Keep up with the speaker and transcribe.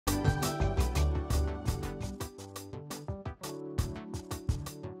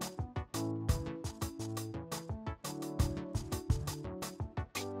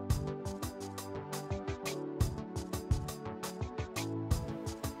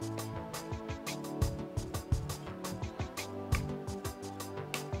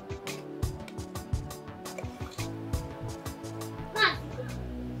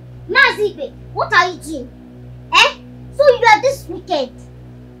Mazibe, what are you doing? Eh? So you are this wicked.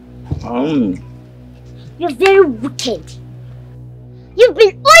 You're very wicked. You've been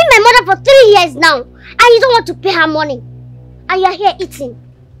owing my mother for 3 years now, and you don't want to pay her money. And you're here eating.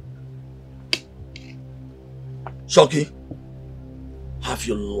 Shoki, have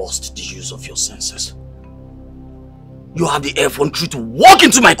you lost the use of your senses? You have the effrontery to walk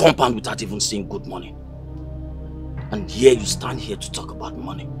into my compound without even seeing good money. And here you stand here to talk about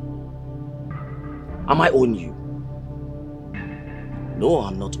money. Am I owing you? No,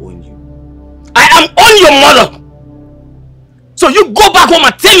 I'm not owing you. I am owing your mother! So you go back home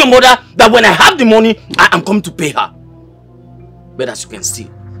and tell your mother that when I have the money, I am coming to pay her. But as you can see,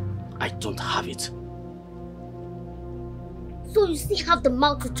 I don't have it. So you still have the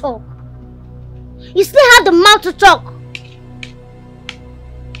mouth to talk? You still have the mouth to talk?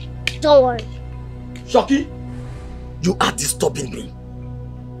 Don't worry. Shoki, you are disturbing me.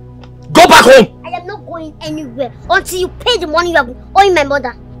 Go back home! I am not going anywhere until you pay the money you have been owing my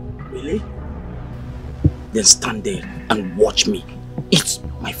mother. Really? Then stand there and watch me eat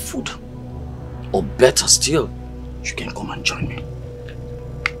my food. Or better still, you can come and join me.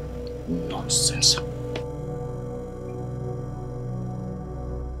 Nonsense.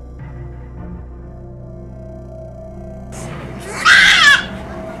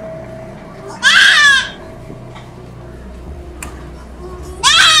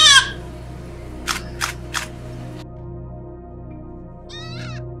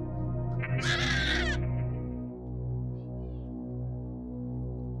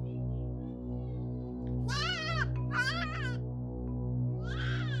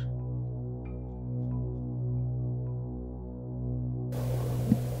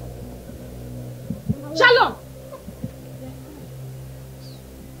 Shalom!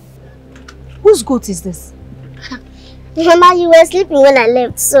 Whose goat is this? Mama, you were sleeping when I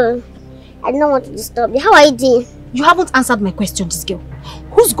left, so I don't want to disturb you. How are you doing? You haven't answered my question, this girl.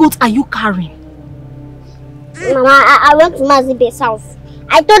 Whose goat are you carrying? Mama, I went to Mazibe's house.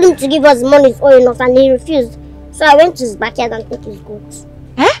 I told him to give us money for enough and he refused. So I went to his backyard and took his goat.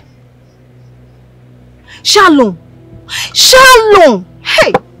 Eh? Shalom! Shalom!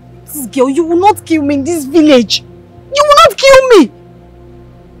 Hey! This girl, you will not kill me in this village. You will not kill me.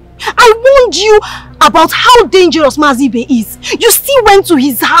 I warned you about how dangerous Mazibe is. You still went to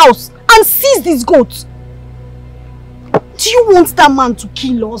his house and seized his goat. Do you want that man to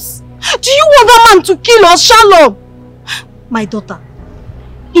kill us? Do you want that man to kill us, Shalom? My daughter,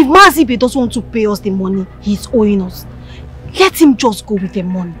 if Mazibe doesn't want to pay us the money he's owing us, let him just go with the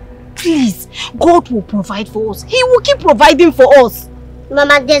money. Please, God will provide for us. He will keep providing for us.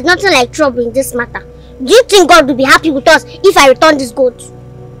 Mama, there's nothing like trouble in this matter. Do you think God will be happy with us if I return this goat?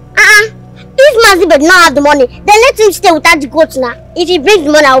 If Mazibe does not have the money, then let him stay without the goat now. If he brings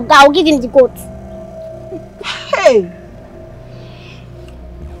the money, I'll give him the goat. Hey!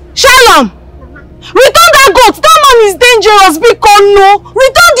 Shalom! Return that goat! That man is dangerous, because no!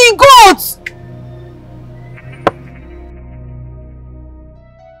 Return the goat!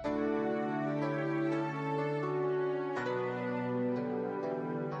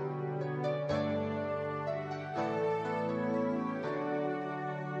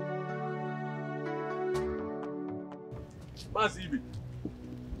 Mazibe.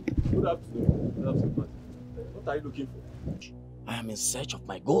 Good afternoon. Good afternoon, Mazibe. What are you looking for? I am in search of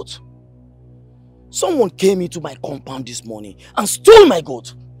my goat. Someone came into my compound this morning and stole my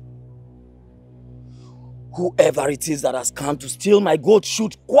goat. Whoever it is that has come to steal my goat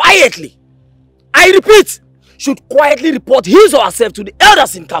should quietly, I repeat, should quietly report his or herself to the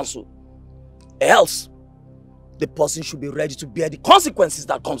elders in council. Else, the person should be ready to bear the consequences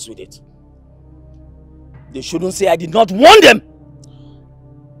that comes with it. They shouldn't say I did not warn them.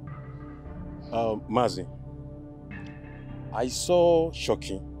 Mazi, I saw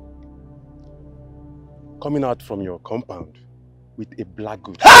Shoki coming out from your compound with a black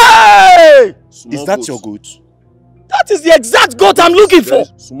goat. Hey! Is that your goat? That is the exact goat I'm looking for.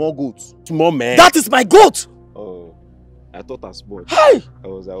 Small goat. Small man. That is my goat. Oh, I thought I spotted. Hey! I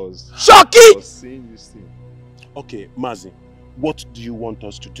was Shoki! I was seeing this thing. Okay, Mazi, what do you want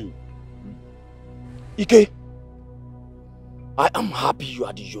us to do? Ike, I am happy you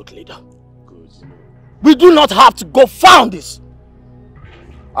are the youth leader. Good. We do not have to go found this.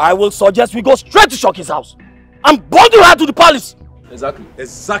 I will suggest we go straight to Shoki's house and bundle her to the palace. Exactly.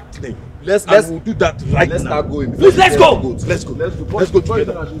 Exactly. Let's we'll do that right let's now. Start going. Please, let's go. Let's go. Let's go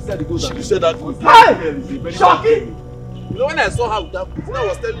together. She said that. Hey! Shoki! You know when I saw her with that goat, I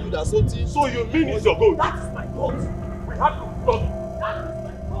was telling you that something. So you mean it's your goat? That is my goat. We have to stop. That is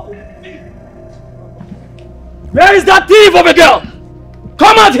my goat. Where is that thief of a girl?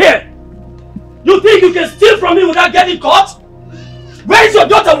 Come out here! You think you can steal from me without getting caught? Where is your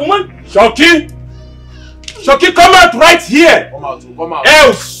daughter, woman? Shoki! Shoki, come out right here! Come out, come out.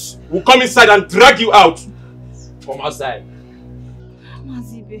 Else, we'll come inside and drag you out. Come outside.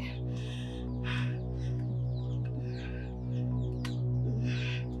 Mazibe.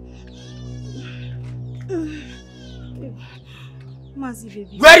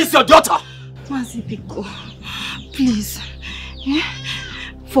 Mazibe. Where is your daughter? Mazibe, please.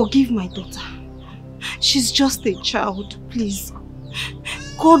 Forgive my daughter. She's just a child, please.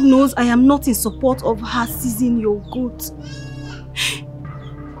 God knows I am not in support of her seizing your goat.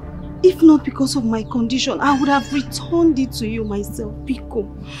 If not because of my condition, I would have returned it to you myself, Biko.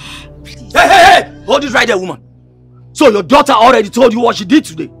 Please. Hey! Hold it right there, woman. So your daughter already told you what she did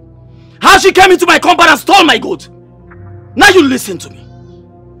today. How she came into my compound and stole my goat. Now you listen to me.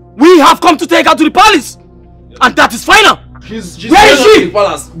 We have come to take her to the palace. And that is final. She's where is she? To the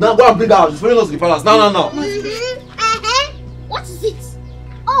palace. Now go and bring her out. She's following us to the palace. No. What is it?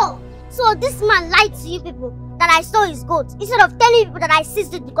 Oh, so this man lied to you people that I stole his goat instead of telling people that I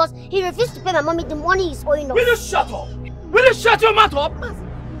seized it because he refused to pay my mommy the money he's owing us. Will you shut up? Will you shut your mouth up?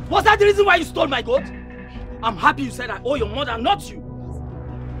 Was that the reason why you stole my goat? I'm happy you said I owe your mother, not you.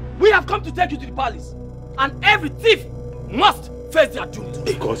 We have come to take you to the palace. And every thief must face their doom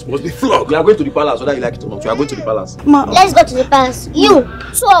today. Because must be flogged. We are going to the palace, whether you like it or not. We are going to the palace. Let's go to the palace. You,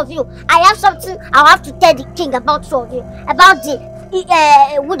 two of you. I have something I'll have to tell the king about two of you. About the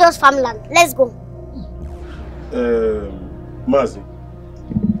widow's farmland. Let's go. Mazi,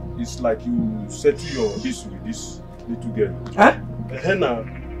 it's like you settle your issue with this little girl. Huh? Now,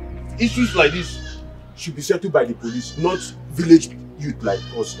 issues like this should be settled by the police, not village youth like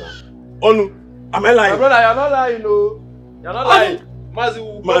us now. Onu, am I lying? My brother, you're not lying, no. You're not lying. Mazi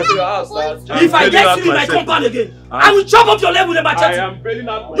will come to your house. If I get you in my compound again, I will chop up your leg with a machete. I am bailing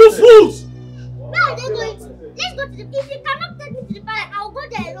out. You fools! Where are they going to? Let's go to the... If you cannot take me to the palace, I'll go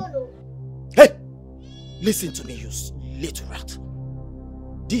there alone. Hey! Listen to me, you little rat.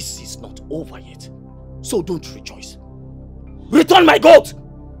 This is not over yet. So don't rejoice. Return my goat!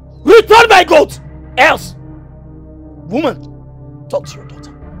 Return my goat! Else, woman, talk to your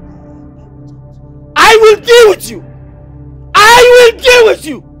daughter. I will deal with you! I will deal with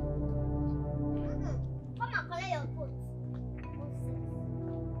you! Come and collect your goat.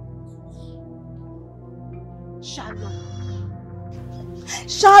 Shalom.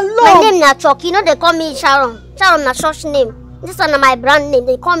 Shalom! My name na Chucky. You know they call me Sharon. Sharon na church name. This one na my brand name.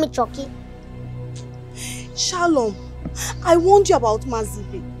 They call me Chucky. Shalom, I warned you about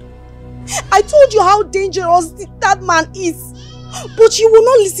Mazibe. I told you how dangerous that man is. But you will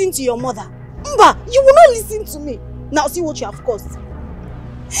not listen to your mother. Mba, you will not listen to me. Now see what you have caused.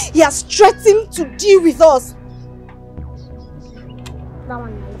 He has threatened to deal with us. That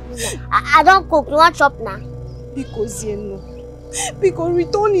one is I don't cook. You want chop now? Because you know. Because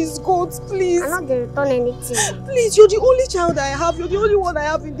return his goats, please. I'm not going to return anything. Please, you're the only child I have. You're the only one I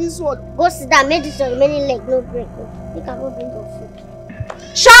have in this world. Go sit down. Make this your remaining leg no break. You can go bring your food.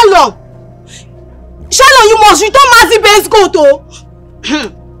 Shalom! Shalom, you must return Mazibe's goat, oh!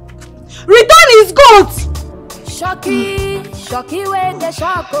 Return his goat! Shocky with the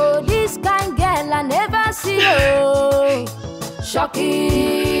shock, oh. This kind girl I never see, oh.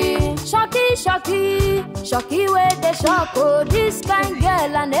 Shocky with the shock, oh. This kind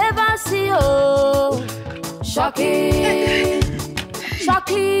girl I never see, oh. Shocky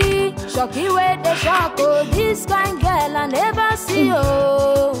with the shock, oh. This kind girl I never see,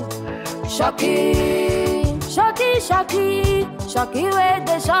 oh. Shocky with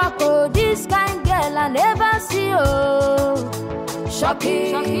the shock, oh. This kind girl I never see, oh.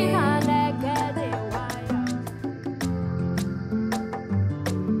 Shocky na neke de wire.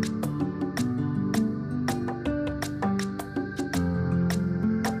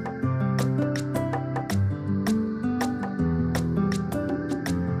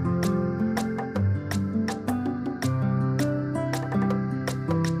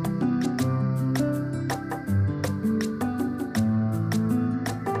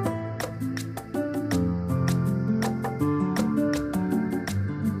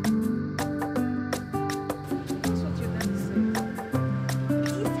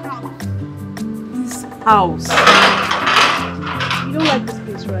 House. You don't like this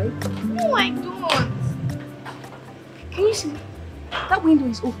place, right? No, I don't. Can you see? That window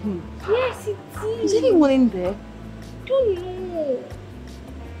is open. Yes, it is. Is anyone in there? I don't know.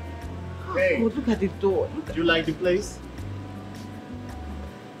 Hey, Oh, look at the door. do you like the place?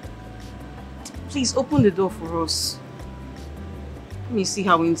 Please open the door for us. Let me see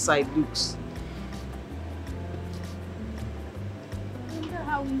how inside looks. I wonder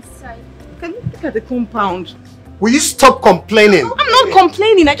how inside. Look at the compound. Will you stop complaining? I'm not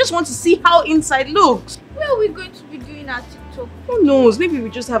complaining. I just want to see how inside looks. Where are we going to be doing our TikTok? Who knows? Maybe we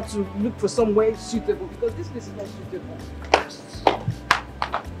just have to look for somewhere suitable because this place is not suitable.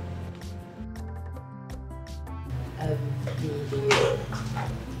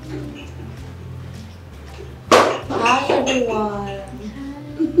 Hi everyone.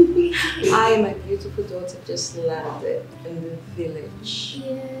 I and my beautiful daughter just landed in the village.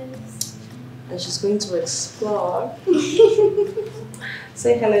 Yes. And she's going to explore.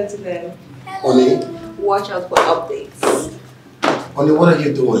 Say hello to them. Honey, Watch out for updates. honey, what are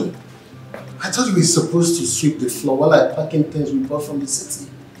you doing? I thought you were supposed to sweep the floor while I packing things we bought from the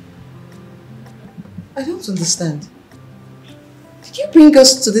city. I don't understand. Did you bring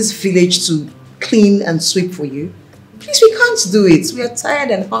us to this village to clean and sweep for you? Please, we can't do it. We are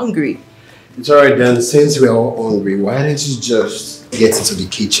tired and hungry. It's alright then, since we're all hungry, why don't you just get into the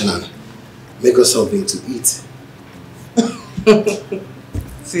kitchen and make us something to eat?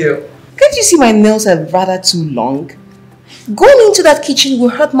 Theo, can't you see my nails are rather too long? Going into that kitchen will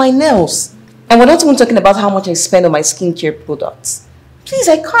hurt my nails. And we're not even talking about how much I spend on my skincare products. Please,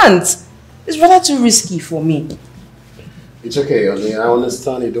 I can't. It's rather too risky for me. It's okay, honey. I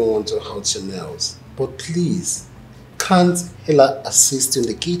understand you don't want to hurt your nails. But please, can't Ella assist in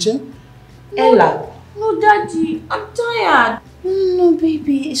the kitchen? Ella? No, Daddy. I'm tired. No,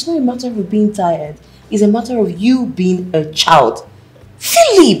 baby. It's not a matter of being tired. It's a matter of you being a child.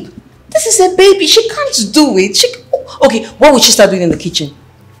 Philip! This is a baby. She can't do it. Okay, what would she start doing in the kitchen?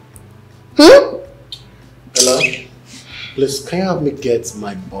 Ella, please, can you help me get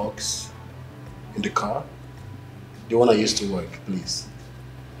my box in the car? The one I used to work, please.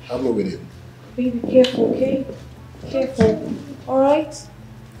 Help me with it. Baby, careful, okay? Careful. Alright?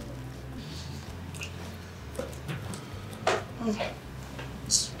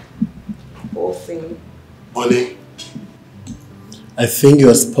 Poor thing. Honey, I think you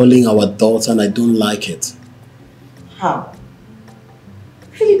are spoiling our daughter and I don't like it. How?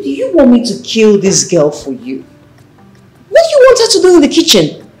 Philip, do you want me to kill this girl for you? What do you want her to do in the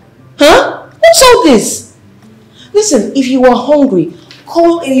kitchen? Huh? What's all this? Listen, if you are hungry,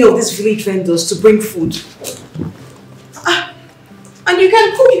 call any of these village vendors to bring food. And you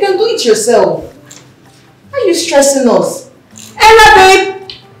can cook, you can do it yourself. Why are you stressing us? Ella,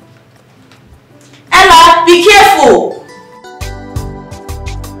 babe! Ella, be careful!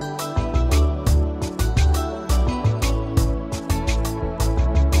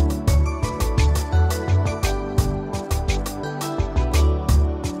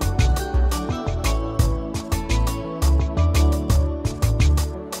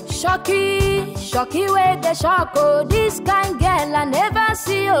 Shocky way the shock, oh, this kind girl I never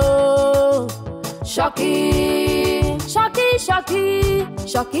see, oh. Shocky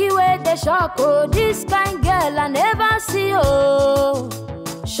way the shock, oh, this kind girl I never see, oh.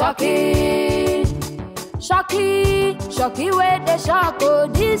 Shocky way the shock, oh,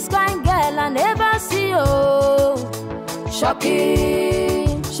 this kind girl I never see, oh. Shocky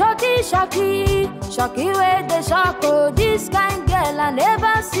way the shock, oh, this kind girl I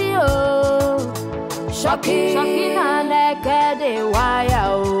never see, oh. Shocky na neke de wire,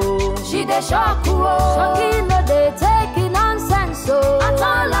 oh. She de shock, oh. Shocky no de take nonsense, oh. At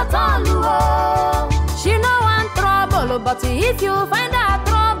all, oh. She no want trouble, but if you find her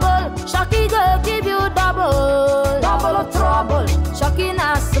trouble, Shocky go give you double trouble. Shocky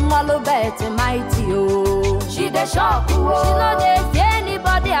na small bet mighty, oh. She de shock, oh. She no de fear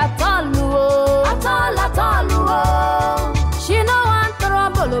anybody at all, oh. At all, oh. She no want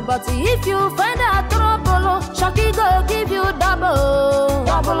trouble, but if you find her trouble, Shocky go give you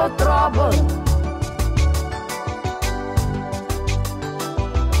double trouble.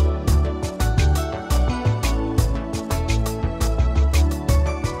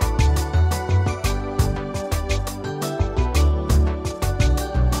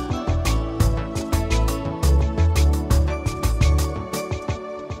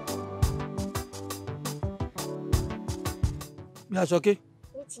 Yeah, Shocky.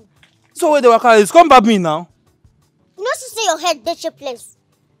 So where the worker is? Come back me now. You know, see your head, that's your place.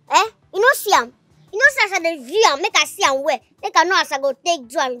 Eh? You know, see him. You know, see as I view him, make I see him where. Make I know as I go take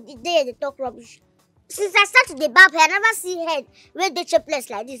do him, they talk rubbish. Since I started the barb hair, I never see head where that's your place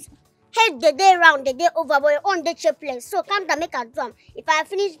like this. Head the day round, the day over, but your own that's your place. So come to make a drum. If I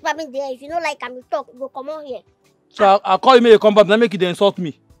finish barbing the hair, if you know like I'm talk, go come on here. So I'll call you, make you come back, now make you insult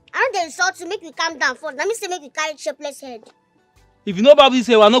me. I don't insult you, make you calm down first. Let me say make you carry shapeless head. If you know about this,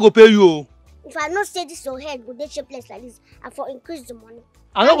 I'm not going to pay you. If I not say this your head go dey shapeless like this, I for increase the money.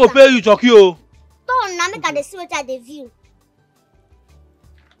 I'm not going to pay you, Shocky. Turn now, make I see what I view.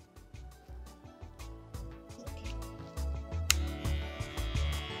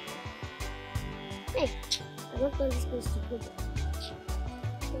 Hey, I don't want this place to go there.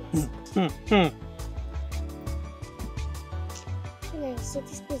 I said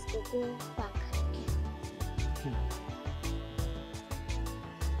this place will go back.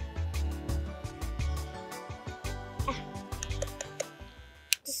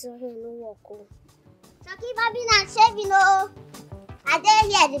 This is here no walk. Chucky, Bobby, and Chevy, no. I tell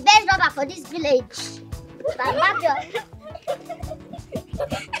you, the best rubber for this village.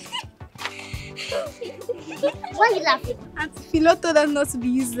 Why are you laughing? Auntie Philo told us not to be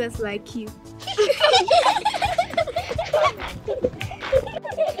useless like you.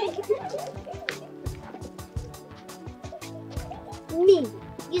 Me,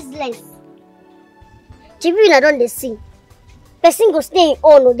 useless. Chibi, I don't see. Person go stay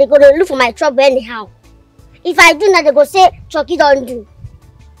on, they go to look for my trouble anyhow. If I do not, they go say Chucky don't do.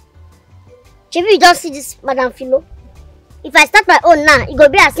 Chibi, you don't see this, Madam Philo. If I start my own now, it go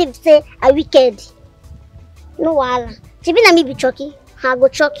be as if say a wicked. No wala. Chibi, na me be Chucky. I go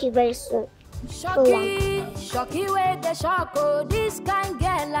Chucky very soon. Shocky, shocky with the shock. Oh, this kind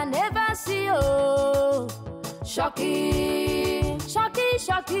girl I never see. Oh, shocky, shocky,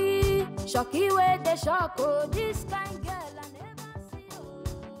 shocky, shocky with the shock. Oh, this kind girl I never see.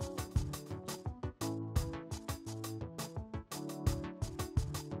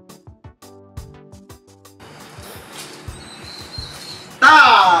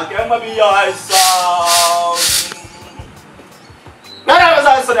 Ah, que maravilhosa! Cara,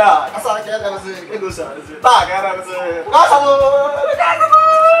 mas isso já. Essa que é você, que gosta. Tá, cara, você. Nossa,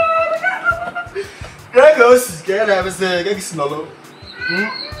 que gosta, que é você, que isso não.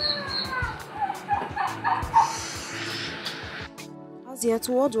 Azia,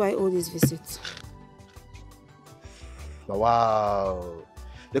 to what do I owe this visit? Wow.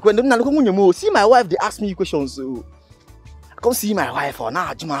 See my wife, they ask me questions. So come see my wife or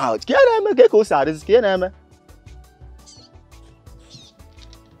now, Juma out.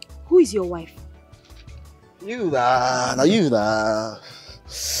 Who is your wife? You da, now you da.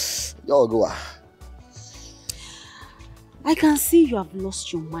 Yo go. I can see you have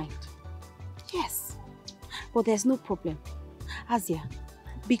lost your mind. Yes, but there's no problem. Azia,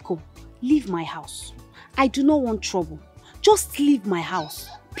 Biko, leave my house. I do not want trouble. Just leave my house,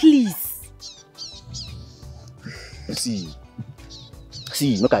 please.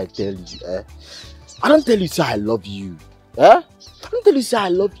 See, look, I tell you, I don't tell you say I love you, I don't tell you say I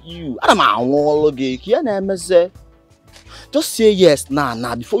love you. I don't just say yes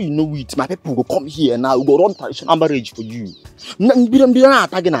now, before you know it, my people will come here now, we go run traditional marriage for you.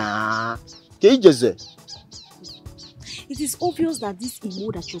 It is obvious that this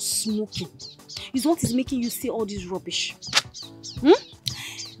emo that you're smoking is what is making you say all this rubbish.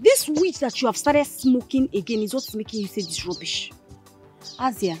 This weed that you have started smoking again is what is making you say this rubbish.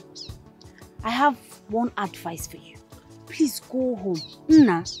 Azia, I have one advice for you. Please go home.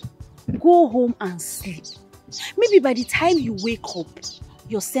 Go home and sleep. Maybe by the time you wake up,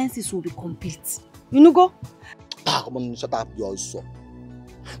 your senses will be complete. You know, go? Come on, shut up, you also.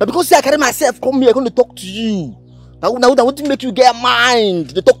 Now because I carry myself, come here, I'm going to talk to you. Now I want to make you get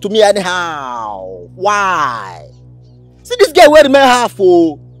mind. They talk to me anyhow. Why? See this guy where the man half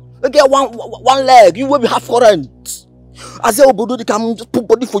for. They get one leg, you will be half current. I say, oh, they come just put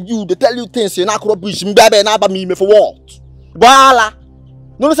body for you. They tell you things, you're not rubbish, me for what? Voila.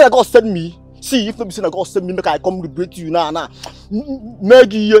 No, say God send me. See, if nobody say God send me, make I come liberate you now.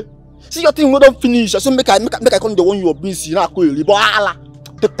 Maggie, see your thing we don't finish. So make I come the one you are busy now. Voila.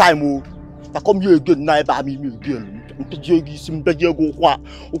 Take time, oh. I come here again, now by me again. Come on, why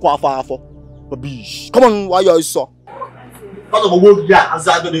you so? Come on, why you so?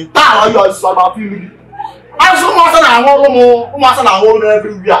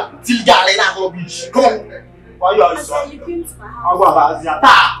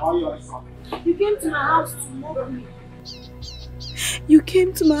 You came to my house to mock me. You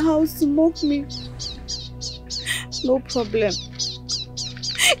came to my house to mock me. No problem.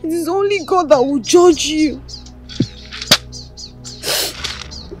 It is only God that will judge you.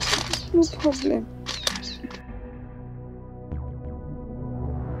 No problem.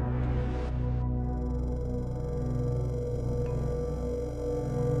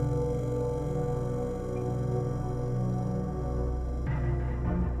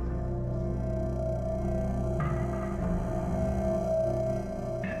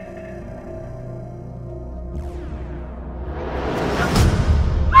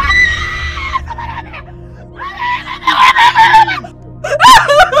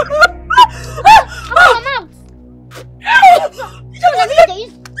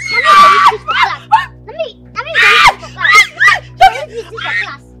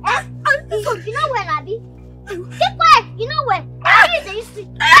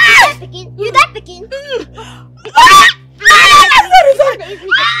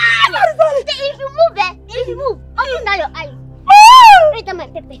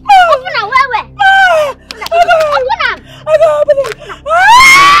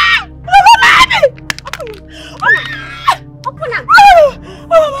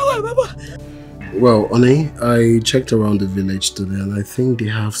 Oni, I checked around the village today and I think they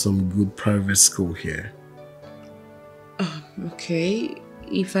have some good private school here. Okay.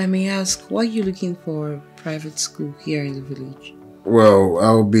 If I may ask, why are you looking for a private school here in the village? Well,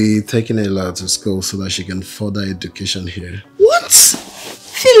 I'll be taking Ella to school so that she can further education here. What?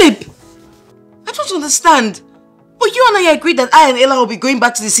 Philip! I don't understand. But you and I agreed that I and Ella will be going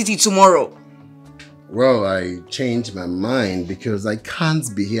back to the city tomorrow. Well, I changed my mind because I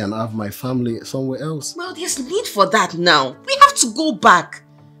can't be here and have my family somewhere else. Well, there's need for that now. We have to go back.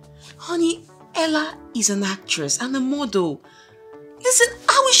 Honey, Ella is an actress and a model. Listen,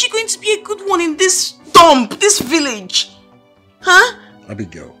 how is she going to be a good one in this dump, this village? Huh?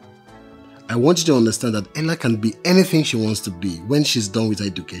 Abigail, I want you to understand that Ella can be anything she wants to be when she's done with her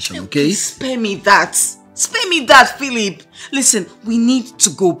education, okay? Please spare me that. Spare me that, Philip. Listen, we need to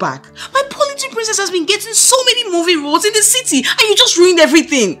go back. My poor little princess has been getting so many movie roles in the city and you just ruined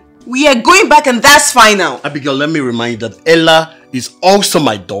everything. We are going back and that's fine now. Abigail, let me remind you that Ella is also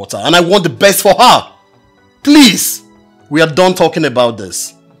my daughter and I want the best for her. Please, we are done talking about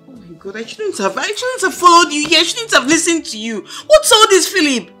this. Oh my God, I shouldn't have followed you here. I shouldn't have listened to you. What's all this,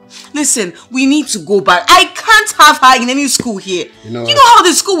 Philip? Listen, we need to go back. I can't have her in any school here. You know how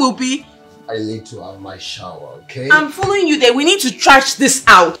the school will be? I need to have my shower, okay? I'm following you there. We need to trash this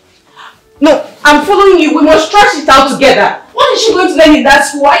out. No, I'm following you. We must trash it out together. What is she going to learn in that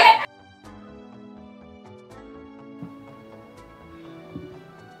school?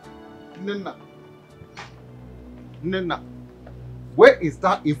 Nena, where is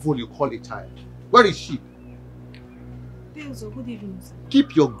that evil you call a child? Where is she? Good evening, sir.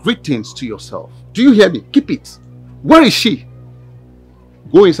 Keep your greetings to yourself. Do you hear me? Keep it. Where is she?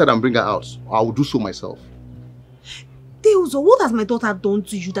 Go inside and bring her out. I will do so myself. Deozo, what has my daughter done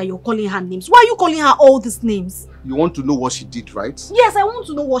to you that you're calling her names? Why are you calling her all these names? You want to know what she did, right? Yes, I want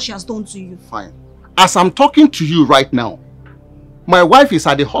to know what she has done to you. Fine. As I'm talking to you right now, my wife is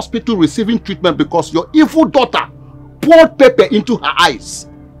at the hospital receiving treatment because your evil daughter poured pepper into her eyes.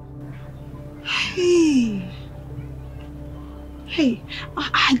 Hey,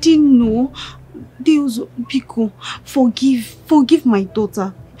 I didn't know. Deozo, Biko, forgive my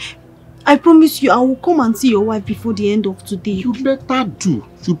daughter. I promise you I will come and see your wife before the end of today. You better do.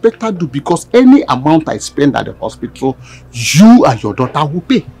 You better do, because any amount I spend at the hospital, you and your daughter will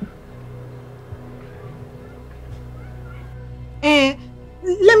pay.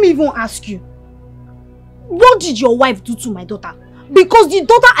 Let me even ask you. What did your wife do to my daughter? Because the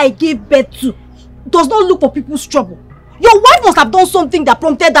daughter I gave birth to does not look for people's trouble. Your wife must have done something that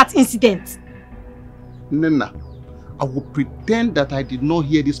prompted that incident. Nena, I will pretend that I did not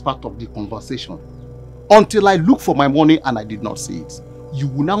hear this part of the conversation until I look for my money and I did not see it. You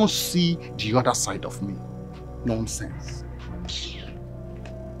will now see the other side of me. Nonsense.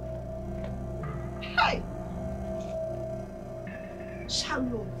 Hi.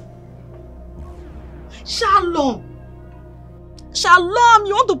 Shalom. Shalom. Shalom,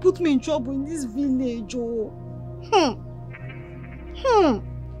 you want to put me in trouble in this village, oh.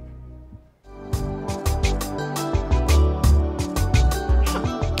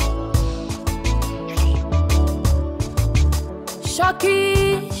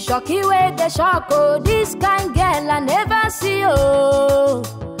 Shocky with the shock, oh, this kind girl I never see, oh.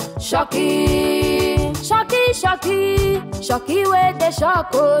 Shocky with the shock,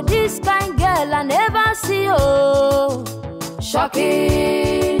 oh, this kind girl I never see, oh.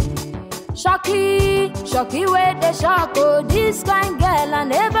 Shocky with the shock, oh, this kind girl I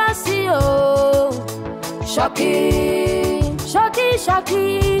never see, oh. Shocky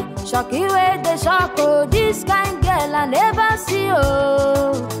with the shock, oh, this kind girl I never see,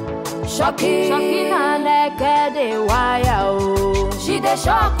 oh. Shocky na naked the wire, oh. She the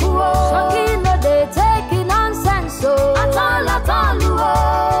shock, oh. Shocky no they take nonsense, oh. At all,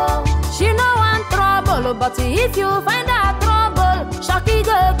 oh. She no want trouble, but if you find her trouble, Shocky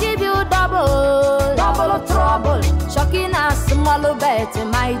go give you double trouble. Shocky na small bet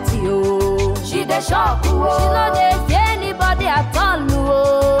mighty, oh. She the shock, oh. She no dey fear anybody at all,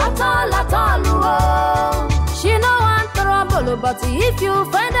 oh. At all, oh. She no want trouble, but if you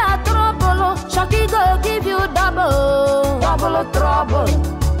find her trouble, Shocky go give you double trouble.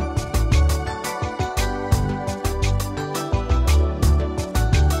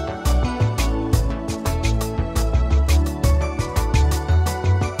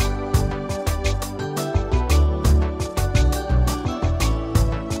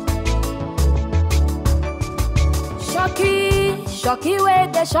 Shocky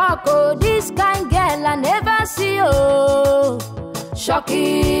with the shock, oh, this kind girl I never see, oh.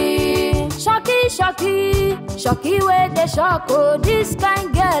 Shocky Shocky where they shock, oh, this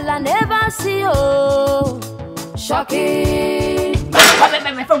kind girl I never see, oh. Shocky.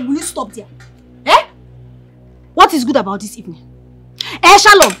 My friend, will you stop there? Eh? What is good about this evening?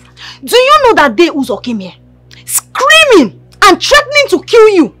 Shalom, do you know that day Uzo came here screaming and threatening to kill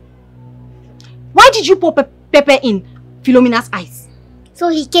you? Why did you pour pepper in Philomena's eyes? So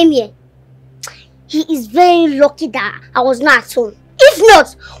he came here. He is very lucky that I was not at home. If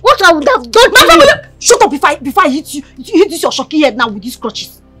not, what I would have done to you? Shut up before I hit you. You hit this your shocky head now with these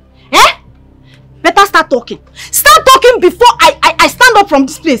crutches. Eh? Better start talking. Start talking before I stand up from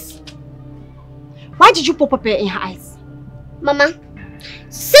this place. Why did you pour pepper in her eyes? Mama,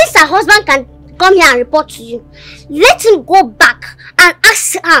 since her husband can come here and report to you, let him go back and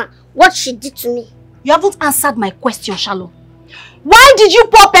ask her what she did to me. You haven't answered my question, Shalom. Why did you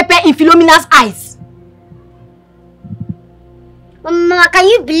pour pepper in Philomena's eyes? Mama, can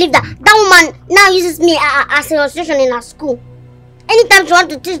you believe that woman now uses me as an illustration in her school? Anytime she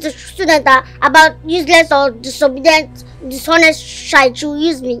wants to teach the student about useless or disobedient, dishonest child, she will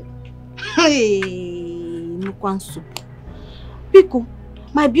use me. Hey, Nukwansu. Biko,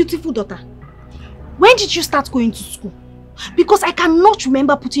 my beautiful daughter, when did you start going to school? Because I cannot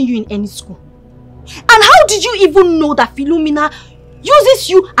remember putting you in any school. And how did you even know that Philomena uses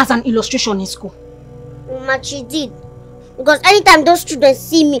you as an illustration in school? Mama, she did. Because anytime those students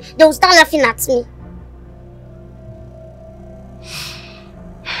see me, they will start laughing at me.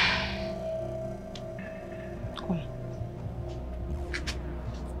 Come.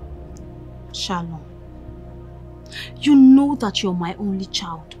 Shalom, you know that you're my only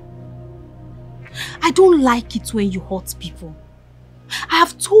child. I don't like it when you hurt people. I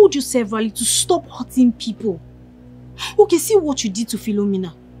have told you severally to stop hurting people. Okay, see what you did to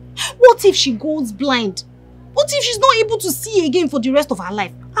Philomena. What if she goes blind? What if she's not able to see again for the rest of her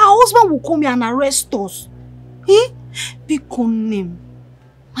life? Her husband will come here and arrest us. Eh? Bikonem,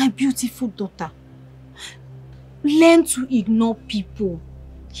 my beautiful daughter, learn to ignore people.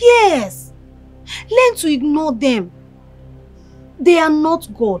 Yes, learn to ignore them. They are not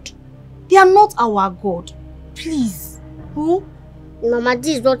God. They are not our God. Please. Oh? Mama,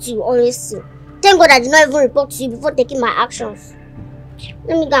 this is what you always say. Thank God I did not even report to you before taking my actions.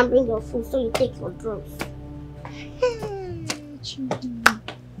 Let me go and bring your food so you take your drugs.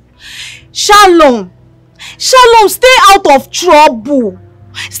 Shalom, stay out of trouble.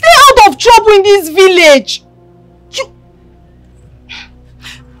 Stay out of trouble in this village.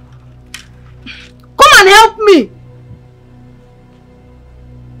 Come and help me.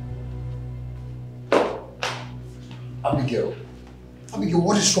 Abigail,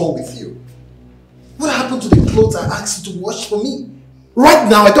 what is wrong with you? What happened to the clothes I asked you to wash for me? Right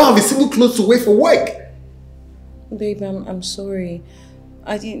now, I don't have a single clothes to wear for work. Babe, I'm sorry.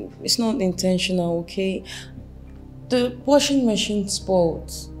 It's not intentional, okay? The washing machine spoiled.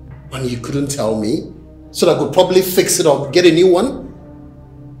 And you couldn't tell me? So that I could probably fix it or get a new one?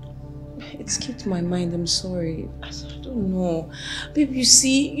 It skipped my mind, I'm sorry. I don't know. Babe, you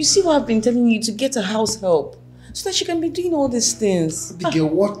see what I've been telling you, to get a house help. So that she can be doing all these things. Abigail,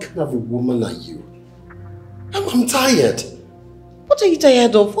 what kind of a woman are you? I'm tired. What are you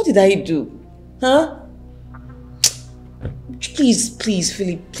tired of? What did I do? Huh? Please,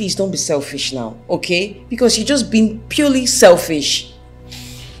 Philip, please don't be selfish now, okay? Because you're just being purely selfish.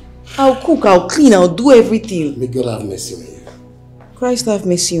 I'll cook, I'll clean, I'll do everything. May God have mercy on you. Christ have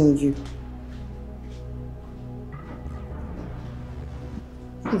mercy on you.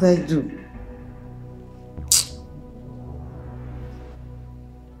 What did I do?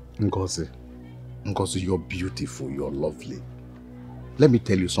 Ngozi, you're beautiful, you're lovely. Let me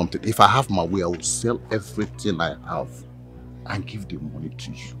tell you something. If I have my way, I will sell everything I have and give the money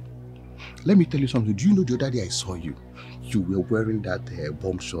to you. Let me tell you something. Do you know the other day I saw you? You were wearing that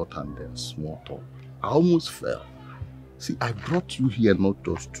bomb short and small top. I almost fell. See, I brought you here not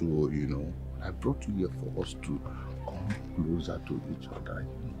just to, I brought you here for us to come closer to each other.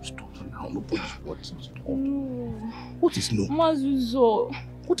 Stop now. Nobody's watching. Stop. No. What is no? Mazuzo.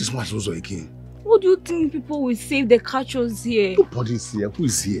 What is Mazuzo again? What do you think people will say if they catch us here? Nobody's here. Who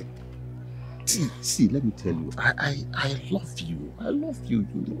is here? See, let me tell you. I love you. I love you.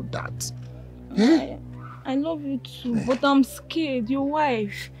 You know that. I love you too, but I'm scared. Your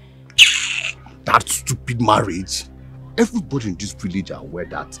wife. That stupid marriage. Everybody in this village are aware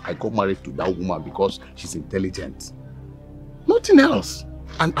that I got married to that woman because she's intelligent. Nothing else.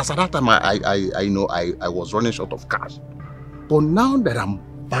 And as at that time, I was running short of cash. But now that I'm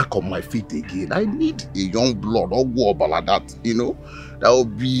back on my feet again, I need a young blood or war like that, that will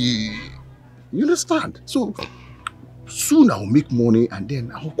be, you understand? So Soon I'll make money and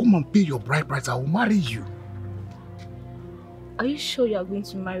then I'll come and pay your bride price. I will marry you. Are you sure you are going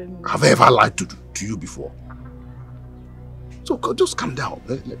to marry me? Have I ever lied to you before? So just calm down.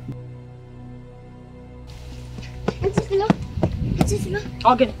 Auntie Philo.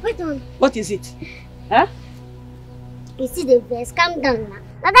 Okay. Wait on. What is it? Huh? You see the verse, calm down now.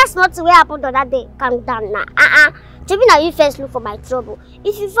 Now that's not what happened the other day. Calm down now. Maybe now you first look for my trouble.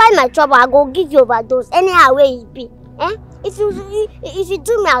 If you find my trouble, I'll go give you overdose. Anyhow where it be. If you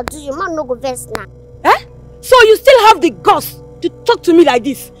do me, I'll do you. Man no go verse now. So you still have the guts to talk to me like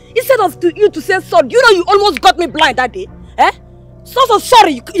this? Instead of you to say sorry, you know you almost got me blind that day. So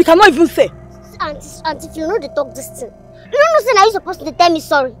sorry, you cannot even say. Auntie, if you know they talk this thing. You don't know say now you supposed to tell me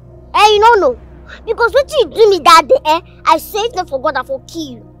sorry. You don't know. Because what you do me that day, I say it not for God, I for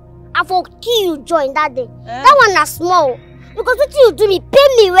kill you. I for kill you join that day. That one is small. Because what you do me, pay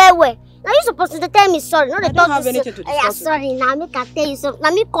me well. Now you supposed to tell me sorry. No, they don't have anything to discuss. Sorry, now make I tell you something.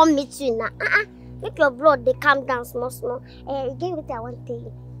 Now me come meet you now. Make your blood they calm down small. You get what I want to tell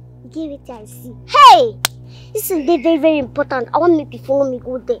you. You get what I see. Hey! This is very, very important. I want make you follow me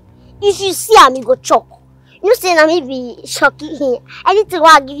go there. If you see me, you go choke. You say now me be shocking here. Anything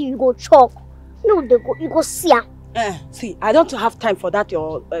I give you, you go choke. No, they go, you go see her. See, I don't have time for that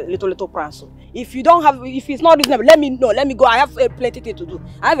your little pranks. If you don't have, if it's not reasonable, let me know. Let me go. I have plenty thing to do.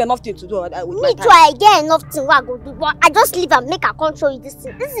 I have enough thing to do with my time. I get enough thing what I go do, but I just leave and make her control you this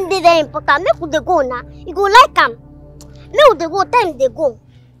thing. This is very important. Make they go now. You go like them. Make they go. Time they go.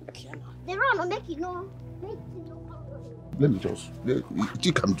 They run or make you know. Let me just. You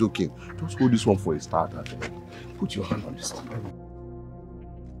think I'm joking? Just hold this one for a start. Put your hand on this one.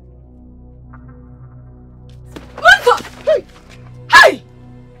 Hey!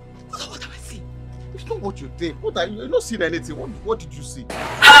 What have I seen? It's not what you think. You're not seeing anything. What did you see?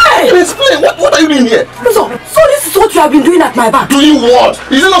 Hey! Explain. What are you doing here? So this is what you have been doing at my back. Doing what?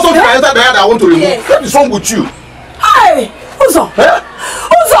 Is it not something I entered there that I want to remove? Yes. What is wrong with you? Hey! Uzo!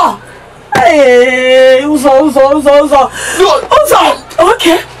 Uzo! Hey! Uzo!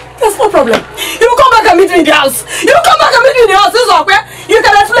 Okay, that's no problem. You come back and meet me in the house. You Uzo, okay? You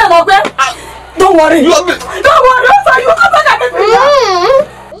can explain, okay? Don't worry. Don't worry, Uzo. You come back and meet me in the house.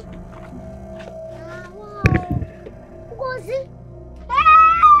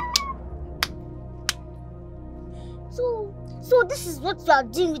 So this is what you are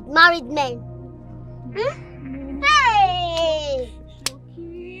doing with married men? Hey!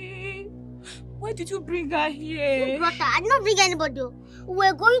 Why did you bring her here? You brought her. I did not bring anybody. We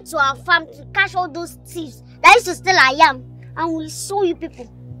were going to our farm to catch all those thieves that used to steal our yam, and we'll show you people.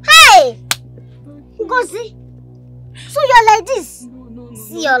 Hey! Go see. So you're like this? No.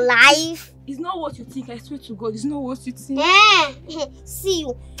 See your life? It's not what you think. I swear to God, it's not what you think. See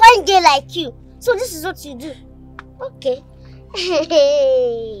you. Fine girl like you. So this is what you do. Okay.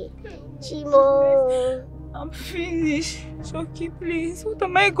 Hey, Chimo. I'm finished. Shoki, please. What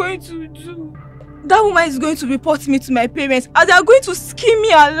am I going to do? That woman is going to report me to my parents and they are going to skin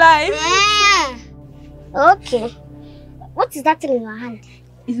me alive. Okay. What is that thing in your hand?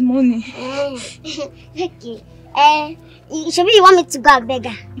 It's money. Okay. Should you want me to go and beg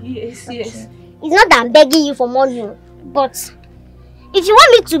her? Yes. It's not that I'm begging you for money, but if you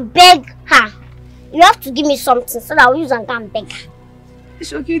want me to beg her, you have to give me something so that I'll use and go and beg her.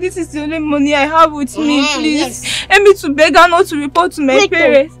 Shoki, this is the only money I have with me, please. Yes. Help me to beg her not to report to my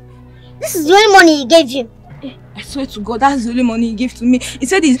parents. This is the only money he gave you. I swear to God, that's the only money he gave to me. He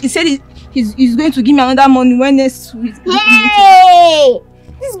said he's going to give me another money when next week. Hey!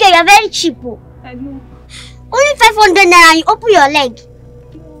 This girl, you're very cheap. I know. Only 500 naira and you open your leg.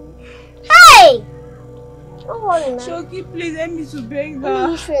 Hey! Don't worry, man. Shoki, please help me to beg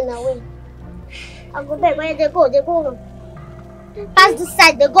her. Away. I'll go back. Where they go home. Pass this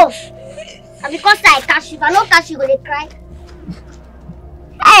side, they go. And because I catch you, if I don't catch you, they cry.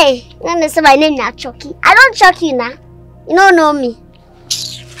 Hey, let me say my name now, Chucky. I don't chuck you now. You don't know me.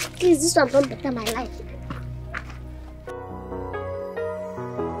 Please, this one don't better my life.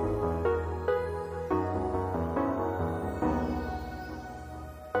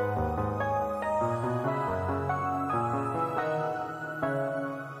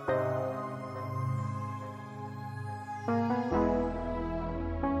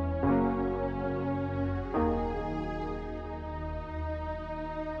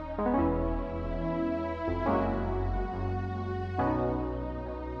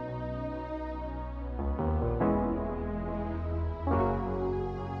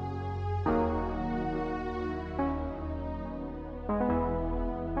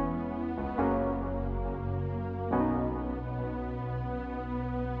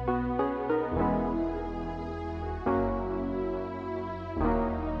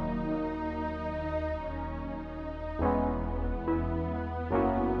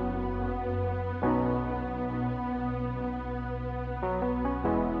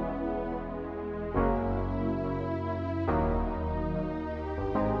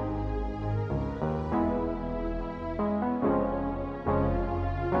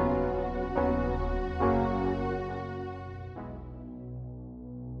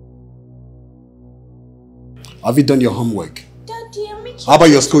 Have you done your homework? Daddy, I'm making... How about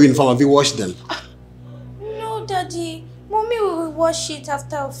your school uniform? Have you washed them? No, Daddy. Mommy will wash it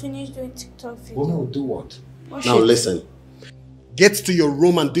after I finish doing TikTok video. Mommy will do what? Wash now it. listen. Get to your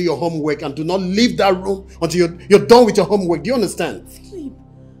room and do your homework and do not leave that room until you're done with your homework. Do you understand? Sleep.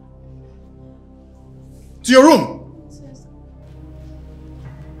 To your room!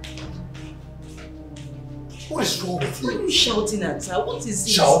 What is wrong with you? Why are you shouting at her? What is it?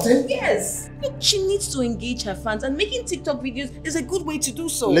 Shouting? Yes. She needs to engage her fans, and making TikTok videos is a good way to do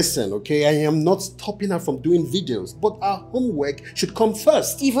so. Listen, okay, I am not stopping her from doing videos, but our homework should come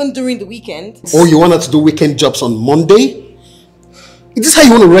first. Even during the weekend? Oh, you want her to do weekend jobs on Monday? Is this how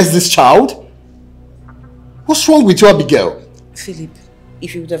you want to raise this child? What's wrong with you, Abigail? Philip,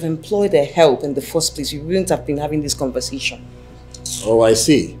 if you would have employed her help in the first place, you wouldn't have been having this conversation. Oh, I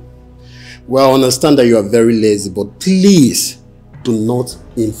see. Well, I understand that you are very lazy, but please do not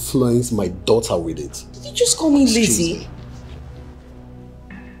influence my daughter with it. Did you just call me lazy?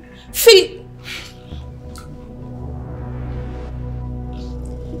 Philip!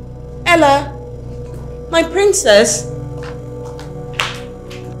 Ella, my princess.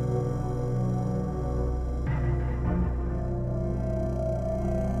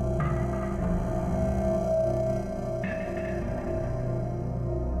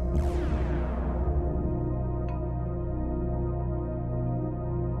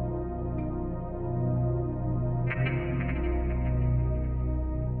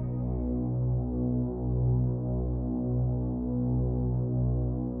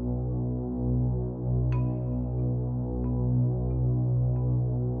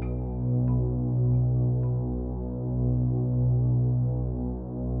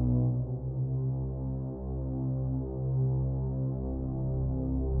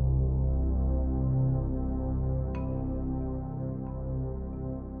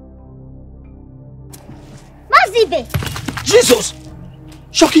 Jesus!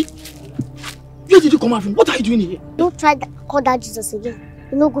 Shoki! Where did you come out from? What are you doing here? Don't try to call that Jesus again.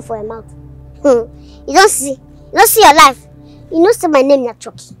 It's no good for your mouth. You don't see your life. You know say my name is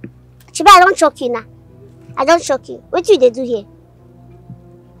Chucky. Chiba, I don't shock you now. I don't shock you. What do they do here?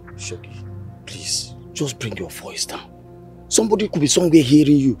 Shoki, please, just bring your voice down. Somebody could be somewhere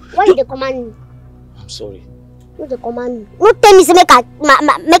hearing you. Why did they command me? I'm sorry. Why they command me? No tell me say make I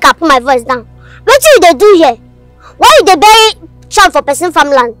put my voice down. What do they do here? Why you they bury child for person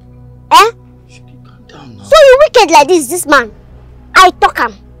farmland? Eh? Shoki, calm down now. So you wicked like this man. I talk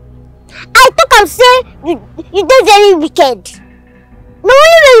him. Say you dey very wicked. No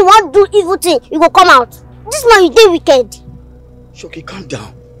only when you want to do evil thing, you go come out. This man, you dey wicked. Shoki, calm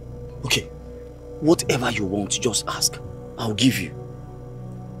down. Okay, whatever you want, just ask. I'll give you.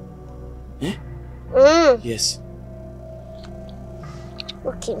 Eh? Yes.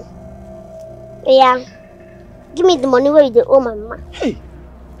 Okay. Yeah. Give me the money where you owe my mama. Hey.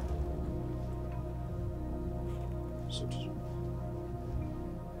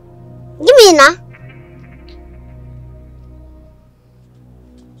 Give me now.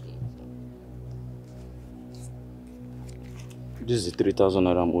 This is the 3,000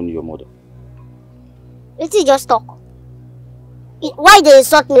 naira I'm owing your mother. Let's just talk. Why they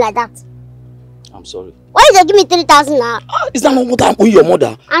insult me like that? I'm sorry. Why did they give me 3,000 naira? Is that not what I'm owing your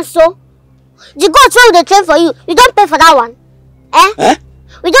mother? And so? The goat wey they train for you, you don't pay for that one. Eh? Eh?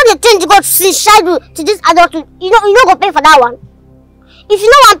 We don't train the goat since childhood to this adulthood. You don't go pay for that one. If you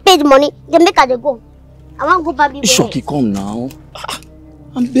don't want to pay the money, then make her they go. I want to go back. Shoki, come now.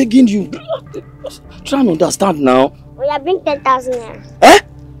 I'm begging you. Try and understand now. Oh yeah, bring 10,000 naira. Eh?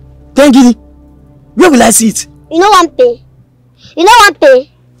 10 guinea? Where will I see it? You know one pay. You know one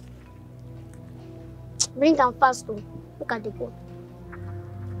pay. Bring them fast too. Look at the go.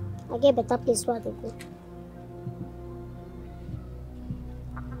 I get better place where they go.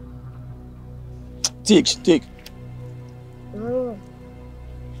 Take.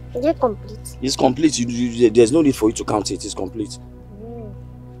 Is it complete? It's complete. There's no need for you to count it. It's complete.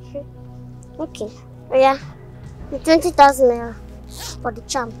 Okay. Oh yeah. The 20,000 naira for the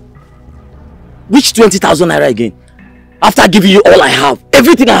charm. Which 20,000 naira again? After giving you all I have,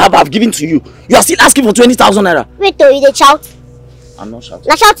 everything I have, I've given to you. You are still asking for 20,000 naira. Wait, though, you dey shout? I'm not shouting.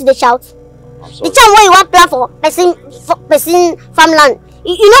 Now shout to the shout. I'm sorry. The charm where you want plan for person farmland.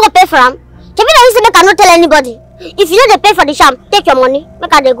 You no go pay for them. Can you not say make I not tell anybody? If you know they pay for the charm, take your money.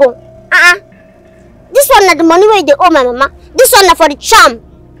 Make her they go. This one na the money where they owe my mama. This one na for the charm.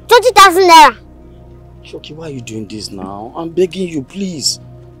 20,000 naira. Shoki, why are you doing this now? I'm begging you, please.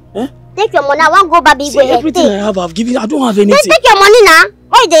 Eh? Take your money. I want to go baby. See, everything I have, I've given. I don't have anything. Then take your money now.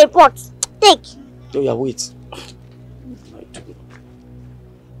 Why they report? Take. Oh yeah, wait.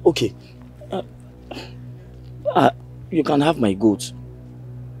 Okay. You can have my goat.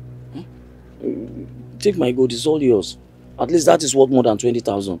 Take my goat, it's all yours. At least that is worth more than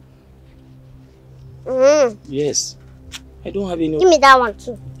 20,000. Yes. I don't have any. Give me that one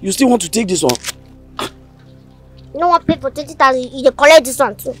too. You still want to take this one? You don't want to pay for 20,000, you collect this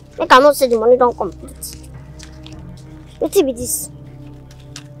one too. I cannot say the money don't complete. What be this?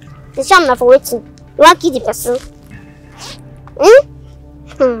 The sham na for waiting. You want to kill the person?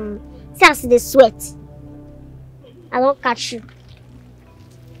 See, I see the sweat. I don't catch you.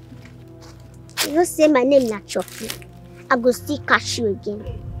 You don't say my name not Choppy. I go still catch you again.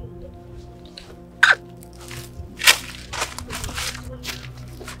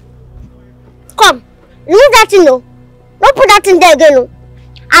 Come, leave that thing, no. Don't put that in there again, no.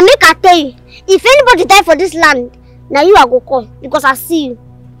 I make her tell you, if anybody die for this land, now you are go call because I see you.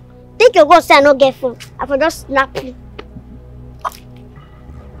 Take your gun, say I no get phone. I will just snap you.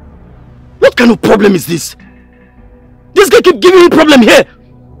 What kind of problem is this? This guy keep giving me problem here.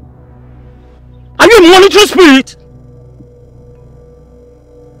 Are you a monitoring spirit?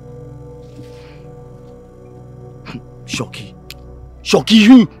 Shocky. Shocky,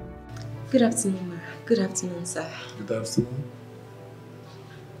 you. Good afternoon, ma. Good afternoon, sir. Good afternoon.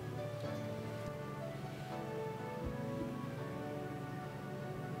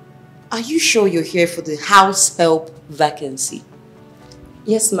 Are you sure you're here for the house help vacancy?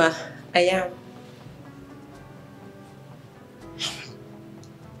 Yes, ma. I am.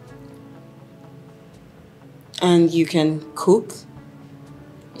 And you can cook?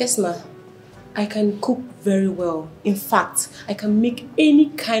 Yes, ma. I can cook very well. In fact, I can make any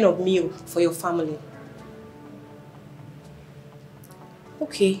kind of meal for your family.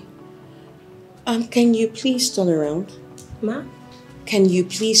 Okay. Can you please turn around? Ma? Can you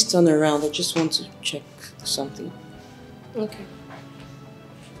please turn around? I just want to check something. Okay.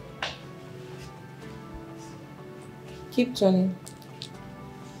 Keep turning.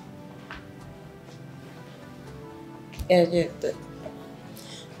 Yeah,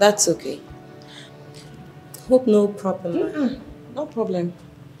 that's okay. Hope no problem. No problem.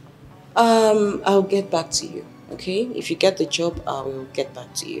 I'll get back to you, okay? If you get the job, I will get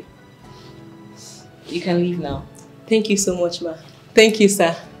back to you. You can leave now. Thank you so much, ma. Thank you,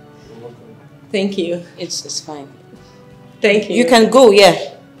 sir. You're welcome. Thank you. It's fine. Thank you. You can go,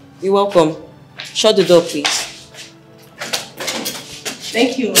 yeah. You're welcome. Shut the door, please.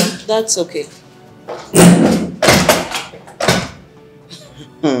 Thank you, ma. That's okay.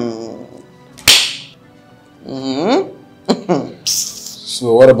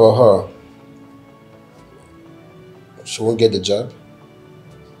 So what about her? She won't get the job?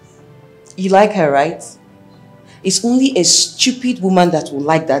 You like her, right? It's only a stupid woman that will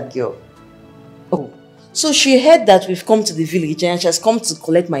like that girl. Oh, so she heard that we've come to the village and she has come to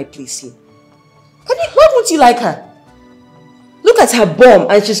collect my place here. Why won't you like her? Look at her bum,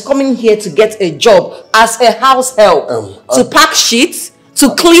 and she's coming here to get a job as a house help. To pack shit,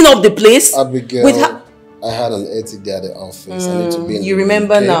 to clean up the place. Abigail, with her. I had an ethic there at the office. I need to be in You the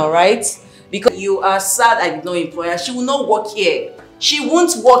remember room, okay? now, right? Because you are sad I did not employ her. She will not work here. She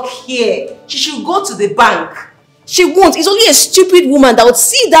won't work here. She should go to the bank. She won't. It's only a stupid woman that would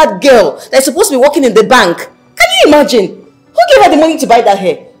see that girl that's supposed to be working in the bank. Can you imagine? Who gave her the money to buy that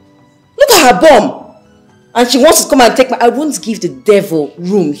hair? Look at her bum. And she wants to come and take my... I won't give the devil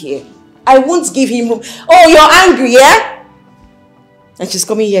room here. I won't give him room. Oh, you're angry, yeah? And she's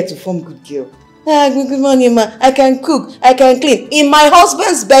coming here to form good girl. Good morning, ma. I can cook. I can clean. In my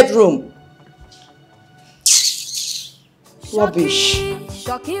husband's bedroom. Rubbish.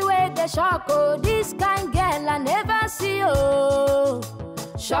 Shocky way the shock, oh, this kind girl I never see, oh.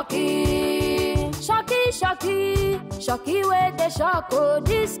 Shocky, shocky, shocky, shocky way the shock, oh,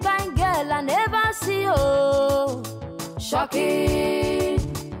 this kind girl I never see, oh. Shocky,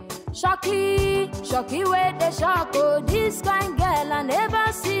 shocky, shocky way the shock, oh, this kind girl I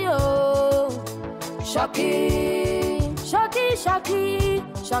never see, oh. Shocky, shocky, shocky,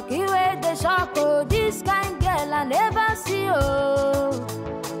 shocky way the shock, oh, this kind girl I never see, oh.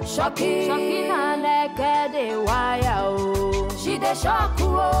 Shocky, shocky na naked the wire, oh. She the shock,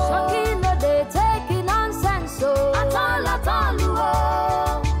 oh. Shocky no they take nonsense, oh. At all,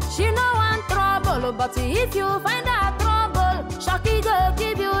 oh. She no want trouble, but if you find her trouble, Shocky go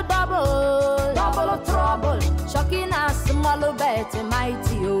give you double trouble. Shocky na small bet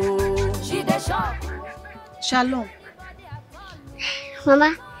mighty, oh. She the shock. Shalom.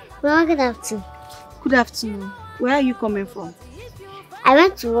 Mama, good afternoon. Good afternoon. Where are you coming from? I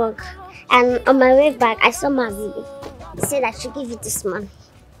went to work, and on my way back, I saw my baby. He said I should give you this money.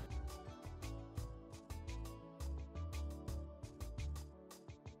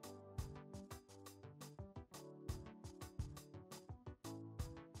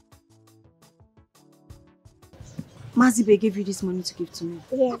 Mazibe gave you this money to give to me?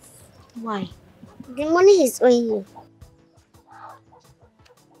 Yes. Why? The money is owing you.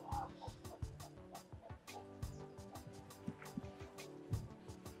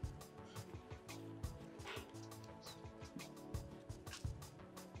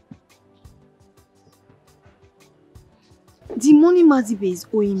 The money Mazibe is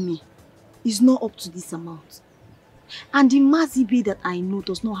owing me is not up to this amount. And the Mazibe that I know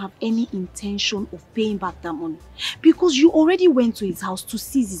does not have any intention of paying back that money. Because you already went to his house to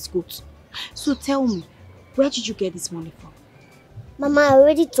seize his goods. So tell me, where did you get this money from? Mama, I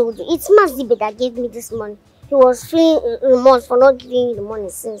already told you. It's Mazibe that gave me this money. He was feeling remorse for not giving you the money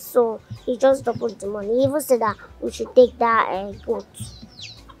since. So he just doubled the money. He even said that we should take that goat.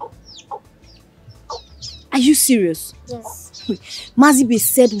 Are you serious? Yes. Mazibe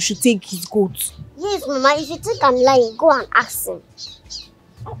said we should take his goat. Yes, Mama. If you think I'm lying, go and ask him.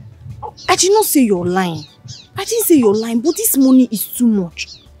 I did not say you're lying. I didn't say you're lying, but this money is too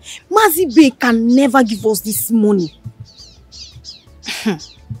much. Mazibe can never give us this money.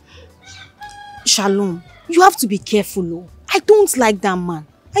 Shalom, you have to be careful, oh. I don't like that man.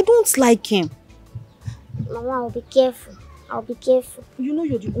 I don't like him. Mama, I'll be careful. I'll be careful. You know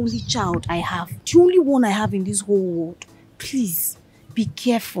you're the only child I have. The only one I have in this whole world. Please, be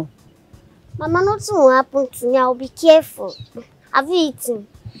careful. Mama, nothing will happen to me. I'll be careful. Have you eaten?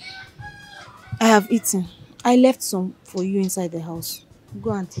 I have eaten. I left some for you inside the house.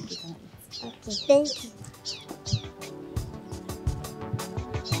 Go and take it out. Okay, thank you.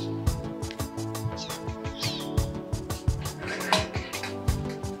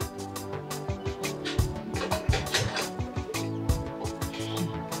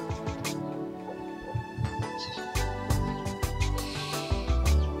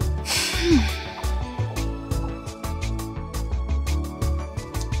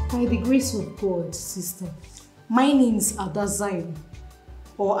 By the grace of God, sister, my name is Ada Zion,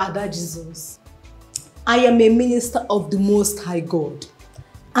 or Ada Jesus. I am a minister of the Most High God,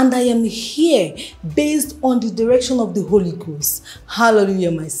 and I am here based on the direction of the Holy Ghost.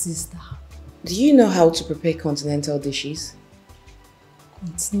 Hallelujah, my sister. Do you know how to prepare continental dishes?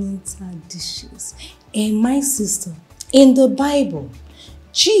 Continental dishes. And my sister, in the Bible,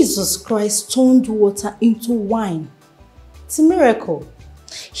 Jesus Christ turned water into wine. It's a miracle.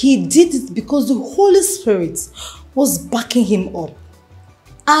 He did it because the Holy Spirit was backing him up.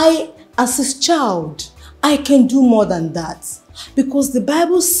 I, as his child, I can do more than that. Because the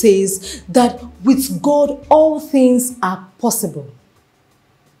Bible says that with God all things are possible.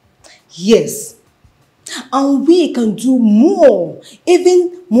 Yes. And we can do more,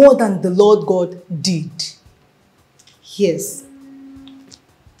 even more than the Lord God did. Yes.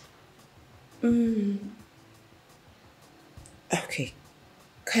 Okay.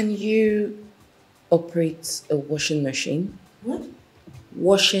 Can you operate a washing machine? What?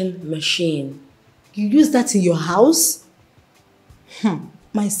 Washing machine. You use that in your house?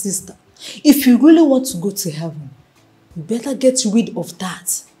 My sister, if you really want to go to heaven, you better get rid of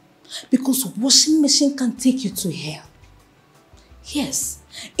that. Because washing machine can take you to hell. Yes,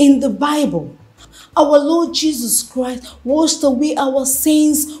 in the Bible, our Lord Jesus Christ washed away our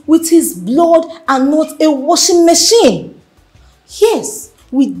sins with his blood and not a washing machine. Yes.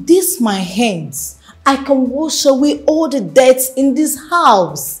 With this my hands, I can wash away all the dirt in this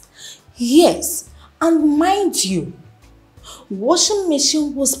house. Yes, and mind you, washing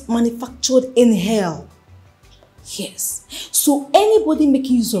machine was manufactured in hell. Yes, so anybody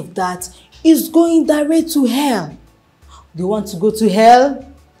making use of that is going direct to hell. Do you want to go to hell?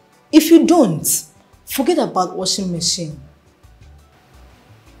 If you don't, forget about washing machine.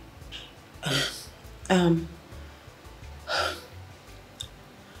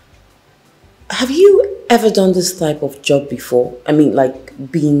 Have you ever done this type of job before? I mean,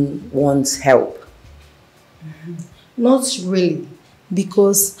 like being one's help? Not really,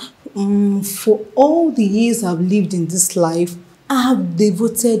 because for all the years I've lived in this life, I have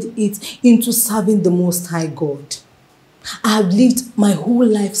devoted it into serving the Most High God. I have lived my whole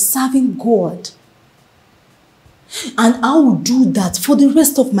life serving God. And I will do that for the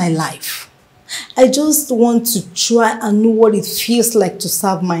rest of my life. I just want to try and know what it feels like to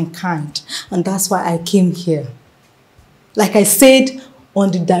serve mankind. And that's why I came here. Like I said,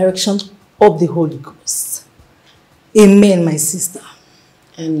 on the direction of the Holy Ghost. Amen, my sister.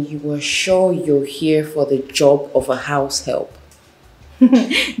 And you were sure you're here for the job of a house help?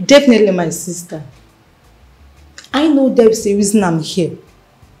 Definitely, my sister. I know there's a reason I'm here.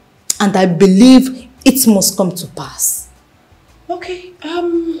 And I believe it must come to pass. Okay,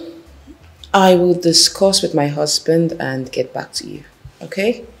 I will discuss with my husband and get back to you.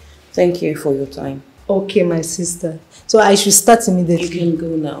 Okay? Thank you for your time. Okay, my sister. So I should start immediately. You can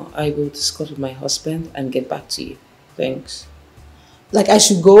go now. I will discuss with my husband and get back to you. Thanks. Like I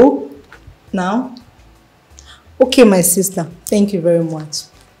should go now? Okay, my sister. Thank you very much.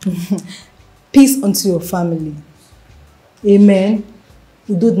 Peace unto your family. Amen.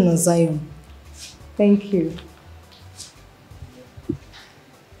 Udud na Zion. Thank you.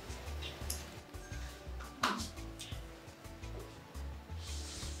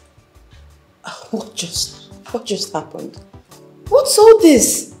 What just happened? What's all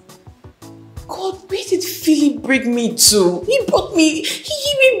this? God, where did Philip bring me to? He brought me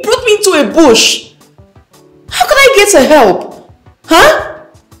into a bush. How can I get a help? Huh?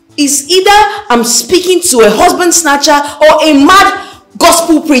 It's either I'm speaking to a husband snatcher or a mad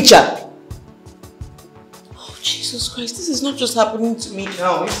gospel preacher. Oh, Jesus Christ, this is not just happening to me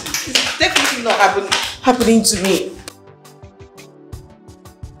now. It's definitely not happening to me.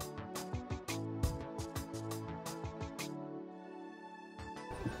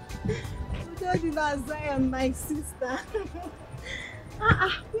 Zion, my sister.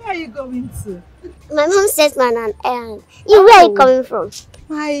 Where are you going to? My mom says man an errand. Where are you coming from?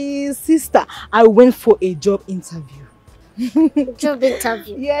 My sister, I went for a job interview. Job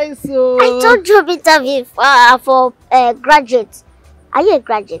interview? Yes, so... I told job interview for graduates. Are you a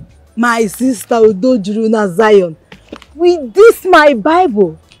graduate? My sister, Udojuru Zion. With this my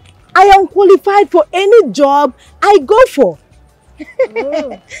Bible, I am qualified for any job I go for.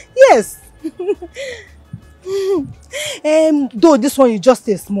 Oh. Yes. Though this one is just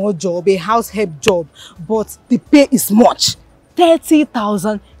a small job, a house help job, but the pay is much.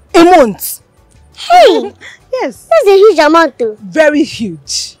 30,000 a month. Hey! Yes. That's a huge amount too. Very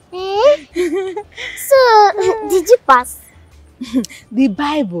huge. Eh? So, did you pass? The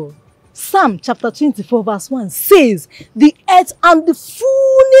Bible, Psalm chapter 24 verse 1 says, the earth and the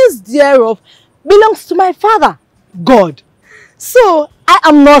fullness thereof belongs to my Father, God. So, I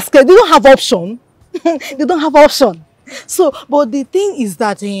am not scared. They don't have option. They don't have option. So, but the thing is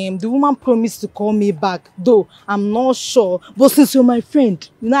that the woman promised to call me back, though I'm not sure. But since you're my friend,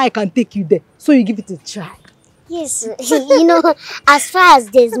 I can take you there. So you give it a try. Yes, as far as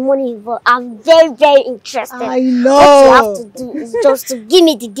there's money involved, I'm very, very interested. I know. What you have to do is just to give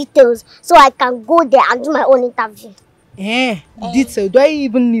me the details so I can go there and do my own interview. Detail? Do I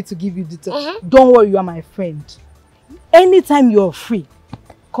even need to give you detail? Don't worry, you are my friend. Anytime you're free,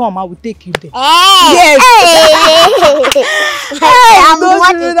 come, I will take you there. Yes. I'm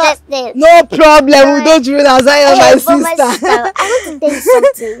not interested. No problem. We don't do that. My sister. My sister, I want to tell you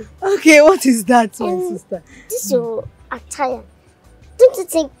something. Okay, what is that, my sister? This your attire. Don't you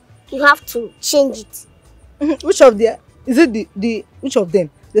think you have to change it? Which of the? Is it the which of them?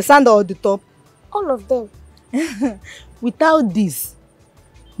 The sandal or the top? All of them. Without this,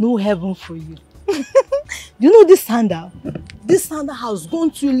 no heaven for you. You know this sandal? This sandal has gone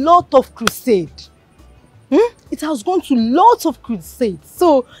to a lot of crusade. It has gone to lots of crusades.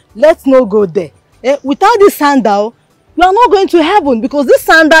 So let's not go there. Without this sandal, you are not going to heaven because this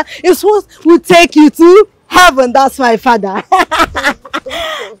sandal is what will take you to heaven. That's my Father.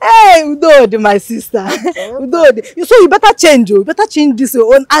 Hey, Udodi, my sister. Udodi. So you better change. You better change this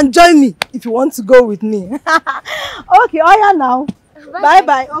one and join me if you want to go with me. Okay, Oya now. Bye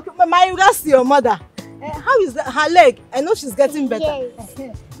bye. Okay, my regards to your mother. How is that, her leg? I know she's getting better. Yes.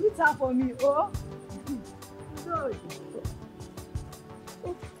 Greet her for me. Oh. Good.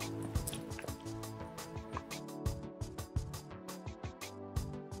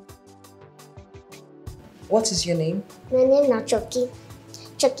 What is your name? My name is Chucky.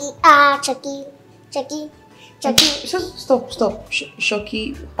 Chucky. Chucky. Stop.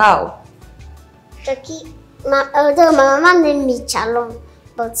 Shoki. How? Chucky. Although my mama named me Chalon,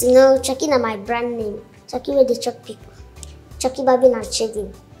 but Chucky is my brand name. Chucky where they chuck people. Chucky baby na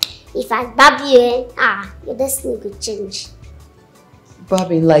trading. If I bab you, your destiny could change.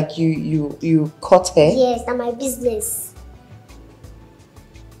 Babbing like you cut hair? Yes, that's my business.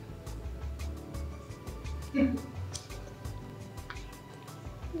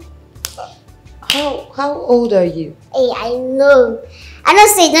 How old are you? Hey, I know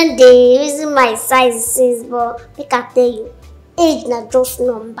say don't they using my size since, but I can tell you, age na just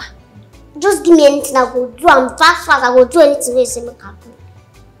number. Just give me anything I go do, and fast I go do anything you say me can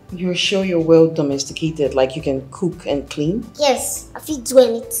do. You're sure you're well domesticated, like you can cook and clean? Yes, I fit do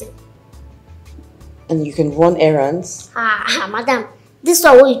anything. And you can run errands? Madam, this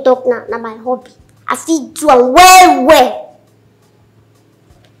one what you talk now my hobby. I fit do am well.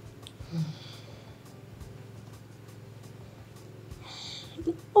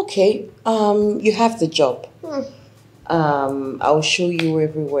 Okay, you have the job. I'll show you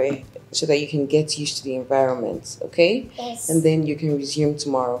everywhere. so that you can get used to the environment, okay? Yes. And then you can resume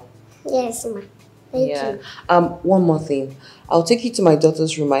tomorrow. Yes, ma. Thank you. One more thing. I'll take you to my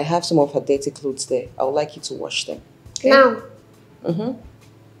daughter's room. I have some of her dirty clothes there. I would like you to wash them. Okay? Now?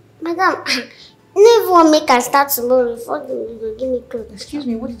 Madam, never want make her start tomorrow before you give me clothes. Excuse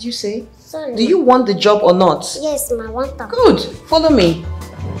me, what did you say? Sorry. Do you want the job or not? Yes, ma, I want that. Good. Follow me.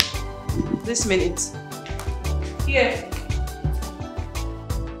 This minute. Here.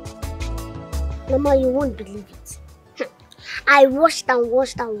 Mama, you won't believe it. I washed and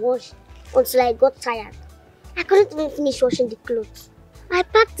washed and washed until I got tired. I couldn't even finish washing the clothes. I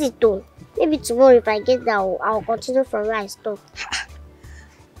packed it though. Maybe tomorrow if I get there, I'll continue from where I stopped.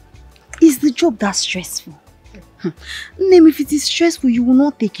 Is the job that stressful? Name, if it is stressful, you will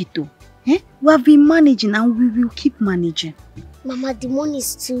not take it though. Eh? We have been managing and we will keep managing. Mama, the money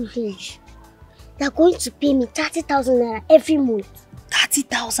is too huge. They are going to pay me 30,000 naira every month.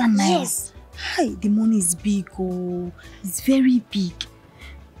 30,000 naira? Yes. Hi, the money is big, oh. It's very big.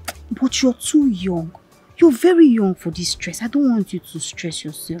 But you're too young. You're very young for this stress. I don't want you to stress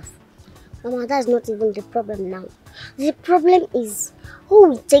yourself. Mama, that's not even the problem now. The problem is, who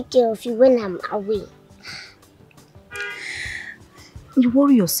will take care of you when I'm away? You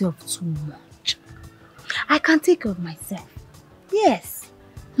worry yourself too much. I can take care of myself. Yes.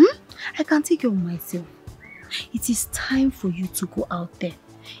 I can take care of myself. It is time for you to go out there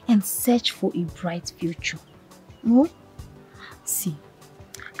and search for a bright future. Oh? See,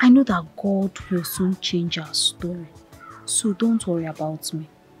 I know that God will soon change our story. So don't worry about me.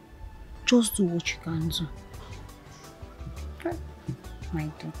 Just do what you can do. My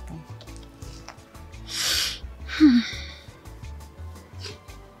daughter.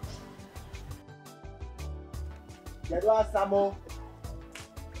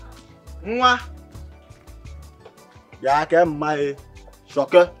 Nwa. Ya ke my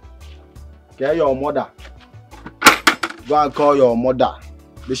shocker. Get your mother. Go and call your mother.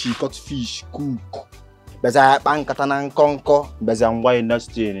 Let she cut fish, cook. Beza pan katana konko. Beza wine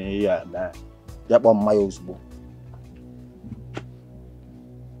next here, man. Yep on my husband.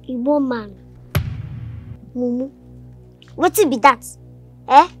 Igbo man. Mumu. What be that?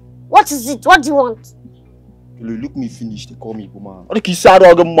 Eh? What is it? What do you want? You look me finish, they call me Igbo man. What the sad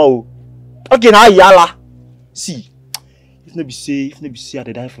dog mo? Okay, now yala. See, if no be say I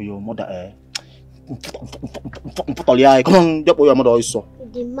die for your mother, eh? Come on, get your mother also.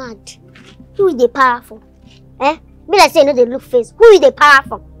 They mad. Who is the powerful? Eh? Be like say no they look face. Who is the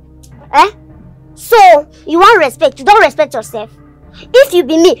powerful? Eh? So you want respect, you don't respect yourself. If you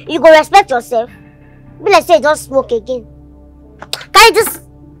be me, you go respect yourself. Be like say just smoke again. Carry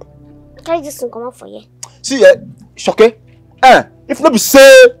this thing come out for you. See, Shoke. If no be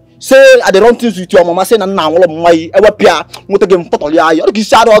say I dey run things with your mama, say na all of my ever pia, what again totally I. You get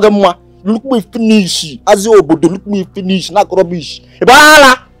sad dog mo. Look me finish. As you obodo look me finish. Na rubbish.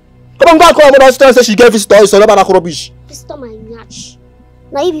 Ebala. Come on, go call mother say she get visitor, so na rubbish. Visitor my nyach.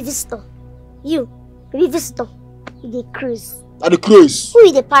 Now you be visitor. You be visitor. You dey craze. I the craze. Who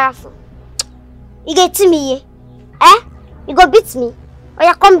is the powerful? You get me, eh? You go beat me? Or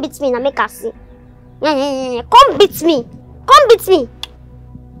you come beat me and make her see? Come beat me. Come beat me.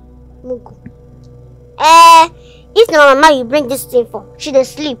 Mugu. If no mama you bring this thing for, she dey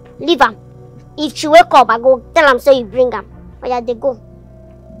sleep. Leave her. If she wake up, I go tell am say you bring her. Or yeah, they go.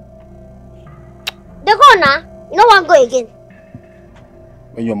 They go now. You no want go again.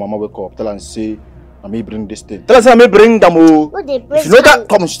 When your mama wake up, tell her say, I may bring this thing. Tell her say I may bring them. No, they raise if you know hand.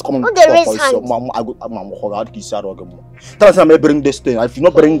 that, come. No, they raise hand. Tell her say I may bring this thing. If you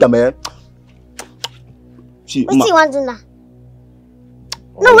not bring them, eh? See, what you want to do now?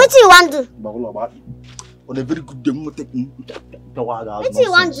 No, what you want to do? On a very good day, what you want to do? What you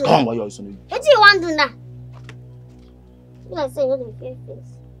want to do now? You like say you don't fear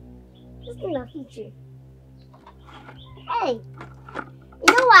face. This thing will hit you. Hey,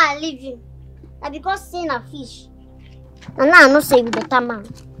 you know why I leave you? That because seeing a fish. And now I know say you better man.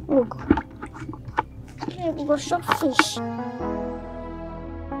 Look. You go shop fish.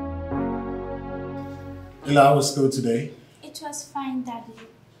 Ella, how was school today? It was fine, Daddy.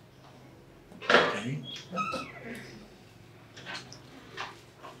 Okay.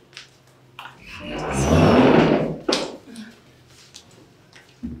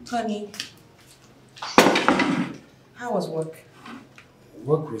 Honey, how was work?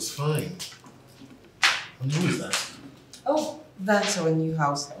 Work was fine. And who is that? Oh, that's our new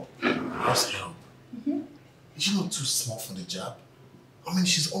house help. House help? Is she not too small for the job? I mean,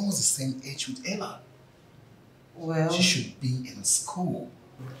 she's almost the same age with Ella. Well, she should be in school.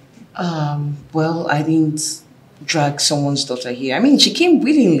 Well, I didn't drag someone's daughter here. I mean, she came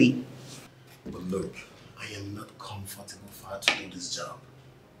willingly. Look, I am not comfortable for her to do this job.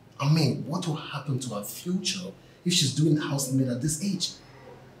 I mean, what will happen to her future if she's doing housemaid at this age?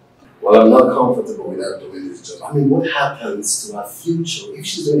 Well, I'm not comfortable with her doing this job. I mean, what happens to her future if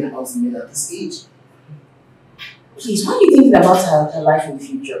she's doing housemaid at this age? Please, why are you thinking about her life in the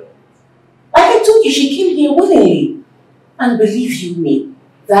future? Like I told you, she came here willingly. And believe you me,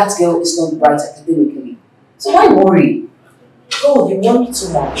 that girl is not bright academically. So why worry? Oh, you worry too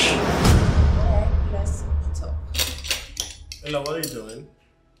much. Let's eat up. Ella, what are you doing?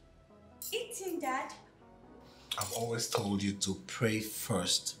 Eating, Dad. I've always told you to pray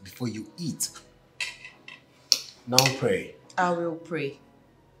first before you eat. Now pray. I will pray.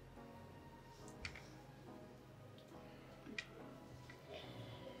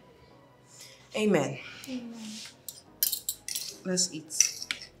 Amen. Amen. Let's eat.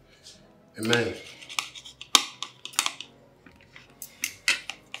 Amen.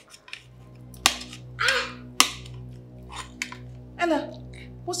 Ella,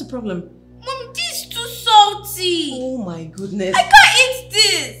 what's the problem? Mom, this is too salty. Oh my goodness. I can't eat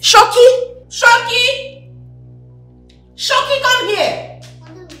this. Shoki! Shoki! Shoki, come here!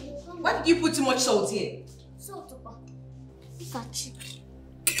 Why did you put too much salt here? Salt, Papa. Look at you.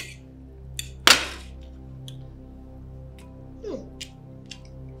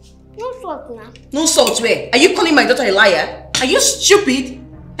 No salt now. No salt where? Are you calling my daughter a liar? Are you stupid?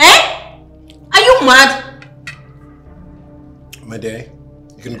 Eh? Are you mad? My dear,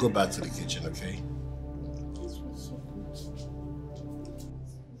 you can go back to the kitchen, okay?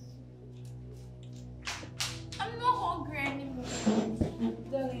 I'm not hungry anymore.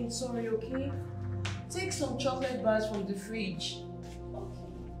 Darling, sorry, okay? Take some chocolate bars from the fridge.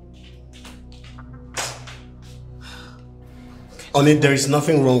 Oni, there is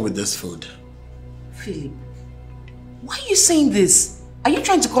nothing wrong with this food. Philip, why are you saying this? Are you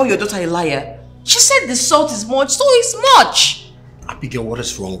trying to call your daughter a liar? She said the salt is much, so it's much. Abigail, what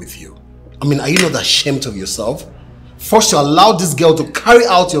is wrong with you? I mean, are you not ashamed of yourself? First, you allowed this girl to carry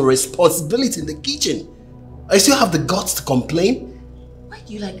out your responsibility in the kitchen. I still have the guts to complain. Why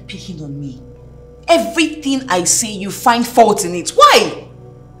do you like picking on me? Everything I say, you find fault in it. Why?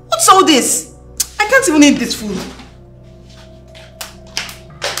 What's all this? I can't even eat this food.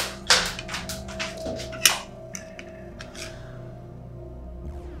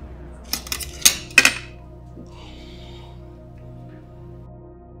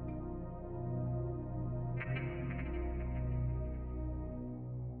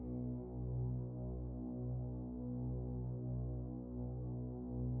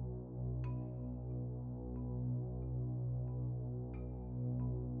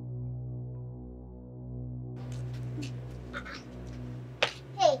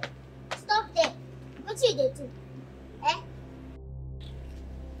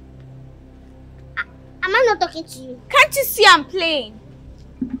 To you. Can't you see I'm playing?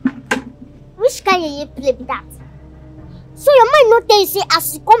 Which kind of you play with that? So your mind not tell you say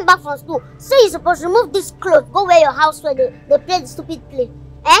as you come back from school, so you're supposed to remove this clothes, go wear your house where they play the stupid play.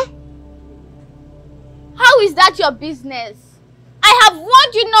 Eh? How is that your business? I have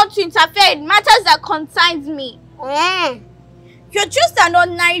warned you not to interfere in matters that concerns me. You're just an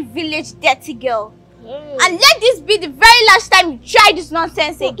ordinary village dirty girl. And let this be the very last time you try this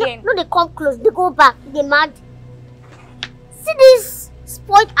nonsense again. No, they come close, they go back, they mad. See this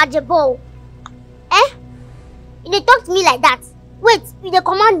spoiled Ajebo. Eh? If they talk to me like that, wait, if they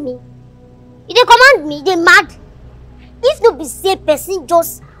command me, they mad. If no be say person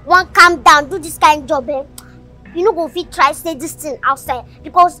just want calm down, do this kind of job, eh? You know go fit try say this thing outside.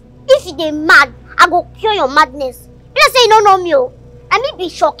 Because if they mad, I go cure your madness. You don't say you don't know me, oh. I mean be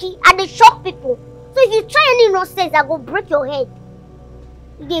shocky, and they shock people. So if you try any nonsense, I go break your head.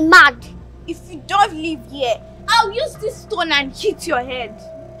 You get mad. If you don't live here, I'll use this stone and hit your head.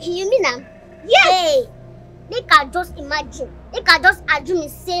 You mean am? Yes! Hey, they can just imagine. They can just assume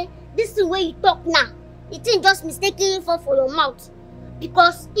and say, this is the way you talk now. The thing just mistakenly fall for your mouth.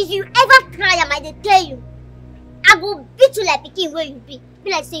 Because if you ever try, I might tell you, I go beat you like picking where you be.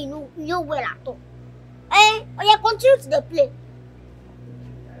 Be like say you know well at all. Eh? Or you continue to the play.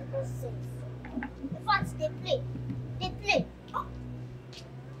 In fact, they play. They play. Oh.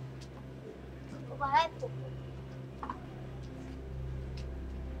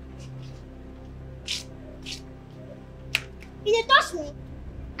 If you touch me,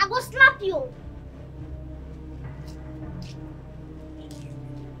 I go slap you.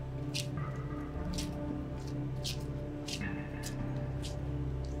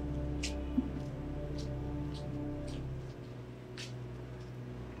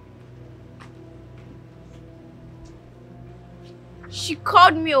 She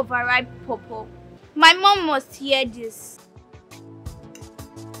called me overripe popo. My mom must hear this.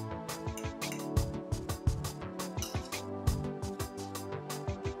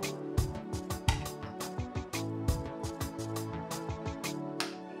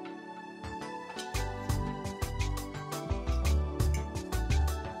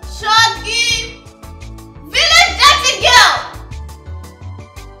 Shaggy! Village dirty girl!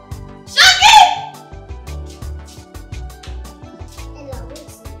 Shaggy!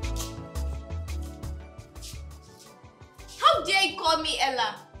 How dare you call me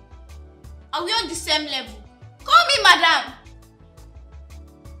Ella? Are we on the same level? Call me Madam!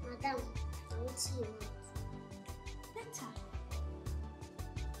 Madam, I want to see you. Better.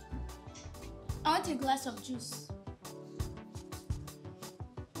 I want a glass of juice.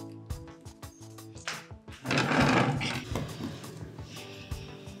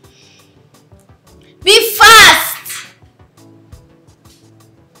 Be fast!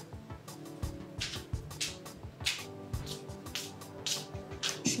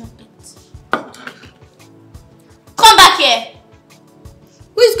 Come back here.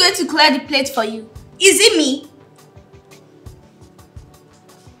 Who is going to clear the plate for you? Is it me?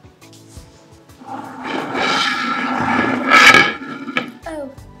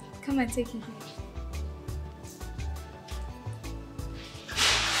 Oh, come and take it here.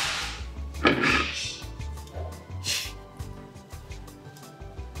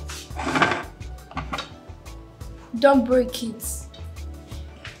 Don't break it.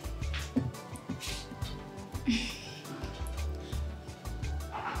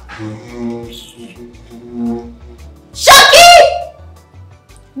 Shaggy!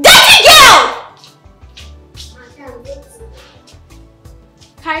 Dirty girl! Madam, wait.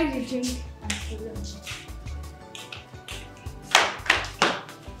 Carry the drink and follow me.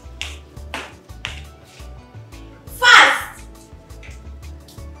 Fast!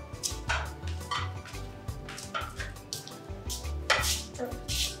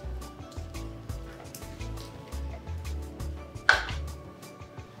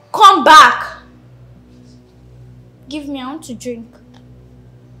 Come back. Give me, I want to drink.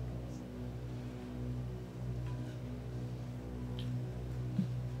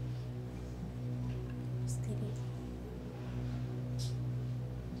 Steady.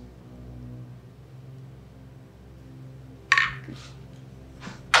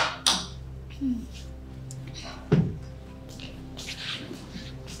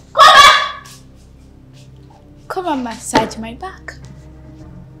 Come and massage my back.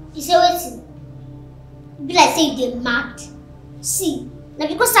 You say waiting. Be like say you get mad. See, now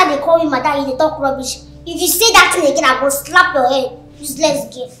because I they call you madam, you dey talk rubbish. If you say that thing again, I go slap your head.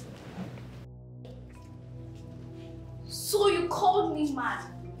 Useless gift. So you called me mad.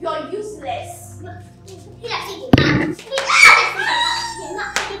 You're useless. You like say you dey mad. You dey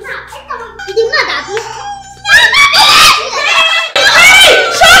mad. You dey mad, Abi.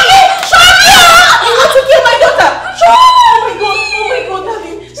 You want to kill my daughter? Oh my god,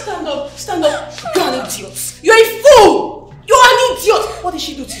 darling. Stand up. You're an idiot. You're a fool. You're an idiot. What did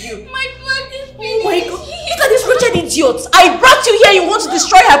she do to you? My blood is Oh my god. Look at this wretched idiot. I brought you here. You want to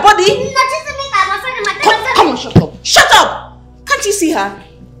destroy her body? Come on, shut up. Shut up. Can't you see her?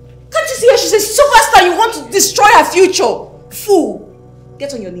 Can't you see her? She's a superstar. You want to destroy her future. Fool.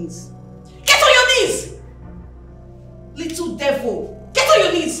 Get on your knees. Get on your knees. Little devil. Get on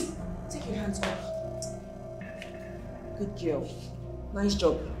your knees. Take your hands off. Good girl. Nice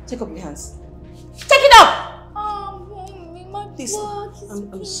job. Take up your hands. Take it up! Mommy, my Listen,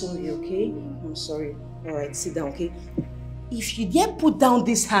 I'm sorry, okay? I'm sorry. Alright, sit down, okay? If you dare put down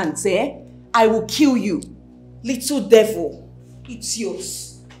these hands, I will kill you. Little devil. It's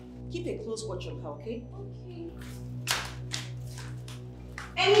yours. Keep a close watch on her, okay? Okay.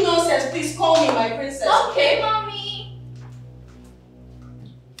 Any nonsense, please call me my princess. Okay, mommy.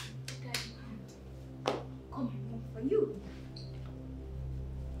 Come on, for you.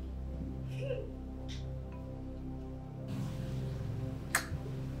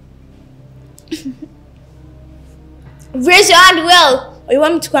 Raise your hand well, or you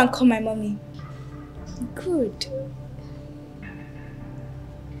want me to go and call my mommy? Good.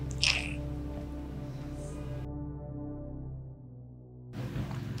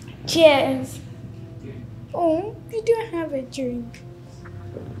 Cheers. Oh, you don't have a drink.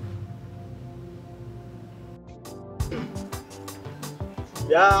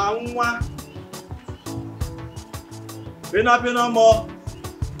 Yeah, Pina more.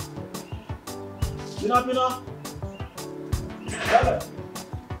 Pina.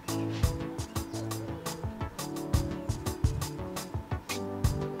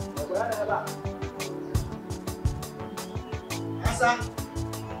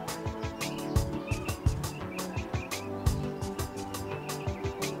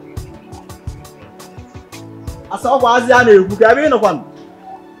 Asa kwa azi ana egwu ka ebe ino kwan.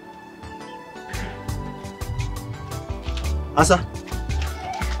 Asa.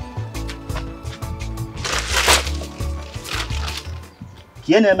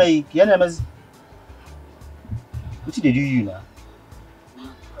 Kiene mai, what did they do you now?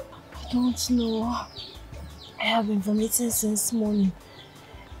 I don't know. I have been vomiting since morning.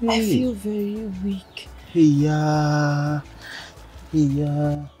 Hey. I feel very weak. Hey.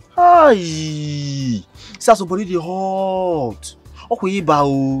 Hi. Saso body dey hot. Okay, iba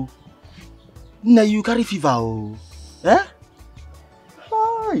o. Now you carry fever o. Eh?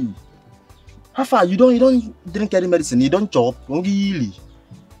 Hi. How far? You don't drink any medicine. You don't chop. Don't really.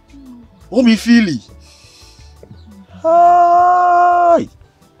 Don't be feely. Hi.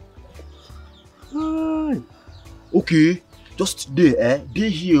 Okay. Just there, Day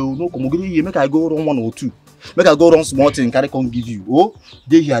here. No come over here. Make I go run 1 or 2. Make I go run small thing. Carry come give you. Oh,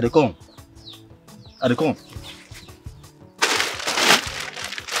 day here. They come. They come.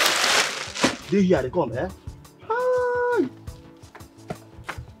 Day here. They come. Hi.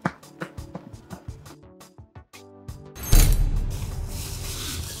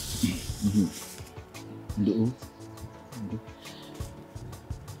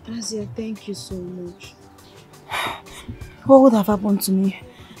 Azia, thank you so much. What would have happened to me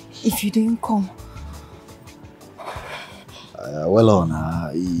if you didn't come?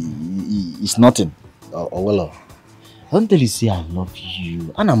 It's nothing. Don't tell you say I love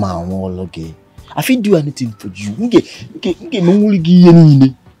you. And I'm all okay. I feel do anything for you.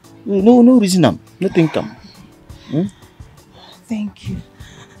 No reason. Nothing come. Thank you.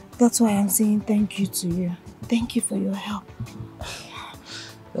 That's why I'm saying thank you to you. Thank you for your help.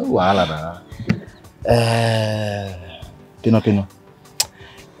 Pino.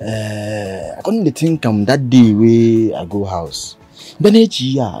 I couldn't think that day where I go house. I'm not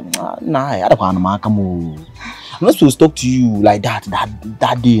supposed to talk to you like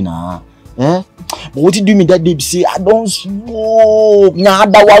that day now. But what you do me that day? Say I don't smoke.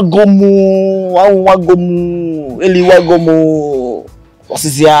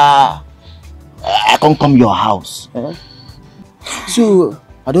 I can't come your house. So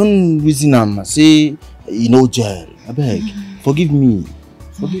I don't reason say jail. I beg, forgive me.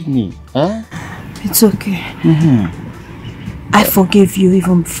 Huh? It's okay. I forgive you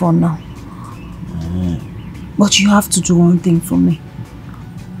even before now. But you have to do one thing for me.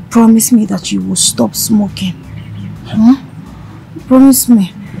 Promise me that you will stop smoking. Promise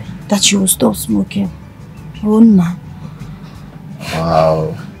me that you will stop smoking. Oh no.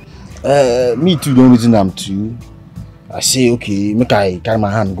 Wow. Me too don't reason I'm too. I say okay, make I carry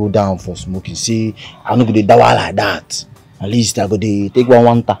my hand go down for smoking. Say I'm not gonna dawa like that. At least I go to take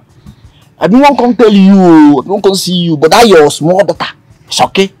one time. I don't want to tell you, I don't want to see you, but that your small daughter. It's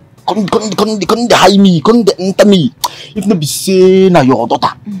okay. Couldn't hide me, couldn't enter me. If not be say na your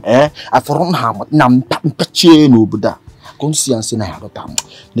daughter, I forgot her, but now I'm touching over there. Couldn't see and say na your daughter.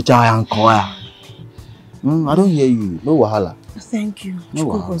 The child I don't hear you. No wahala. Thank you. No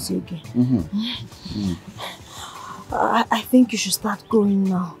wahala. I think you should start going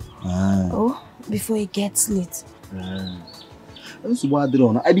now. Before it gets late. That's what I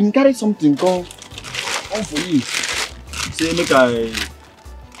do. I didn't carry something called on for you. Say make I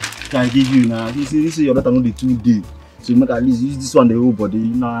can give you now. This is your daughter not the 2 day. So make at least use this one the whole body.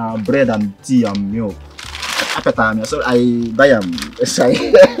 Now bread and tea and milk. Appetite. So I buy them.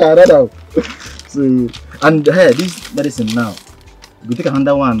 I don't know. So and hey, this medicine now. You take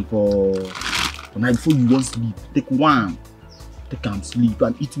another one for night before you don't sleep. Take one. Take and sleep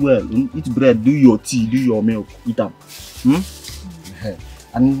and eat well. Eat bread. Do your tea. Do your milk. Eat them.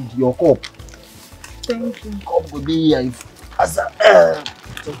 And your cup. Thank you. Cup will be here as a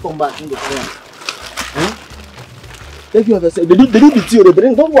so come back in the corner. Thank you. They do the tea. They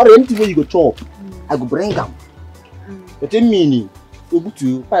bring. Don't worry. Anything where you go chop, I go bring them. But in meaning, go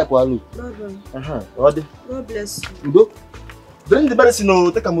to pipe walu. God bless you. Go. Bring the medicine. No,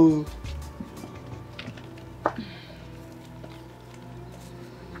 take a move.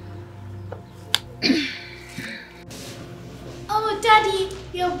 Oh, Daddy,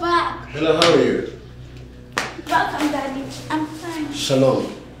 you're back. Hello, how are you? Welcome, Daddy. I'm fine. Shalom.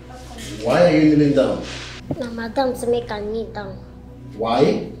 Why are you kneeling down? No, madam, to make her kneel down.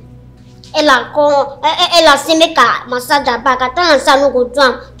 Why? Ella say make her massage her back. I tell her no go do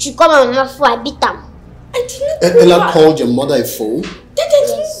am. She come and mama for I beat am. I didn't do Ella that. called your mother a fool? Daddy, I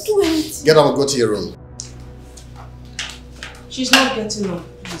didn't do it. Get up and go to your room. She's not getting up,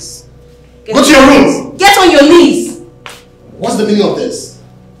 please. Go to your room! Get on your knees! What's the meaning of this?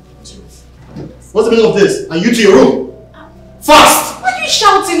 What's the meaning of this? And you to your room! Fast! Why are you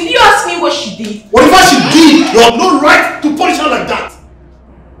shouting? Did you ask me what she did. Whatever she did, you have no right to punish her like that.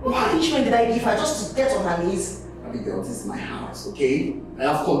 What punishment did I give her just to get on her knees? Abigail, this is my house, okay? I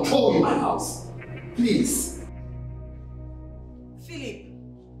have control in my house. Please. Philip.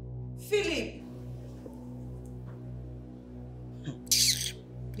 Philip.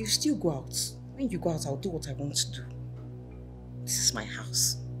 You still go out. When you go out, I'll do what I want to do. This is my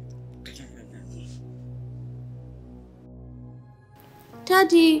house.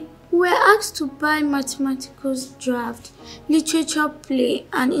 Daddy, we're asked to buy mathematics draft, literature play,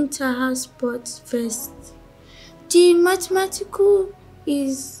 and inter-house sports first. The mathematical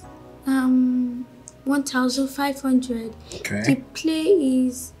is 1,500. Okay. The play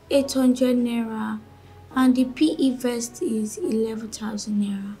is 800 naira, and the PE vest is 11,000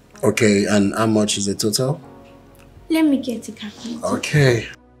 naira. Okay, and how much is the total? Let me get a calculator. Okay.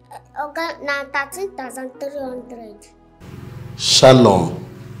 Okay, now 13,300. Shalom.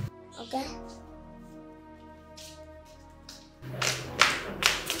 Okay.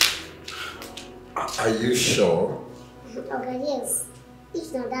 Are you sure? Okay, yes.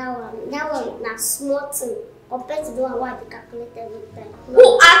 If not that one not small thing compared to the one where I calculate every time.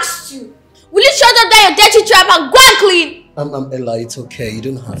 Who asked you? Will you shut up down your dirty trap and go and clean? Ella, it's okay. You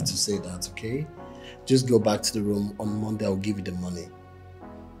don't have to say that, okay? Just go back to the room. On Monday, I'll give you the money.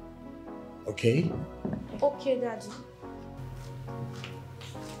 Okay? Okay, Daddy.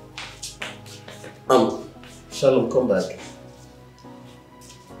 Shalom, come back.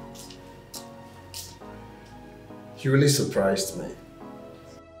 You really surprised me.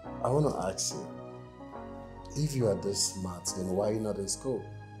 I want to ask you, if you are this smart, then why are you not in school?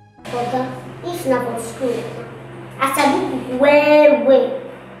 Okay, if not from school, I said look well.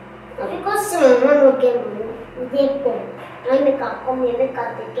 Because my mom no get money, we dey poor. I make her come here, make her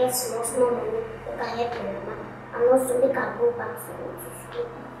get small money, make her help my mama, and also make her go back to school.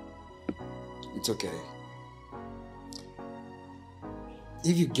 It's okay.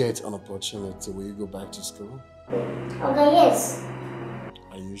 If you get an opportunity, will you go back to school? Okay, yes.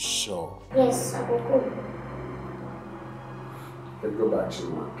 Are you sure? Yes, I will go. Then go back to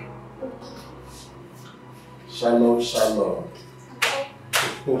work. Shalom, shalom.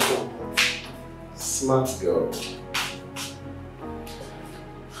 Smart girl.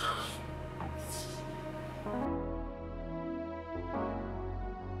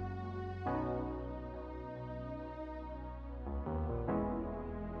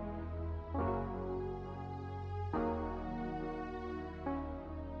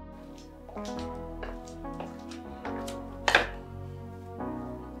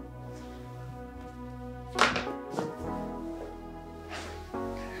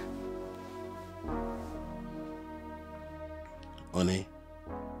 Honey.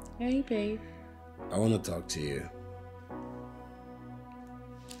 Hey, babe. I want to talk to you.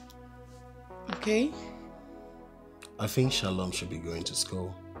 Okay. I think Shalom should be going to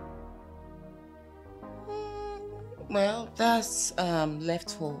school. Well, that's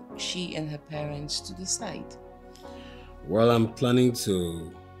left for she and her parents to decide. Well, I'm planning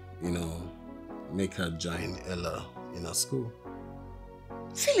to, make her join Ella in her school.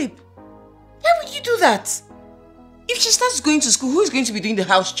 Philip, why would you do that? If she starts going to school, who is going to be doing the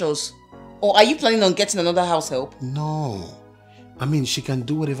house chores? Or are you planning on getting another house help? No. I mean, she can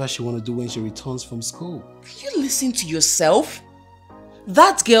do whatever she wants to do when she returns from school. Can you listen to yourself?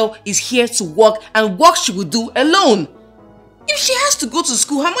 That girl is here to work, and work she will do alone. If she has to go to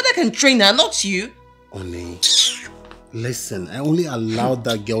school, her mother can train her, not you. Honey, listen, I only allowed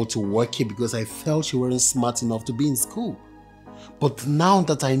that girl to work here because I felt she wasn't smart enough to be in school. But now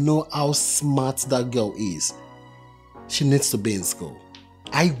that I know how smart that girl is, she needs to be in school.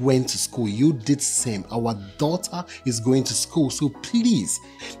 I went to school, you did the same. Our daughter is going to school, so please,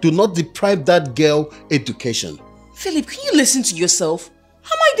 do not deprive that girl education. Philip, can you listen to yourself?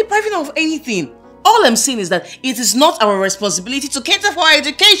 How am I depriving her of anything? All I'm saying is that it is not our responsibility to cater for her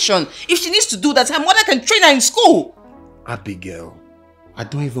education. If she needs to do that, her mother can train her in school. Abigail, I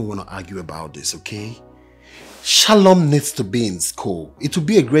don't even want to argue about this, okay? Shalom needs to be in school. It will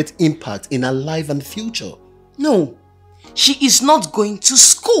be a great impact in her life and future. No, she is not going to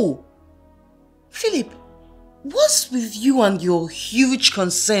school. Philip, what's with you and your huge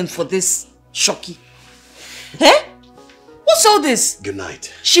concern for this Shoki? Eh? What's all this? Good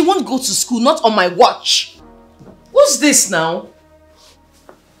night. She won't go to school, not on my watch. What's this now?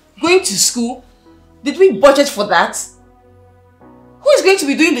 Going to school? Did we budget for that? Who is going to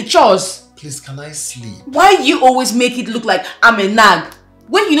be doing the chores? Please, can I sleep? Why do you always make it look like I'm a nag?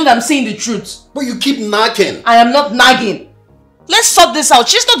 When you know that I'm saying the truth. But you keep nagging. I am not nagging. Let's sort this out.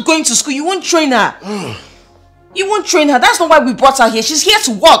 She's not going to school. You won't train her. You won't train her. That's not why we brought her here. She's here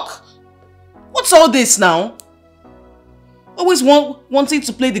to work. What's all this now? Always wanting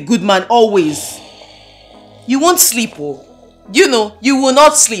to play the good man, always. You won't sleep, oh. You know, you will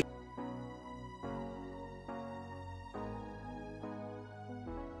not sleep.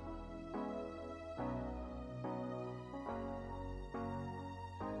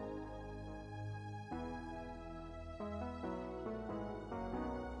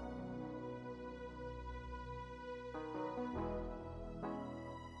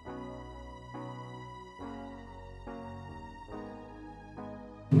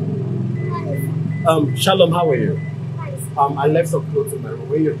 Shalom, how are you? I left some clothes in my room.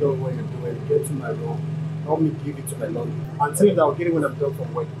 When you're done what you're doing, get to my room. Help me give it to my laundry. And tell you that I'll get it when I'm done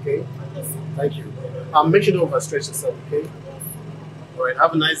from work, okay? Okay, sir. Thank you. Make sure you don't overstretch yourself, okay? Alright,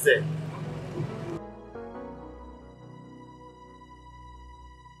 have a nice day.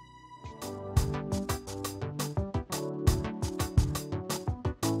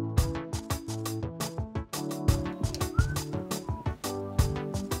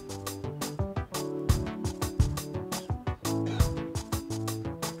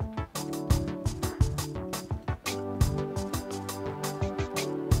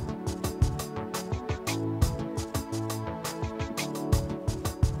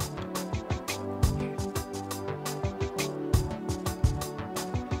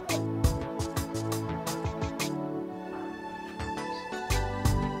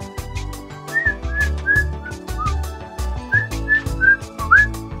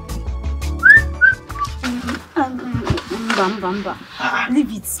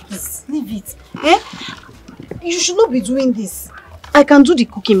 Leave it, please. Leave it. Eh? You should not be doing this. I can do the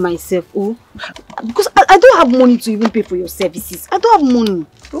cooking myself, oh. Because I don't have money to even pay for your services. I don't have money.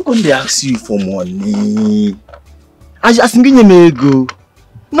 Who can they ask you for money? I just give me go.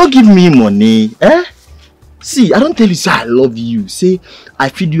 Not give me money, eh? See, I don't tell you say I love you. Say I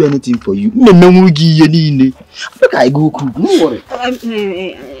feed you anything for you. Look, I go cook. Don't worry.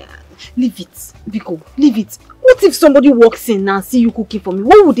 Leave it, Biko. Leave it. What if somebody walks in and see you cooking for me?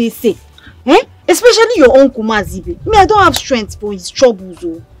 What would they say? Eh? Especially your uncle Mazibe. Me, I don't have strength for his troubles.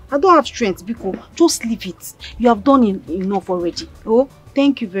 Oh. I don't have strength, Biko. Just leave it. You have done enough already. Oh,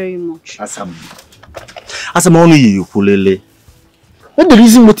 thank you very much. Asam only you, Kulele. What the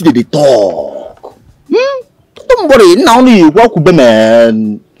reason what did they talk? Don't worry. Now only you walk with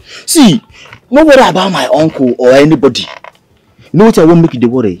man. See, don't worry about my uncle or anybody. You know what I won't make you the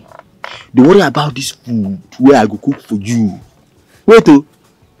worry? They worry about this food where I go cook for you. Wait, oh,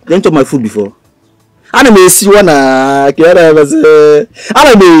 you chop my food before. I may see one. I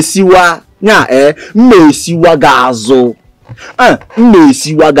may see one. May see what gazo. May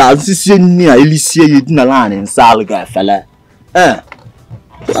see what gazo. See me, I will see you in the land in Salga, fella.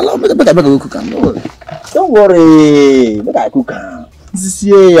 Don't worry. But I cook. See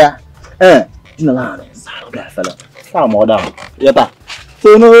ya. In the land in Salga, fella. Come on down. Yeta.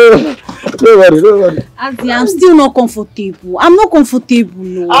 So no, don't worry. Auntie, I'm still not comfortable. I'm not comfortable,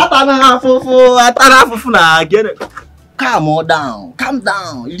 no. Calm on down. Calm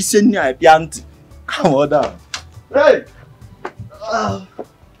down. Listen here, Pianti. Calm on down. Hey.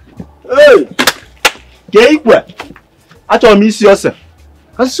 Hey. Get it. I told me see yourself.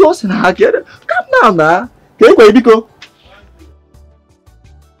 I saw yourself. Calm down now. Get it, Biko.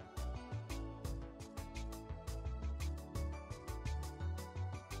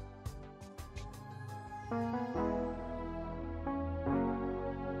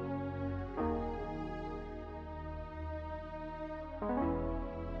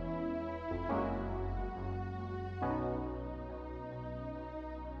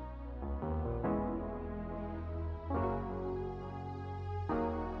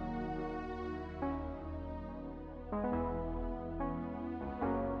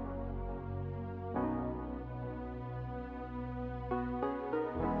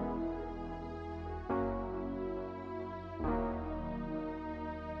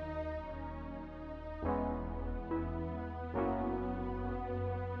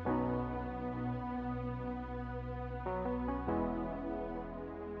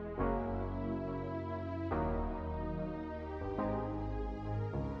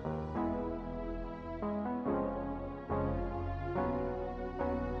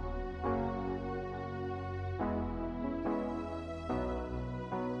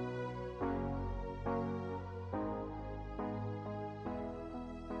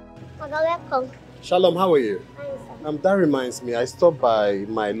 Welcome. Shalom, how are you? That reminds me, I stopped by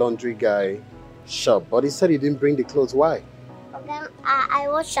my laundry guy shop, but he said he didn't bring the clothes. Why? Okay, I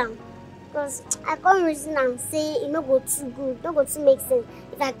wash them. Because I can't reason and say it no go too good, no go too make sense.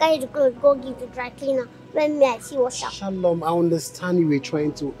 If I carry the clothes, go give the dry cleaner. When me I see wash them. Shalom, I understand you were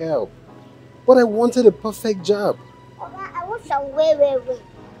trying to help. But I wanted a perfect job. I want some way.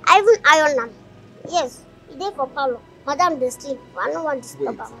 I even iron them. Yes, it's there for Paulo. Madam, they sleep. I don't want to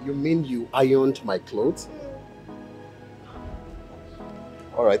disturb her. You mean you ironed my clothes?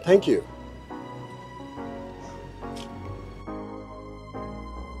 All right, thank you.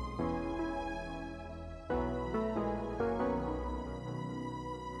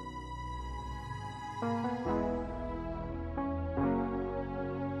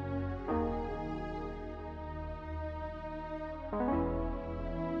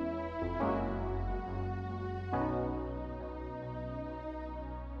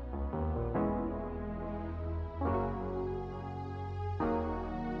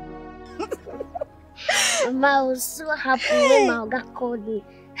 Mama, I was so happy when my Oga called me.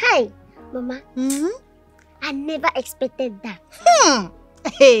 Hey, Mama. I never expected that.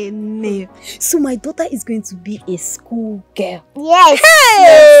 Hey, Neve. So my daughter is going to be a school girl. Yes. Hey!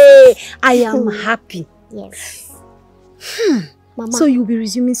 Yes. I am happy. Yes. Mama. So you'll be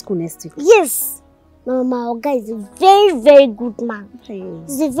resuming school next week? Yes. Mama, Oga is a very, very good man. Hey.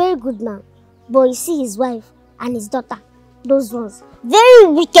 He's a very good man. But you see his wife and his daughter, those ones, very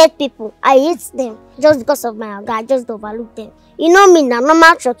wicked people. I hate them just because of my Oga. I just overlook them. You know me now,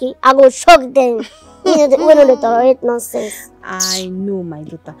 normal choking, I go shock them. You know, when they tolerate nonsense. I know, my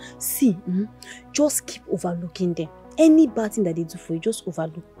daughter. See, just keep overlooking them. Any bad thing that they do for you, just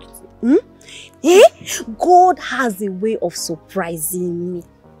overlook it. God has a way of surprising me.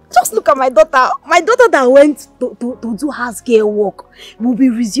 Just look at my daughter. My daughter that went to do house girl work will be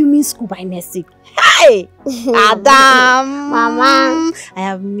resuming school by next week. Hey! Adam! Mama! I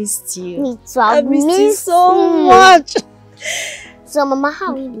have missed you. Me too. I've missed you so much. So, Mama,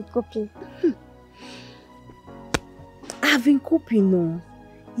 how will you be coping? I've been coping, no.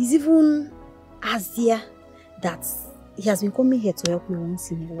 It's even Azia that he has been coming here to help me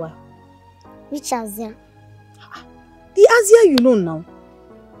once in a while. Which Azia? The Azia you know now.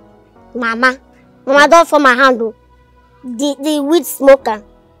 Mama, don't fall my hand, though. The weed smoker.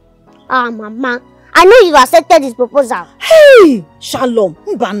 Mama, I know you accepted his proposal. Hey, Shalom,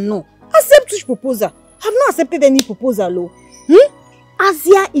 no. Accept which proposal? I've not accepted any proposal,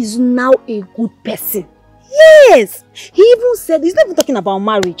 Azia is now a good person. Yes, he even said, he's not even talking about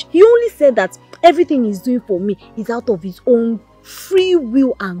marriage. He only said that everything he's doing for me is out of his own free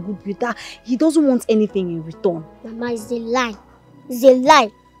will and goodwill. That he doesn't want anything in return. Mama, it's a lie. It's a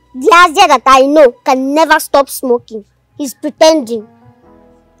lie. The Azia that I know can never stop smoking. He's pretending.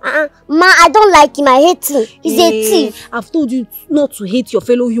 Ma, I don't like him. I hate him. He's a thief. I've told you not to hate your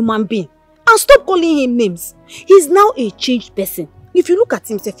fellow human being. And stop calling him names. He's now a changed person. If you look at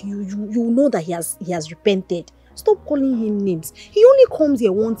himself, you know that he has repented. Stop calling him names. He only comes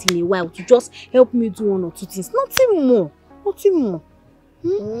here once in a while to just help me do one or two things. Nothing more. Nothing more.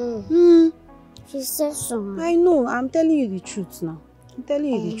 She says so. I know. I'm telling you the truth now. I'm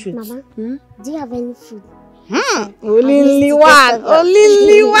telling you the truth. Mama, do you have any food? Only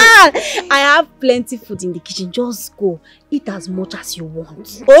one. I have plenty food in the kitchen. Just go. Eat as much as you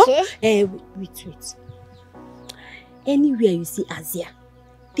want. Okay. Wait. Anywhere you see Azia,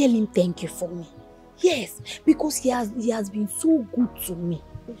 tell him thank you for me. Yes, because he has been so good to me.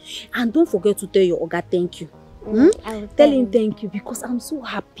 And don't forget to tell your Oga thank you. Tell him thank you because I'm so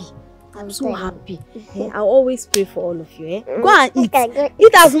happy. I'm so happy. I'll always pray for all of you. Go and eat.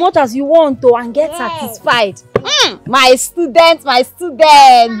 Eat as much as you want to and get satisfied. My students.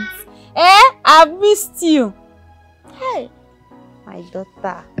 I've missed you. Hey, my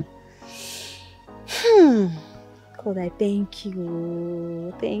daughter. God, I thank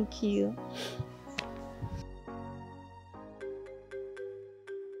you. Thank you.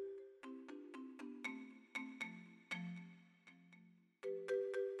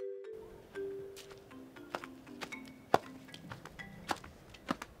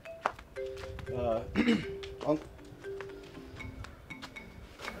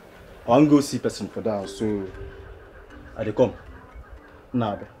 I want to go see person for that, so I dey come.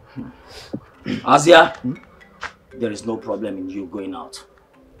 Nah. Azia, there is no problem in you going out.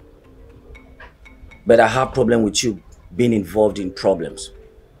 But I have problem with you being involved in problems.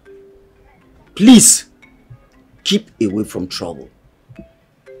 Please, keep away from trouble.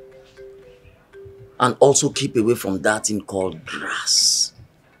 And also keep away from that thing called grass.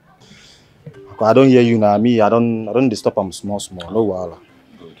 I don't hear you now. Me, I don't disturb them small. No wahala.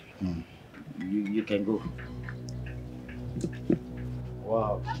 Good. You can go.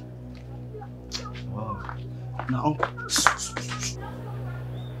 Wow. Now,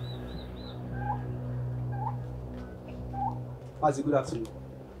 Mazi, good afternoon.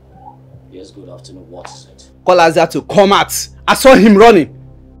 Yes, good afternoon. What is it? Call Azia to come out. I saw him running.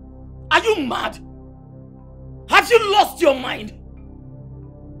 Are you you mad? Have you lost your mind?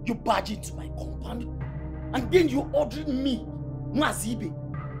 You barge into my compound and then you ordered me, Mazibe,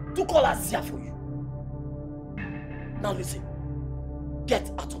 to call Azia for you. Now listen, get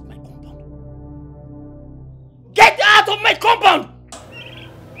out of my compound. Get out of my compound!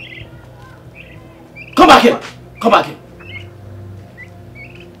 Come back here! Come back here!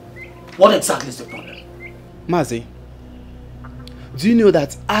 What exactly is the problem? Mazi, do you know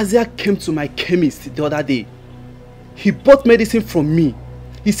that Azia came to my chemist the other day? He bought medicine from me.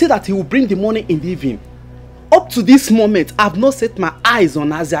 He said that he will bring the money in the evening. Up to this moment, I have not set my eyes on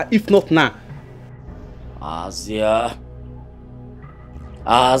Azia, if not now. Azia.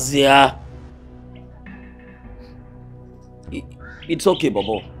 Azia. It's okay,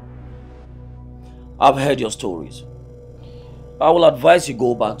 Bobo. I've heard your stories. I will advise you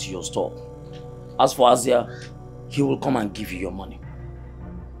go back to your store. As for Azia, he will come and give you your money.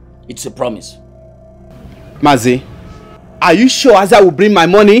 It's a promise. Mazi, are you sure Azia will bring my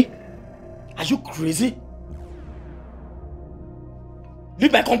money? Are you crazy?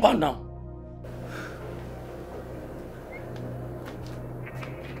 Leave my compound now.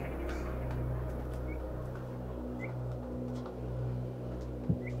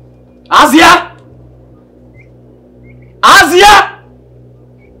 Azia! Azia!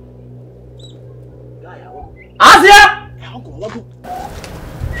 Azia!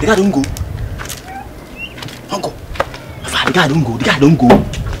 The guy don't go. Uncle. The guy don't go. The guy don't go.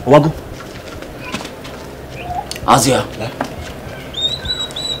 Wago. Azia. Yeah?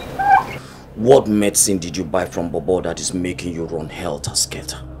 What medicine did you buy from Bobo that is making you run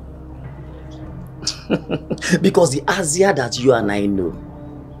helter-skelter? Because the Azia that you and I know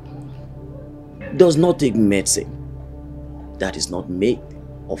does not take medicine that is not made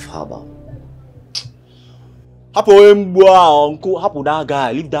of herbal. Uncle, that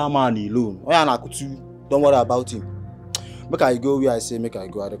guy, leave that man alone. Don't worry about him. Make I go where I say make I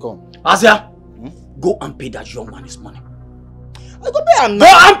go. I come. Azia, go and pay that young man his money. I go pay him. Go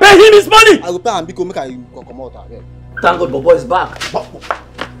and pay him his money. I go pay him because make I come out. Thank God Bobo is back. Can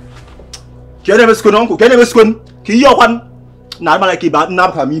you never school, uncle? Can you never school? Can you one?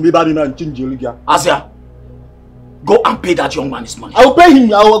 Azia, go and pay that young man his money. I will pay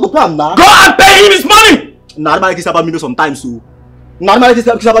him. I will pay him now. Go and pay him his money. Nobody cares about me sometimes, so. Nobody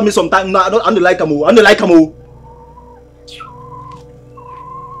cares about me sometimes. No, I don't like him. I don't like him. What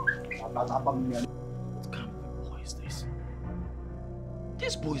kind of boy is this?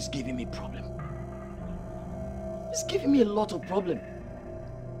 This boy is giving me problem. He's giving me a lot of problem.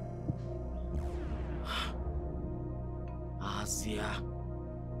 Azia.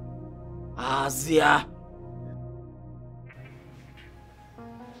 Azia.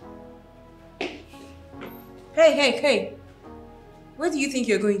 Hey. Where do you think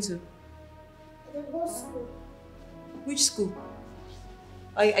you're going to? I go to school. Which school?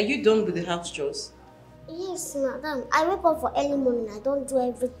 Are you done with the house chores? Yes, madam. I wake up for early morning. I don't do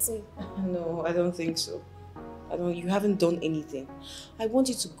everything. No, I don't think so. You haven't done anything. I want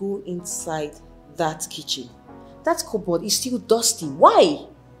you to go inside that kitchen. That cupboard is still dusty. Why?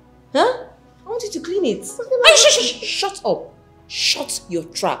 Huh? I want you to clean it. Shut up. Shut your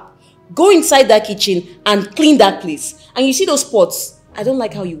trap. Go inside that kitchen and clean that place. And you see those pots? I don't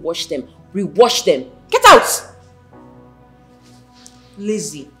like how you wash them. Rewash them. Get out!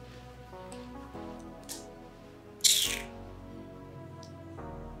 Lazy.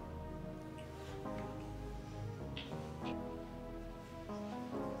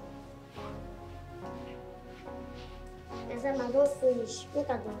 I don't finish. Look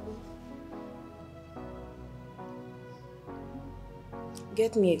at the room.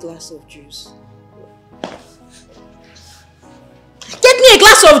 Get me a glass of juice. Get me a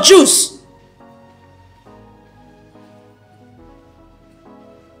glass of juice!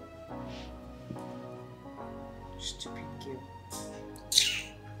 Stupid girl.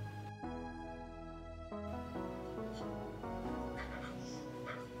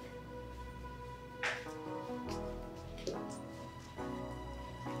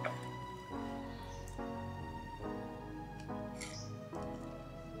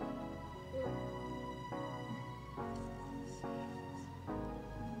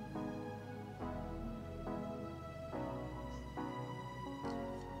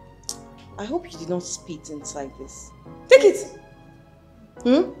 I hope you did not spit inside this. Take it!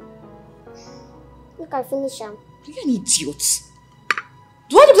 Look, I finish them. You're an idiot.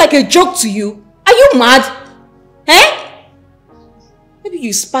 Do I look like a joke to you? Are you mad? Eh? Maybe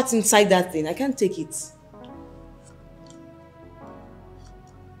you spat inside that thing. I can't take it.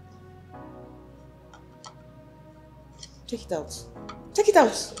 Take it out. Take it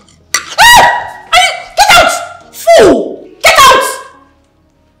out. Ah!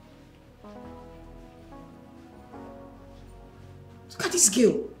 this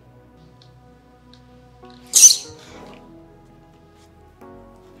girl?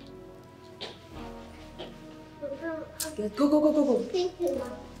 Go. Thank you, Ma.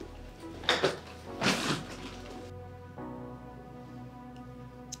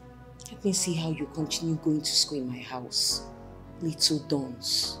 Let me see how you continue going to school in my house. Little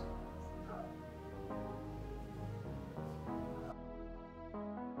dons.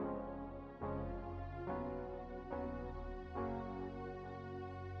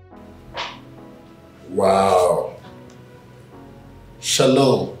 Wow.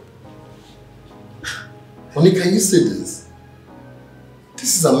 Shalom. Honey, can you see this?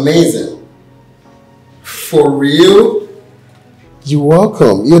 This is amazing. For real? You're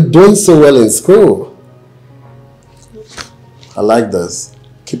welcome. You're doing so well in school. I like this.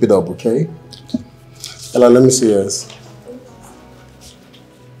 Keep it up, okay? Ella, let me see yours.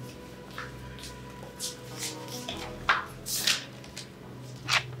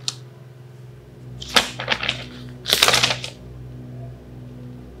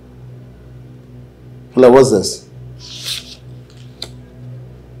 Ella, what's this?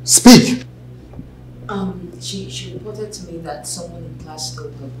 Speak! She reported to me that someone in class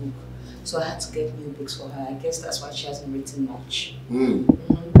stole her book. So I had to get new books for her. I guess that's why she hasn't written much.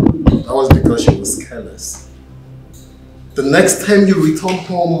 That was because she was careless. The next time you return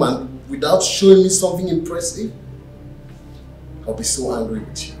home and without showing me something impressive, I'll be so angry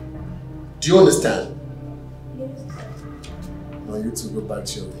with you. Do you understand? Yes. Now you two go back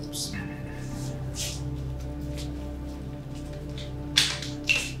to your rooms.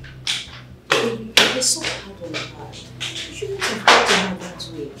 You're so hard on her. You shouldn't have gotten her that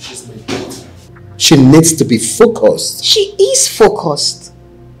way. She's my daughter. She needs to be focused. She is focused.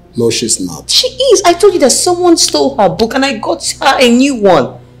 No, she's not. She is. I told you that someone stole her book and I got her a new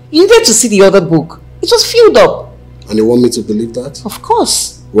one. You needed to see the other book. It was filled up. And you want me to believe that? Of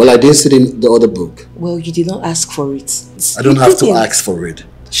course. Well, I didn't see the other book. Well, you did not ask for it. I don't have to ask for it.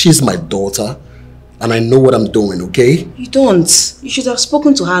 She's my daughter and I know what I'm doing, okay? You don't. You should have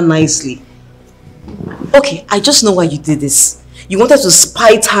spoken to her nicely. Okay, I just know why you did this. You wanted to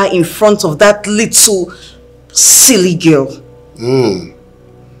spite her in front of that little silly girl.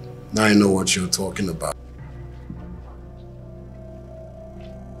 Now I know what you're talking about.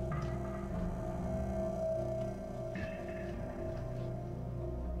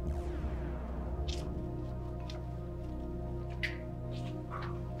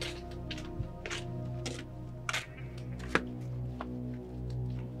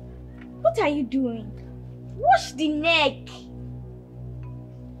 What are you doing? Wash the neck.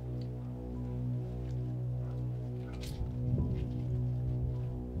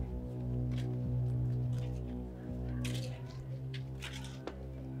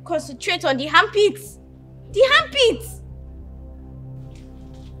 Concentrate on the armpits. The armpits.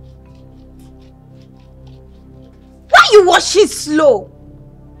 Why are you washing slow?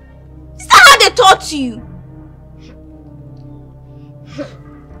 Is that how they taught you?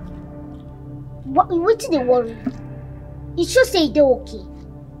 What did they worry? You should say they're okay.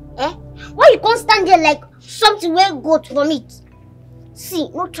 Eh? Why you can't stand there like something will go from it? See,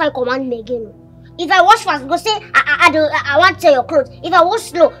 no try command me again. If I wash fast, you go say I want to tear your clothes. If I wash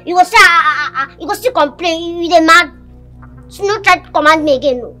slow, you go say you go still complain. You dey mad. So no try to command me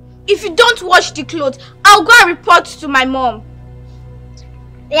again. No. If you don't wash the clothes, I'll go and report to my mom.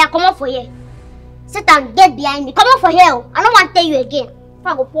 Yeah, come on for here. Sit and get behind me. Come on for here. I don't want to tell you again. If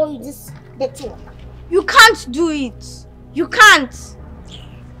I go pour you this dirty water. You can't do it. You can't.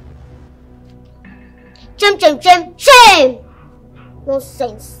 Shame. No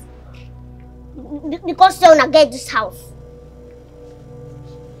sense. Because they wanna get this house.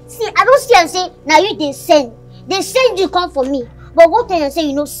 See, I don't see and say, now you they send. They send you come for me. But go tell them say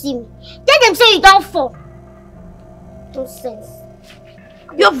you don't see me. Tell them say you don't fall. No sense.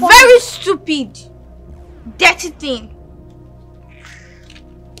 You're very stupid. Dirty thing.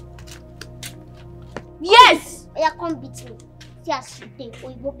 Yes! Yeah, come beat me. See as you think, or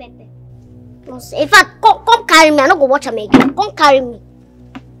you go pepper. No sense. In fact, come carry me. I'm not gonna watch them again. Come carry me.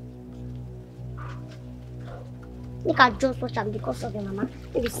 Make I just watch them because of your mama.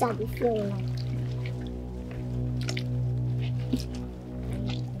 Maybe sad be feeling like.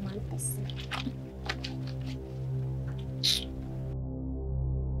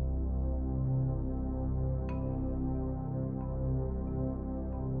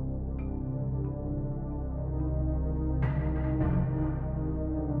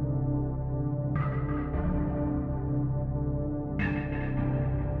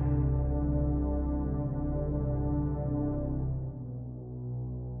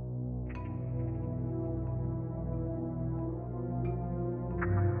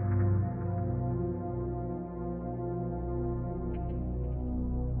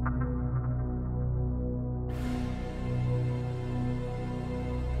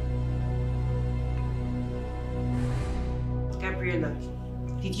 Gabriela,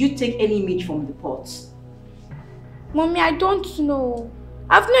 did you take any meat from the pot? Mommy, I don't know.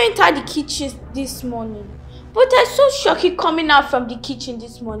 I've not entered the kitchen this morning. But I saw Shoki coming out from the kitchen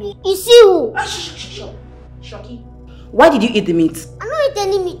this morning. You see who? Shoki. Why did you eat the meat? I don't eat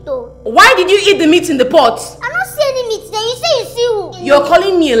any meat though. Why did you eat the meat in the pot? I don't see any meat there. You say you see who? You're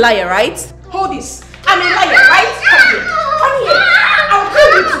calling me a liar, right? Hold this. I'm a liar, right? Come here. Come here. I'll kill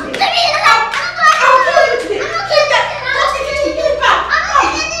you today. I'll kill you today. Keep that. Go to the kitchen. Give it back.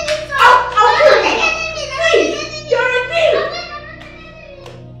 I'll kill you. Please. You're a thief.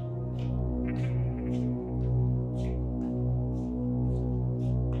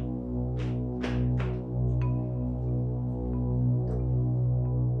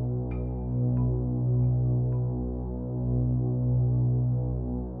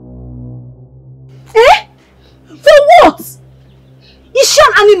 What? Is she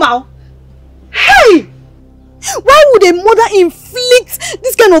an animal? Hey! Why would a mother inflict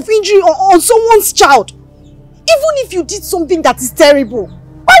this kind of injury on someone's child? Even if you did something that is terrible.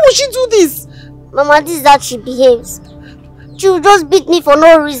 Why would she do this? Mama, this is how she behaves. She will just beat me for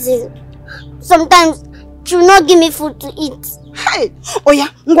no reason. Sometimes she will not give me food to eat. Hey! Oh yeah,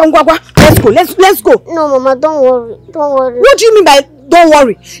 let's go, let's go. No, Mama, don't worry. Don't worry. What do you mean by don't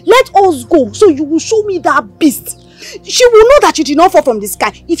worry? Let us go so you will show me that beast. She will know that you did not fall from the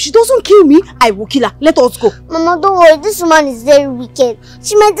sky. If she doesn't kill me, I will kill her. Let us go. Mama, don't worry. This woman is very wicked.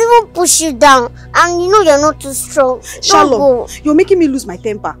 She might even push you down. And you know you're not too strong. Shalom, you're making me lose my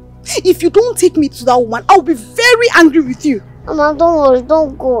temper. If you don't take me to that woman, I'll be very angry with you. Mama, don't worry.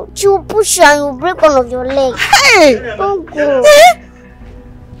 Don't go. She will push you and you'll break one of your legs. Hey! Don't go.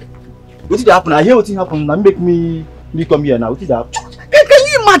 What did happen? I hear what happened. Now make me come here now. What did happen? Can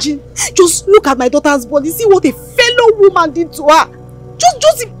you imagine? Just look at my daughter's body. See what a fellow woman did to her.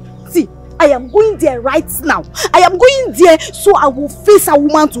 Just see. I am going there right now. I am going there so I will face a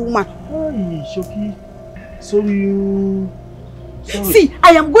woman to woman. Hey, Shoki. Sorry. See,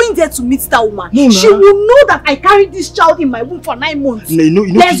 I am going there to meet that woman. No, she will know that I carried this child in my womb for 9 months. No,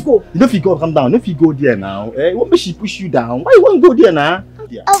 let's go. You know if you go, calm down. If you go there now, what makes she push you down? Why you want to go there now?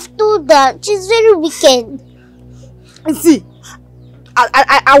 I've told her. She's very wicked. See,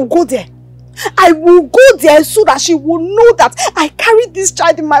 I will go there. I will go there so that she will know that I carried this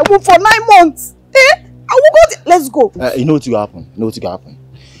child in my womb for 9 months. I will go there. Let's go. You know what will happen?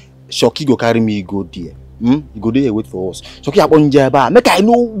 Shoki go carry me, go there. You go there and wait for us. Shoki upon Jaba. Make I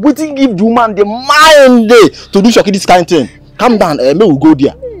know what give the woman the mind to do Shoki this kind of thing. Calm down, me will go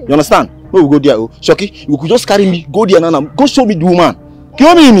there. You understand? Me will go there. Shoki, you could just carry me, go there now. Go show me the woman.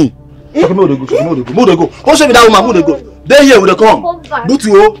 Kill me. Okay, me go. Go show me that woman. Go. They here will come. Do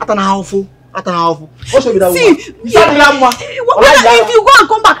to Atana Go show me that woman. See, if you go and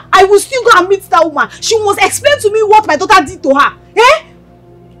come back, I will still go and meet that woman. She must explain to me what my daughter did to her.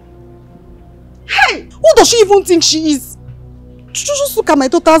 Hey, who does she even think she is? Just look at my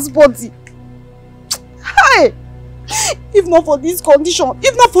daughter's body. Hey, if not for this condition,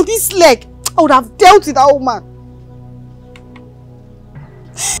 if not for this leg, I would have dealt with that woman.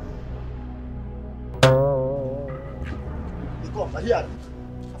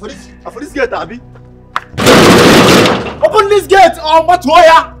 For this gate, Abby. Open this gate, or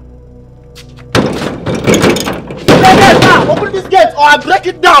Matoya. Open this gate, or I break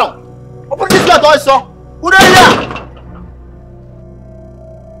it down. Open this gate, also. Who are you?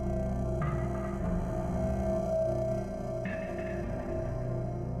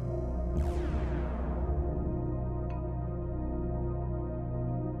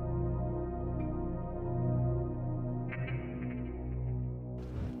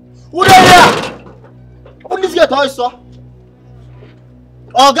 Who are you? Open this gate, also.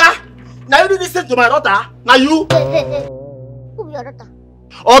 Oga, now you do this thing to my daughter. Now you. Who be your daughter?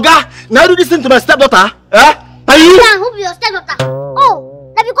 Oga, now you do this thing to my stepdaughter. Now you. Yeah, who be your stepdaughter?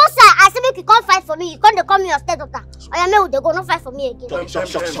 Oh, now because I said make you come fight for me, you can't call me your stepdaughter. I am able to go, no fight for me again.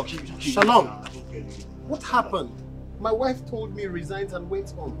 Shalom. What happened? My wife told me resigns and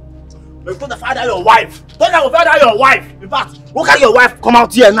went home. You told the father your wife. In fact, who can your wife come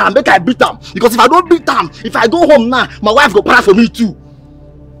out here now and make I beat them? Because if I don't beat them, if I go home now, my wife go cry for me too.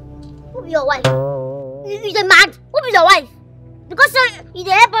 Who be your wife? You mad? Who be your wife? Because you dey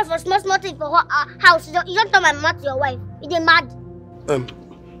help her for small thing for her house. You don't tell my mama to your wife. You mad?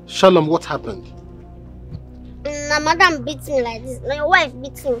 Shalom, what happened? My madam beats me like this. Now your wife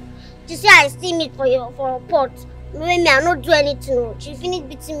beats me. She say I steal meat for a pot. Maybe I not do anything. She finished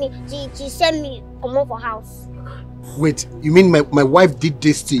beating me. She sent me come over for house. Wait, you mean my wife did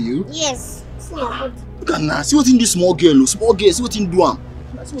this to you? Yes. See your body. Look at now. See what in this small girl. See what in do am.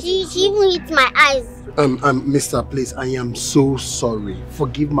 She even hit my eyes. Mister, please, I am so sorry.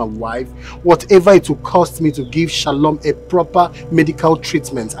 Forgive my wife. Whatever it will cost me to give Shalom a proper medical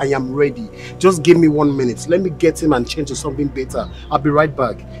treatment, I am ready. Just give me 1 minute. Let me get him and change to something better. I'll be right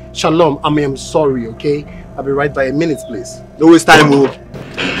back. Shalom, I am sorry, okay? I'll be right by. A minute, please. No waste time, oh.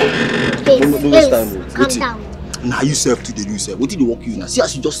 Please, calm down. Now you self to the do self. What did you walk you now? See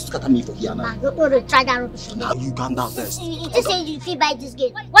as you just scatter me for here now. Don't try that rubbish. Now you calm down first. You just say you feel by this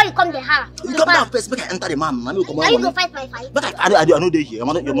gate. Why you come the hara? You calm down first. Make I enter the man. Now you come now you go fight my fight. But I know they here.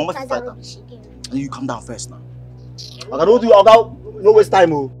 Your mama fight. And you calm down first now. I don't do. No waste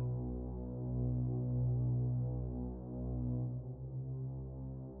time, oh.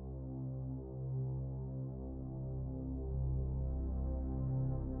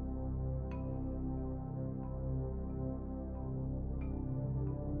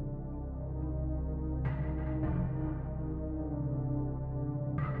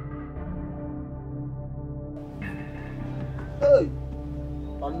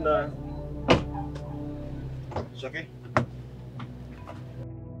 Okay.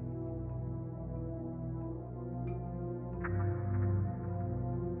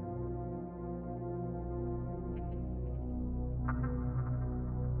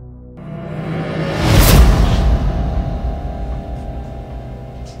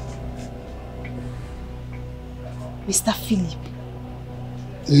 Mr. Philip.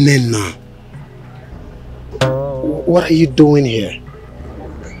 Nena. What are you doing here?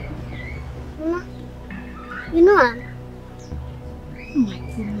 You know her. Oh my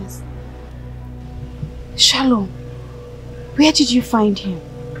goodness. Shalom, where did you find him?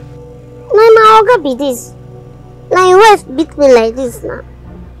 My Oga be this. Now your wife beat me like this now.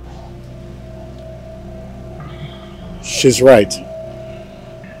 She's right.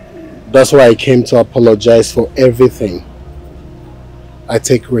 That's why I came to apologize for everything. I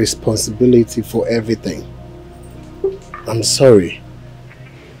take responsibility for everything. I'm sorry.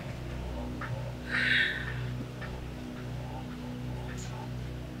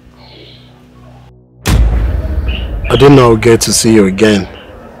 I didn't know I'll get to see you again.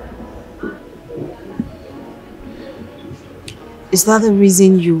 Is that the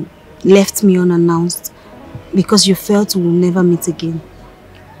reason you left me unannounced? Because you felt we'll never meet again?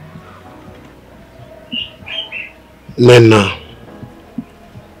 Nena,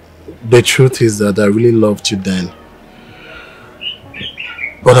 the truth is that I really loved you then.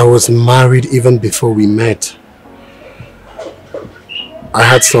 But I was married even before we met. I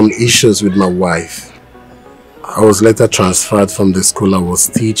had some issues with my wife. I was later transferred from the school I was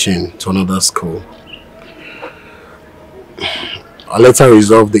teaching to another school. I later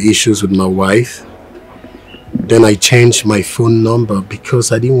resolved the issues with my wife. Then I changed my phone number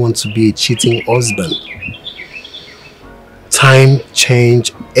because I didn't want to be a cheating husband. Time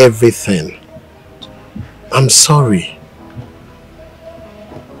changed everything. I'm sorry.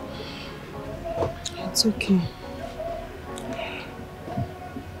 It's okay.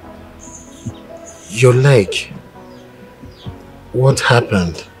 Your leg. What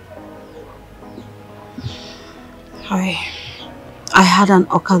happened? I had an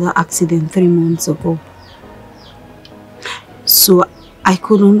Okada accident 3 months ago. So I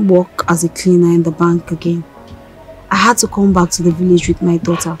couldn't work as a cleaner in the bank again. I had to come back to the village with my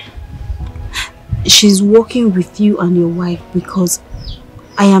daughter. She's working with you and your wife because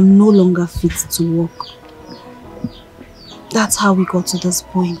I am no longer fit to work. That's how we got to this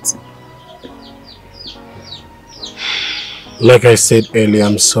point. Like I said earlier,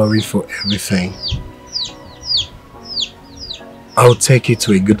 I'm sorry for everything. I'll take you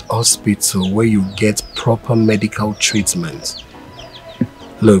to a good hospital where you get proper medical treatment.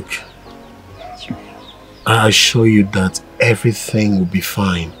 Look, I assure you that everything will be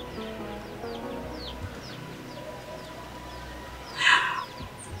fine.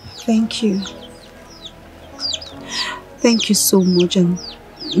 Thank you. Thank you so much, and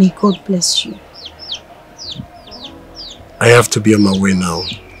may God bless you. I have to be on my way now.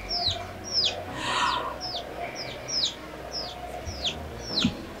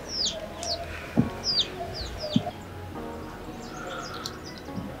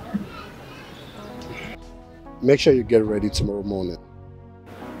 Make sure you get ready tomorrow morning.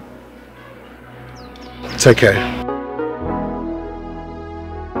 Take care.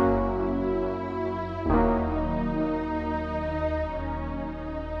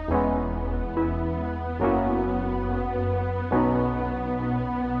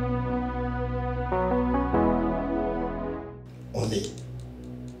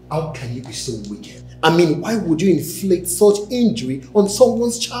 How can you be so wicked? I mean, why would you inflict such injury on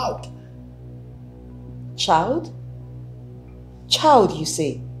someone's child? Child? Child, you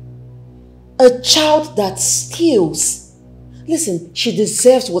say? A child that steals. Listen, she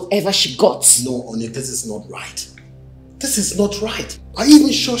deserves whatever she got. No, Oni, this is not right. This is not right. Are you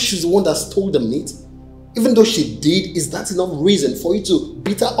even sure she's the one that stole the meat? Even though she did, is that enough reason for you to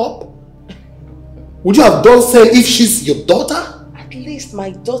beat her up? Would you have done same if she's your daughter? At least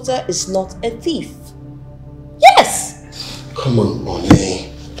my daughter is not a thief. Yes! Come on,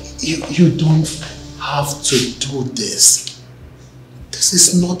 Oni. You don't have to do this. This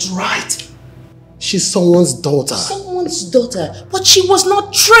is not right. She's someone's daughter. Someone's daughter? But she was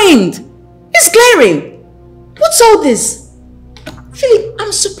not trained. It's glaring. What's all this? Philip,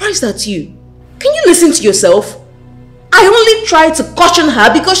 I'm surprised at you. Can you listen to yourself? I only tried to caution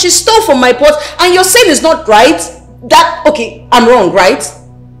her because she stole from my pot and you're saying it's not right? Okay, I'm wrong, right?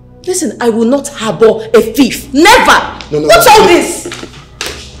 Listen, I will not harbor a thief. Never! No, what's all this?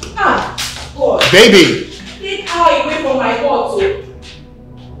 Ah, God. Baby! Take her away from my pot, too.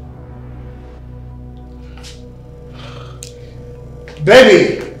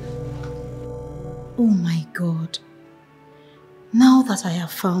 Baby! Oh my God. Now that I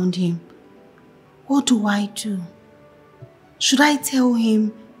have found him, what do I do? Should I tell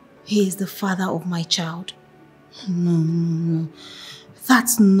him he is the father of my child? No.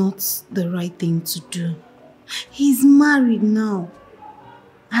 That's not the right thing to do. He's married now.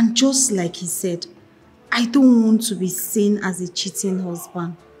 And just like he said, I don't want to be seen as a cheating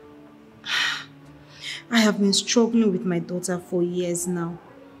husband. I have been struggling with my daughter for years now,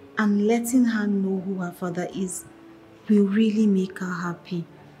 and letting her know who her father is will really make her happy.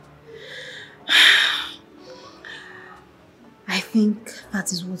 I think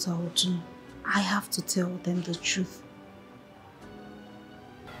that is what I will do. I have to tell them the truth.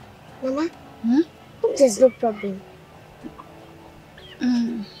 Mama, hope there's no problem.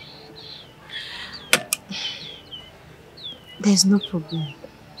 There's no problem.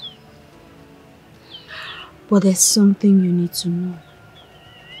 But there's something you need to know.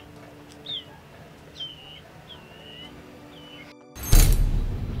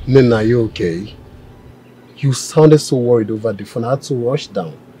 Nena, are you okay? You sounded so worried over the phone. I had to rush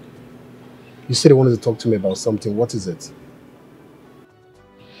down. You said you wanted to talk to me about something. What is it?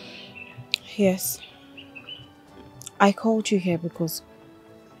 Yes. I called you here because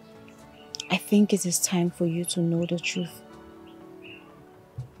I think it is time for you to know the truth.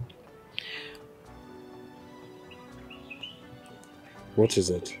 What is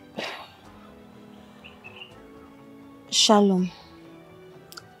it? Shalom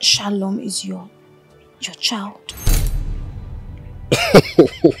is your child.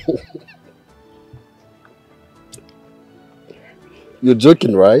 You're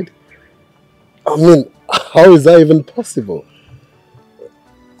joking, right? I mean, how is that even possible?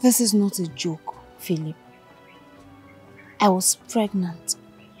 This is not a joke, Philip. I was pregnant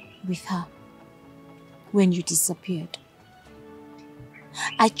with her when you disappeared.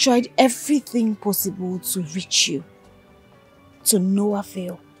 I tried everything possible to reach you, to no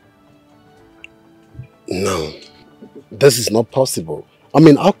avail. No, this is not possible. I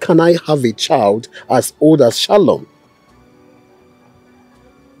mean, how can I have a child as old as Shalom?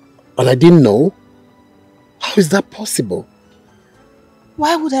 And I didn't know? How is that possible?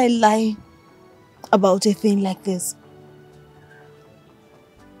 Why would I lie about a thing like this?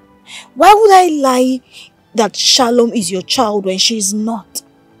 Why would I lie that Shalom is your child when she is not?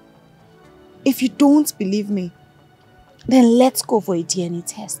 If you don't believe me, then let's go for a DNA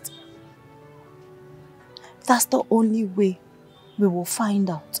test. That's the only way we will find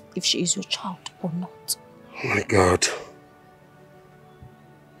out if she is your child or not. Oh my God.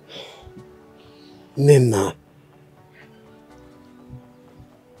 Nena.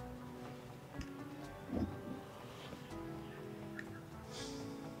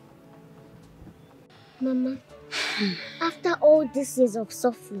 Mama, after all these years of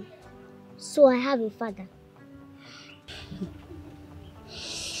suffering, so I have a father.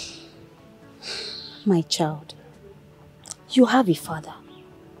 My child, you have a father.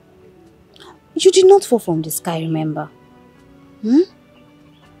 You did not fall from the sky, remember?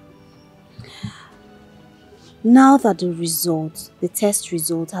 Now that the test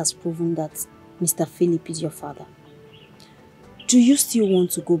result has proven that Mr. Philip is your father, do you still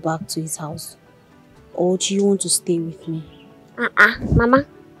want to go back to his house? Or do you want to stay with me? Mama.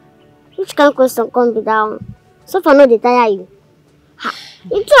 Which kind of question can be down? So for no they tire you.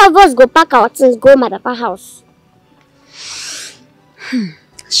 The two of us go pack our things, go my papa house.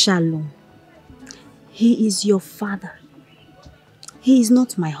 Shalom. He is your father. He is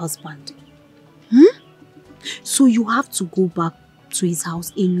not my husband. So you have to go back to his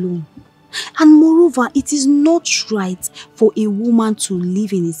house alone. And moreover, it is not right for a woman to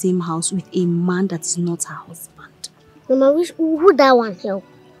live in the same house with a man that is not her husband. Mama, who that one help?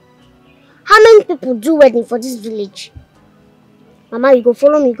 How many people do wedding for this village? Mama, you go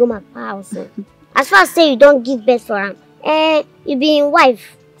follow me go my house. As far as say you don't give birth for him, you be in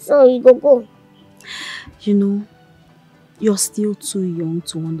wife, so you go. You know, you're still too young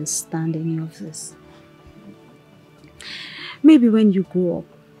to understand any of this. Maybe when you grow up,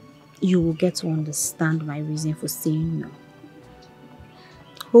 you will get to understand my reason for saying no.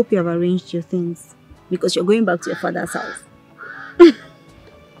 Hope you have arranged your things, because you're going back to your father's house.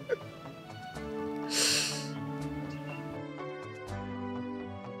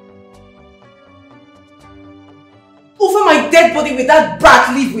 Over my dead body with that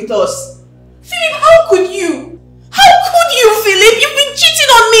brat live with us. Philip, how could you? How could you, Philip? You've been cheating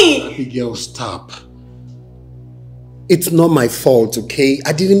on me! Abigail, stop. It's not my fault, okay?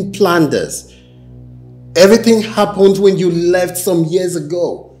 I didn't plan this. Everything happened when you left some years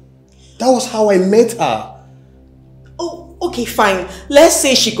ago. That was how I met her. Oh, okay, fine. Let's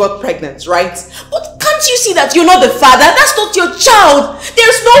say she got pregnant, right? But can't you see that you're not the father? That's not your child.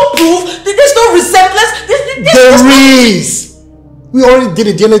 There's no proof. There's no resemblance. There is! We already did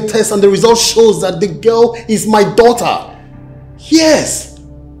a DNA test and the result shows that the girl is my daughter. Yes!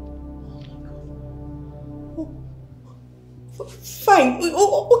 Fine.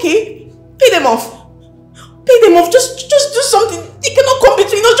 Okay. Pay them off. Pay them off. Just do something. They cannot come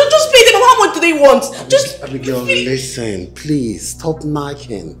between us. Just pay them off. How much do they want? Abigail, listen. Please, stop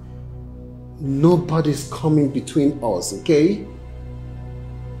nagging. Nobody's coming between us, okay?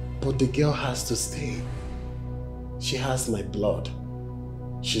 But the girl has to stay. She has my blood.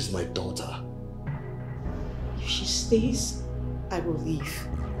 She's my daughter. If she stays, I will leave.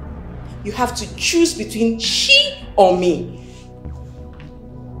 You have to choose between she or me.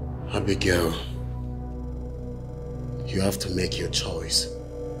 Abigail, you have to make your choice.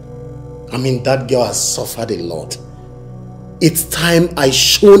 I mean, that girl has suffered a lot. It's time I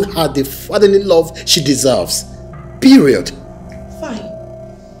shown her the fatherly love she deserves. Period. Fine.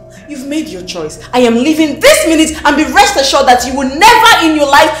 You've made your choice. I am leaving this minute, and be rest assured that you will never in your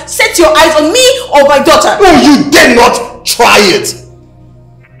life set your eyes on me or my daughter. No, you dare not try it.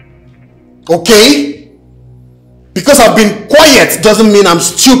 Okay? Because I've been quiet doesn't mean I'm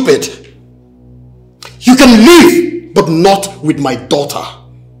stupid. You can leave, but not with my daughter.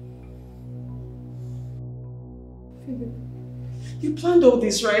 You planned all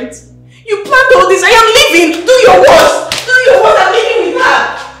this, right? You planned all this. I am leaving. Do your worst. Do your worst. I'm leaving with her.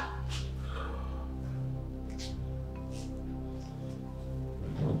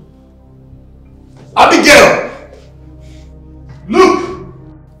 Abigail! Look!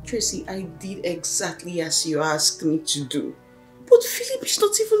 Tracy, I did exactly as you asked me to do. But Philip is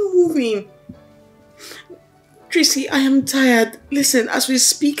not even moving. Tracy, I am tired. Listen, as we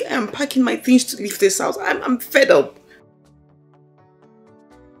speak, I am packing my things to leave this house. I'm fed up.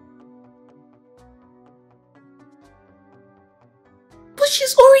 But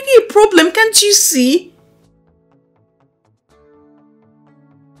she's already a problem, can't you see?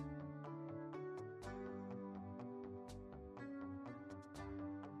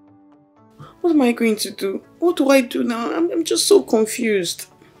 What am I going to do? What do I do now? I'm just so confused.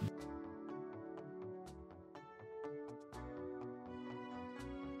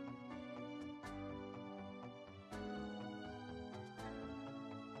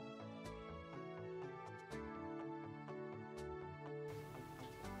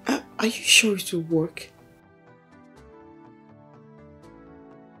 Are you sure it will work?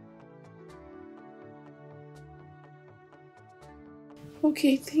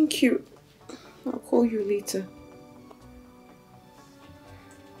 Okay, thank you. I'll call you later.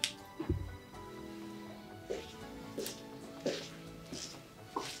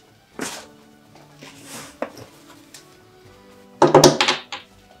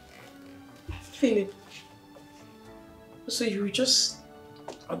 Philip. So you just...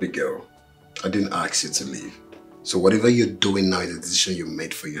 Abigail, I didn't ask you to leave. So whatever you're doing now is a decision you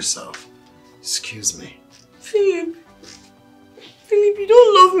made for yourself. Excuse me. Philip. Philip, you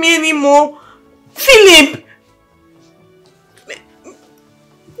don't love me anymore. Philip!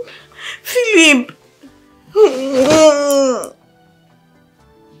 Philip!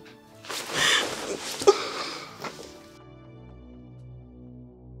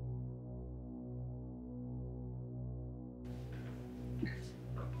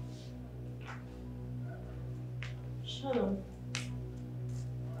 Shalom.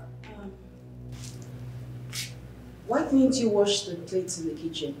 Why didn't you wash the plates in the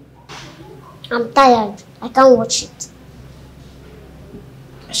kitchen? I'm tired. I can't watch it.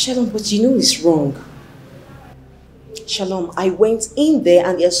 Shalom, but you know it's wrong. Shalom, I went in there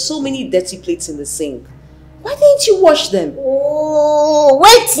and there's so many dirty plates in the sink. Why didn't you wash them? Oh,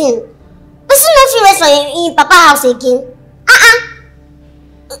 waiting. Person not feel rest in Papa house again.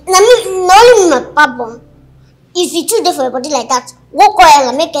 Not only my papa. If you too there for your body like that, walk oil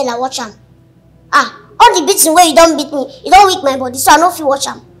and make Ella watch him. All the beating where you don't beat me, you don't weak my body, so I know if you watch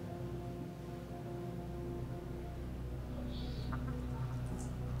him.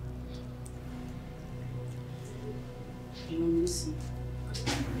 Listen.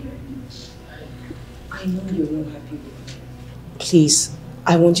 I know you're not happy with me. Please,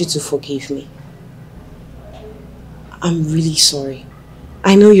 I want you to forgive me. I'm really sorry.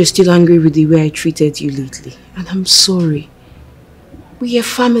 I know you're still angry with the way I treated you lately, and I'm sorry. We are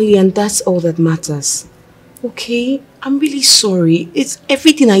family and that's all that matters. Okay? I'm really sorry. It's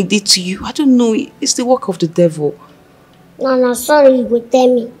everything I did to you. I don't know. It's the work of the devil. No, sorry you go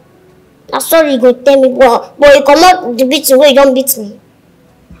tell me. Sorry you go tell me, but you come out the beating where you don't beat me.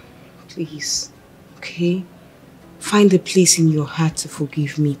 Please. Okay? Find a place in your heart to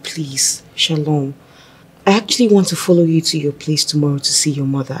forgive me, please. Shalom. I actually want to follow you to your place tomorrow to see your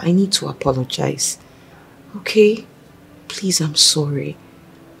mother. I need to apologize. Okay? Please, I'm sorry.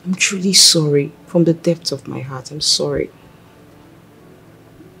 I'm truly sorry. From the depths of my heart, I'm sorry.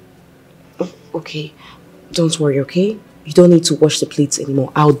 Oh, okay. Don't worry, okay? You don't need to wash the plates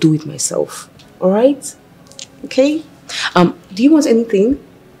anymore. I'll do it myself. Alright? Okay? Do you want anything?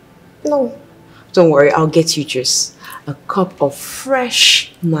 No. Don't worry, I'll get you juice. A cup of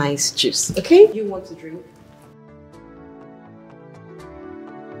fresh, nice juice. Okay? You want to drink?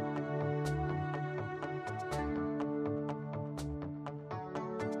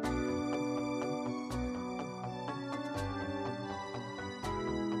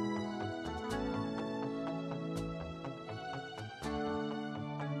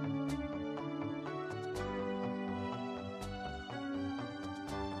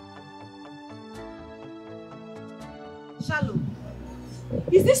 Shalom,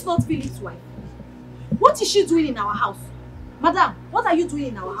 is this not Philip's wife? What is she doing in our house? Madam, what are you doing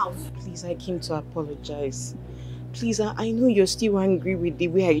in our house? Please, I came to apologize. Please, I know you're still angry with the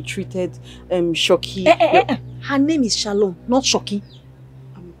way I treated Shoki. Her name is Shalom, not Shoki.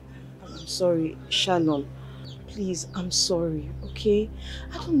 I'm sorry, Shalom. Please, I'm sorry, okay?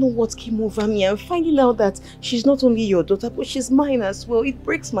 I don't know what came over me. I'm finding out that she's not only your daughter, but she's mine as well. It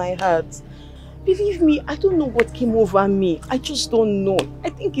breaks my heart. Believe me, I don't know what came over me. I just don't know.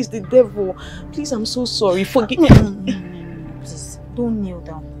 I think it's the devil. Please, I'm so sorry. Forgive me. Please, don't kneel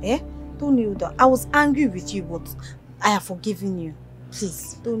down. Don't kneel down. I was angry with you, but I have forgiven you.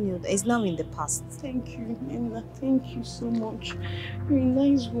 Please, don't kneel down. It's now in the past. Thank you, Nina. Thank you so much. You're a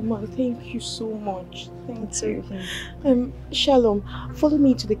nice woman. Thank you so much. Thank you. Shalom, follow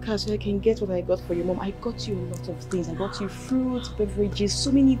me to the car so I can get what I got for your mom. I got you a lot of things. I got you fruit, beverages, so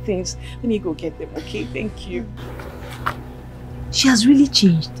many things. Let me go get them, okay? Thank you. She has really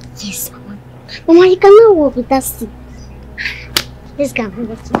changed. Yes, Mama. Mama, you cannot walk with that stick. Let's go.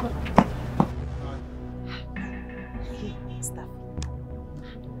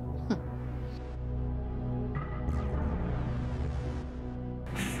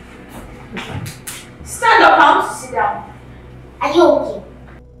 Stand up, I want to sit down. Are you okay?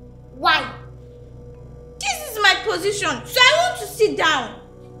 Why? This is my position, so I want to sit down.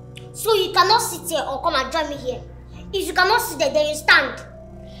 So you cannot sit here or come and join me here. If you cannot sit there, then you stand.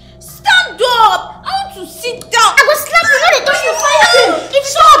 Stand up! I want to sit down. I go slap you when they touch you.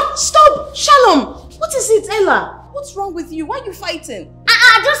 Stop! Stop! Shalom! What is it, Ella? What's wrong with you? Why are you fighting?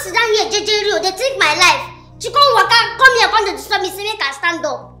 Just sit down here, JJ. They take my life. She come here, come to disturb me, say make I stand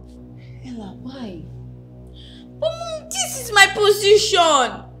up. Ella, why? But Mom, this is my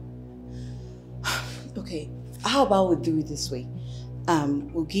position. Okay, how about we do it this way?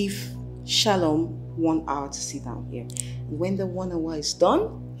 We'll give Shalom 1 hour to sit down here. And when the 1 hour is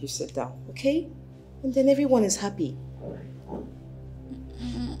done, you sit down, okay? And then everyone is happy.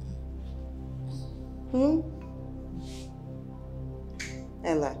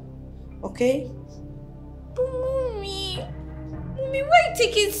 Ella, okay? But Mommy, why are you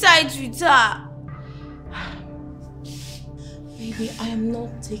taking sides with her? Baby, I am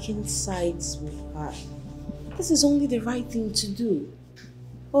not taking sides with her. This is only the right thing to do.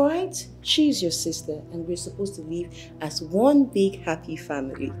 Alright? She's your sister and we're supposed to live as one big happy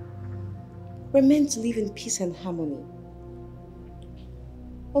family. We're meant to live in peace and harmony.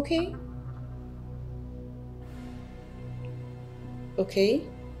 Okay? Okay?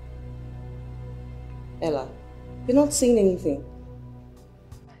 Ella, you're not saying anything.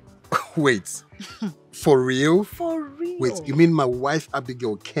 Wait, for real? For real. Wait, you mean my wife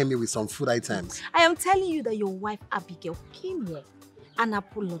Abigail came here with some food items? I am telling you that your wife Abigail came here and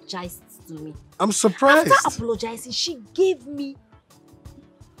apologized to me. I'm surprised. After apologizing, she gave me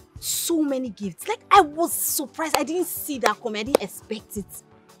so many gifts. Like, I was surprised. I didn't see that coming. I didn't expect it.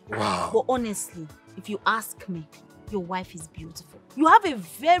 Wow. But honestly, if you ask me, your wife is beautiful. You have a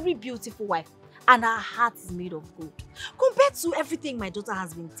very beautiful wife. And her heart is made of gold. Compared to everything my daughter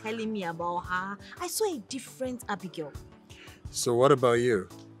has been telling me about her, I saw a different Abigail. So what about you?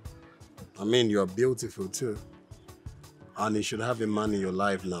 I mean, you're beautiful too. And you should have a man in your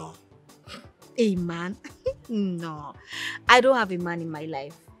life now. A man? No, I don't have a man in my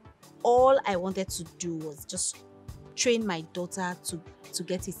life. All I wanted to do was just train my daughter to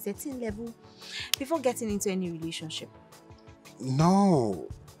get a certain level before getting into any relationship. No.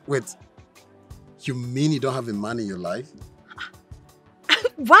 Wait. You mean you don't have a man in your life?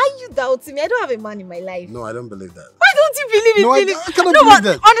 Why are you doubting me? I don't have a man in my life. No, I don't believe that. Why don't you believe it? No, I cannot believe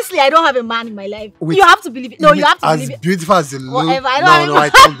that. Honestly, I don't have a man in my life. Wait, you have to believe it. No, you have to believe it. As beautiful as you look. Whatever, No, I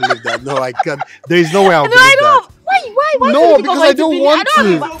can't believe that. No, I can't. There is no way I'll believe that. Why? No, because I don't want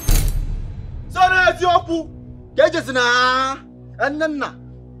to.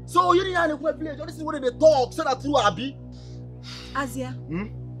 So you didn't know village. This is what they talk. Say that through Abi. Azia,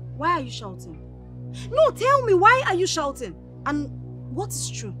 why are you shouting? No, tell me, why are you shouting? And what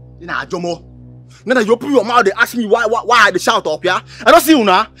is true? Nah, Jomo. Then you open your mouth, they ask me why they shout up, yeah? I don't see you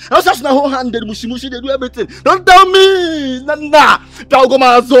now. I don't see whole handed mushi, they do everything. Don't tell me! Nah. Tell go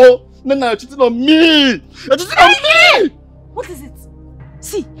mazo. Nah, you're cheating on me. You're cheating on me! What is it?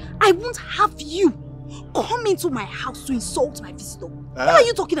 See, I won't have you come into my house to insult my visitor. What are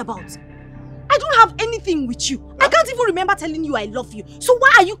you talking about? I don't have anything with you. I can't even remember telling you I love you. So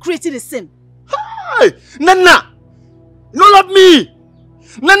why are you creating a sin? Hey! Nana! You don't love me!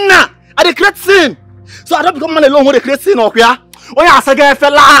 Nana! I create sin! So I don't become man alone when they create sin, okay? Oh yeah, say guy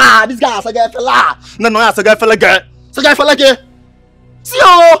fella! This guy say guy fella! No, say guy fella girl! Say guy fella girl! See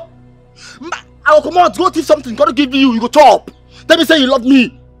you! I will come out, go thief something, gotta give you, you go chop! Tell me say you love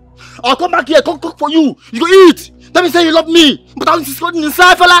me! I'll come back here, cook for you, you go eat! Tell me say you love me! But I'm just going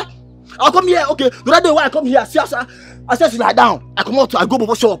inside fella! I'll come here, okay. The other day when I come here, I see lie down. I come out, I go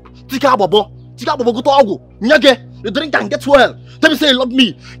bobo shop. Tika bobo go to Ogo. Nyage, you drink and get well. Tell me say you love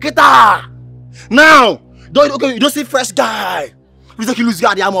me. Get out. Now, you don't see fresh guy. You don't lose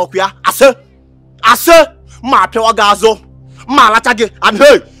guard, I'm okay. I say, ma pewa gazo, ma latage, and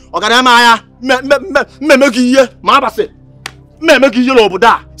hey, ogadama me megiye, ma base, me megiye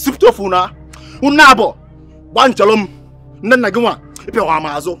loboda, siptofuna, unabo, one chalom, nenaguma, pewa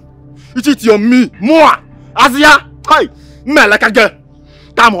mazo. You cheat on me, more. Azia, hey, me like a girl.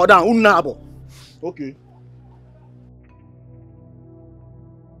 Come on down, unabo. Okay.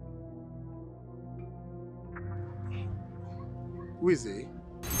 Who is he?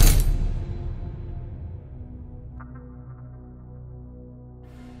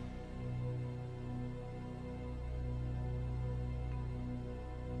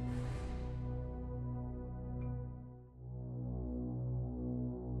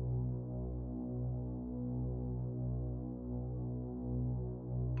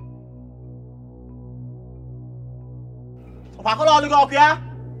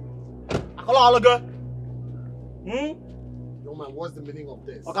 Yo man, what's the meaning of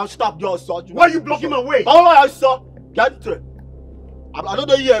this? Okay, stop your son. Why are you blocking my way? I saw. Get it. I don't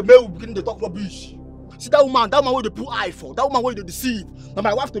know here, may we begin to talk rubbish. See that woman where they put eye for, that woman where they deceive. Now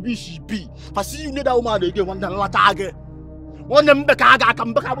my wife to be she be. If I see you need that woman again, one time latage. One them back I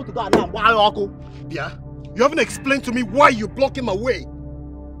come back to that now. Why uncle? Yeah. You haven't explained to me why you're blocking my way.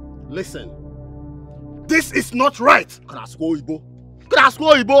 Listen. This is not right. Can I ask Ibo?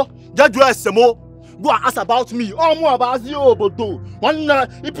 Just dress some more. Go and ask about me. Oh, more about you, but do. One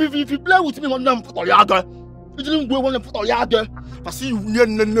if you play with me, one them put all yaga. You didn't go one them put all yaga. If I see you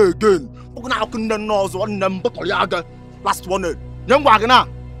again. We're gonna open the nose one them put all yaga. Last one. Young wagana.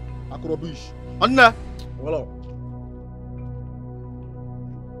 I could have bish. One there. Hello.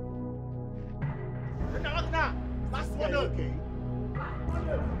 Last one. Okay.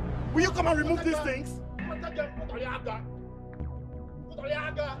 Will you come and remove these things?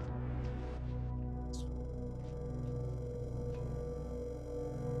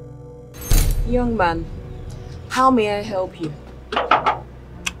 Young man, how may I help you? I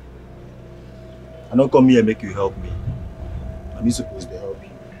don't come here and make you help me. I'm supposed to help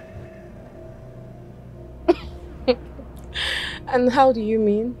you. And how do you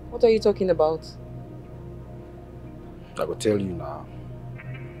mean? What are you talking about? I will tell you now.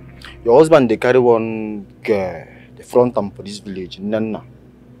 Your husband, they carry one girl, the front arm for this village, Nana.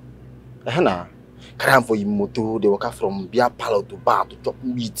 Hana, carry am for your motor. They walk from beer parlor to bar to chop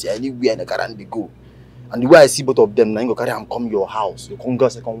meat anywhere in the car and they go. And the way I see both of them, now you go carry am come your house. You come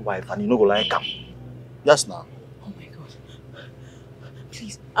get second wife and you no go like am. Yes, now. Oh my God.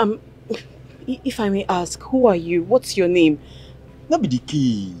 Please, if I may ask, who are you? What's your name? That be the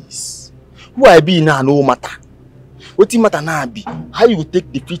case. Who I be now no matter. What matter now be how you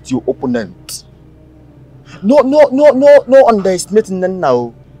take defeat your opponent. No underestimating them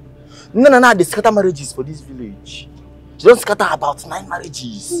now. No, they scatter marriages for this village. She don't scatter about 9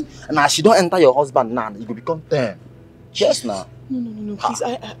 marriages. And now she don't enter your husband now, it will become 10. Yes, now. No, please.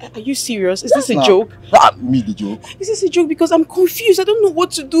 Are you serious? Is this a joke? Me the joke. Is this a joke? Because I'm confused. I don't know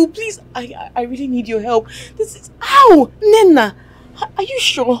what to do. Please, I really need your help. This is how, Nena. Are you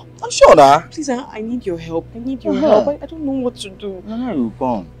sure? I'm sure, nah. Please, I need your help. I need your help. I don't know what to do. No, you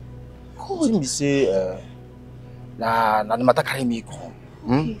come. God. Me say, nah, the matter carry me come.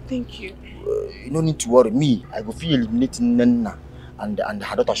 Okay, thank you. You don't need to worry. Me, I go feel eliminating Nena and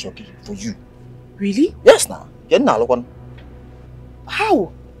her daughter Shoki for you. Really? Yes, now. Get now, look on.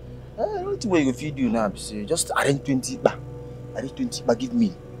 How? I don't think what you go feed you now. Say, just arrange 20 ba. Arrange 20 ba. Give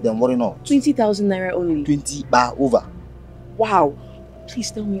me. Then worry not. 20,000 naira only. 20 ba over. Wow. Please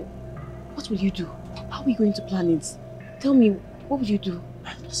tell me, what will you do? How are we going to plan it? Tell me, what will you do?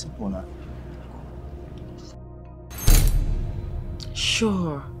 Simple now.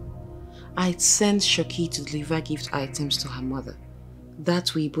 Sure. I'd send Shoki to deliver gift items to her mother.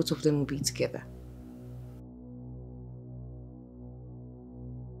 That way, both of them will be together.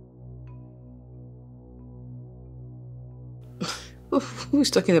 Who's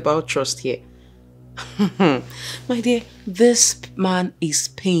talking about trust here? My dear, this man is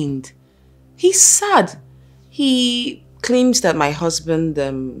pained. He's sad. He claims that my husband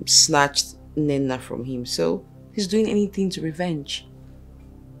snatched Nena from him, so he's doing anything to revenge.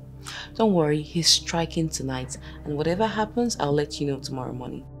 Don't worry, he's striking tonight, and whatever happens, I'll let you know tomorrow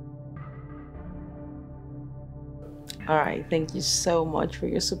morning. Alright, thank you so much for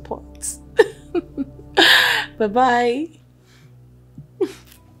your support. Bye-bye.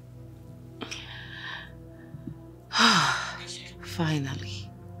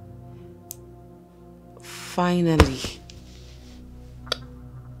 Finally.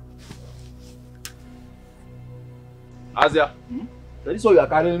 Asia, that is why you are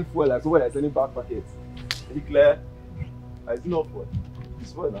carrying fuel like someone is sending back packets. Is it clear? I see no fuel.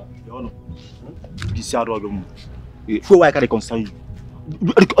 It's fuel now. You know. This is how I'm fuel why can I concern you?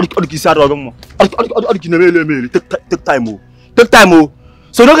 Take time, oh. Take time, oh.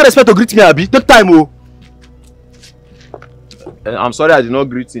 So don't get respect to greet me, Abi. Take time, oh. I'm sorry I did not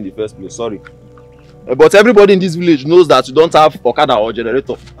greet you in the first place. Sorry. But everybody in this village knows that you don't have Okada or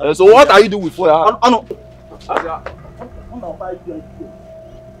generator. So what are you doing with fuel?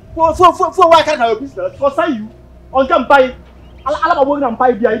 For why can't I have business? For say you. On can buy. I'll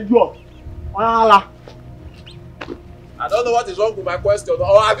buy the idiot. I don't know what is wrong with my question.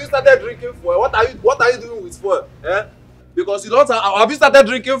 Or have you started drinking fuel? What are you doing with fuel? Eh? Because you don't have you started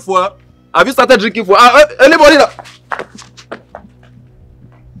drinking fuel? Have you started drinking fuel? Anybody that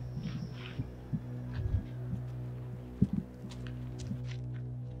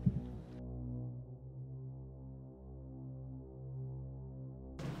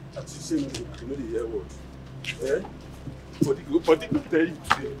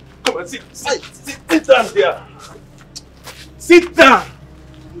come and sit down there. Sit down.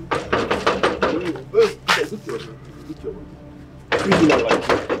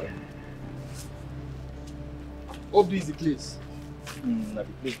 Hope this is the place. Now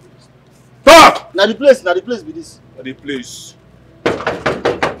the place. Talk! Now the place be this. Now the place.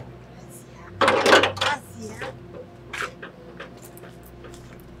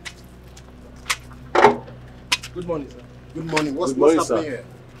 Good morning, sir. Good morning. What's happening here?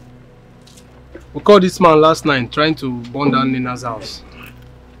 We called this man last night trying to burn down Nina's house.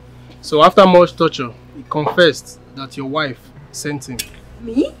 So after much torture, he confessed that your wife sent him.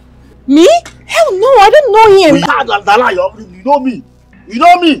 Me? Me? Hell no, I don't know him. You know me. You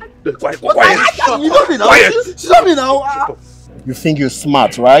know me. Quiet. You know me now. Quiet. You know me now. You think you're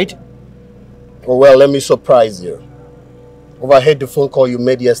smart, right? Oh well, let me surprise you. Overheard the phone call you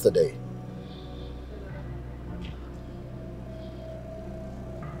made yesterday.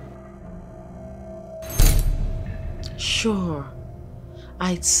 Sure.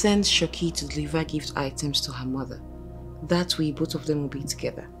 I'd send Shoki to deliver gift items to her mother. That way, both of them will be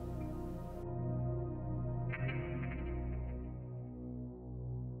together.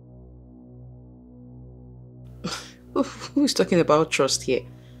 Who's talking about trust here?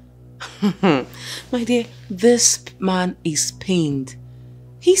 My dear, this man is pained.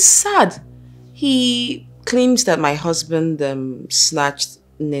 He's sad. He claims that my husband snatched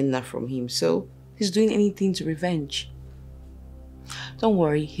Nena from him, so he's doing anything to revenge. Don't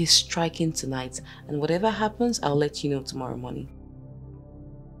worry, he's striking tonight, and whatever happens, I'll let you know tomorrow morning.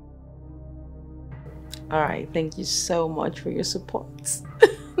 Alright, thank you so much for your support.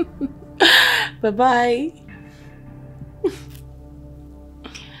 Bye-bye.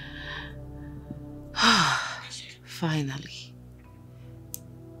 Finally.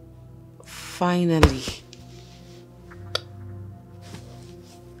 Finally.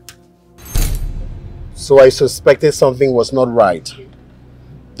 So I suspected something was not right.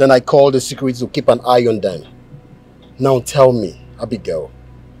 Then I called the security to keep an eye on them. Now tell me, Abigail,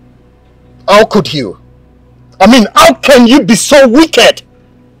 how could you? I mean, how can you be so wicked?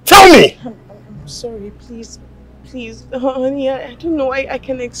 Tell me! I'm sorry, please, honey, I don't know, I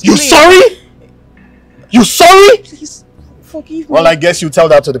can explain. You sorry? You sorry? Please, forgive me. Well, I guess you tell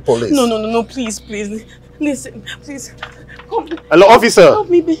that to the police. No, please. Listen, please. Come. Hello, officer. Help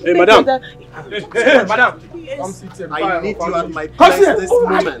me, Hey, madam. Hey, madam. Yes. Come sit here. I need you at my Come place here. this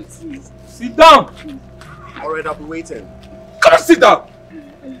moment. Please. Sit down. Alright, I'll be waiting. Come sit down.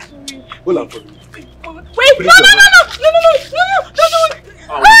 Hold on for me. Wait, no.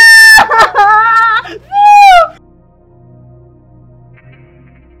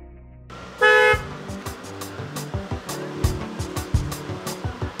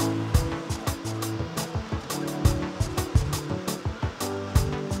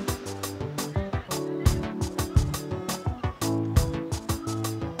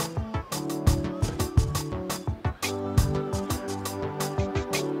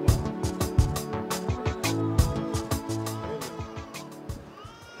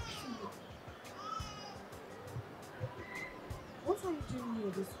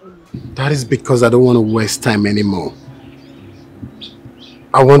 That is because I don't want to waste time anymore.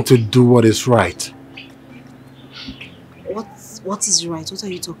 I want to do what is right. What is right? What are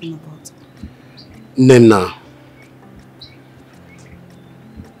you talking about? Nena,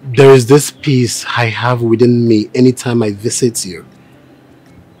 there is this peace I have within me anytime I visit you.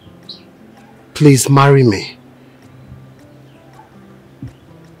 Please marry me.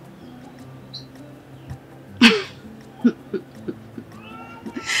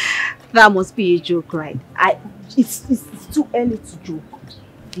 That must be a joke, right? It's too early to joke.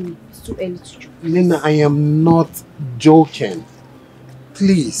 It's too early to joke. Nena, I am not joking.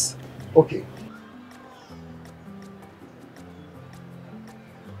 Please. Okay.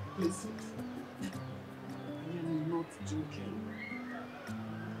 Please. I am not joking.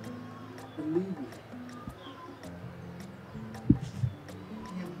 Believe me.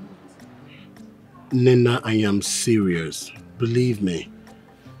 Nena, I am serious. Believe me.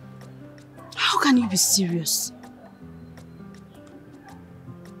 How can you be serious?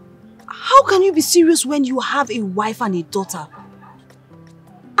 How can you be serious when you have a wife and a daughter?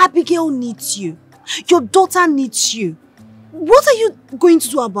 Abigail needs you. Your daughter needs you. What are you going to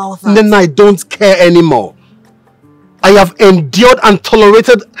do about that? Nena, I don't care anymore. I have endured and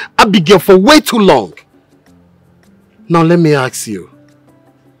tolerated Abigail for way too long. Now let me ask you.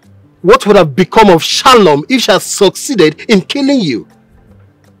 What would have become of Shalom if she had succeeded in killing you?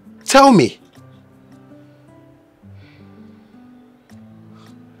 Tell me.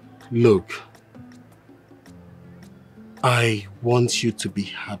 Look, I want you to be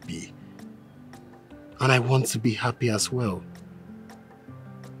happy. And I want to be happy as well.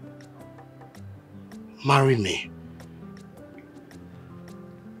 Marry me.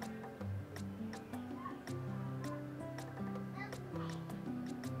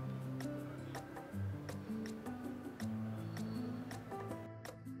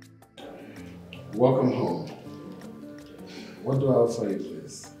 Welcome home. What do I have for you,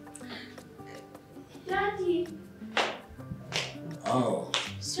 please? Daddy. Oh,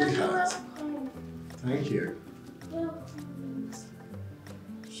 sweetheart. Thank you. Welcome.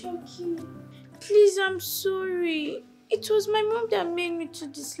 Shoki. Please, I'm sorry. It was my mom that made me to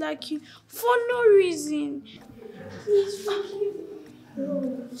dislike you for no reason. Please forgive me.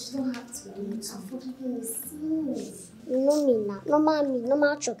 No, you don't have to do it. I'm forgiving you since. You know me now. Normal me,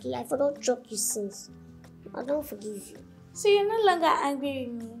 normal Chucky. I don't choke you since. I don't forgive you. So you're no longer angry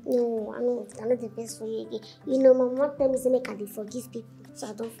with me? No, I'm not the best for you again. You know, my mom tells me to make her forgive people, so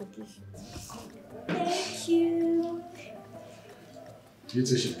I don't forgive you. Thank you. You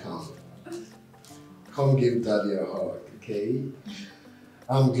two should come. Come give Daddy a hug, okay?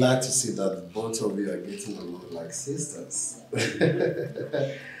 I'm glad to see that both of you are getting along like sisters.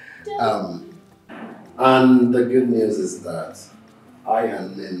 And the good news is that I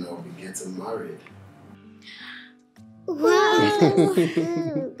and Nena will be getting married. Wow.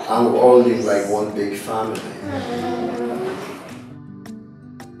 And we all live like one big family.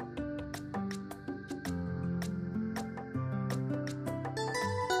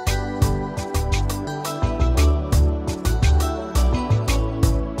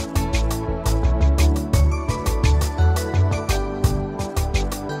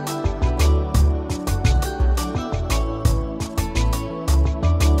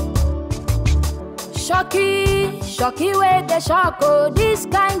 Shocky way the shock, oh, this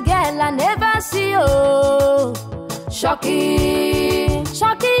kind girl I never see, oh. Shocky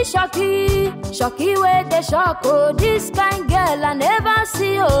way the shock, oh, this kind girl I never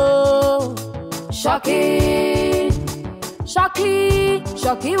see, oh. Shocky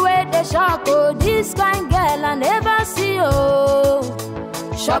way the shock, oh, this kind girl I never see, oh.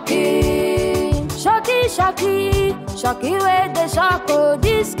 Shocky way the shock, oh,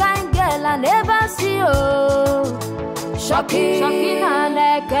 this kind girl I never see, oh. Shocky na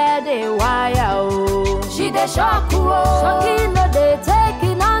naked the wire, oh. She the shock, oh. Shocky no they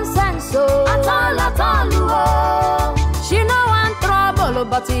take nonsense, oh. At all, oh. She no want trouble,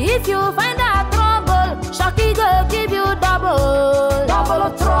 but if you find her trouble, Shocky go give you double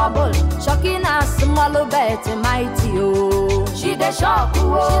trouble. Shocky na small bet mighty, oh. She the shock,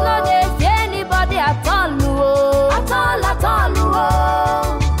 oh. She no dey fear anybody at all, oh. At all,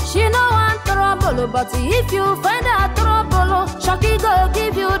 oh. She no want trouble, but if you find her trouble, Shocky go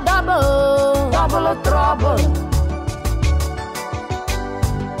give you double trouble.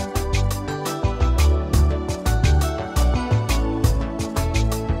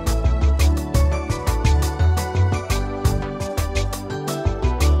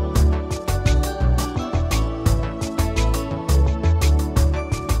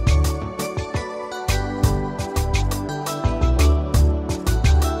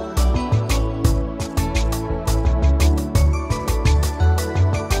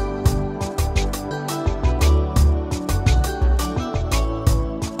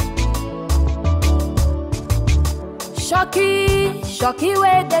 Shocky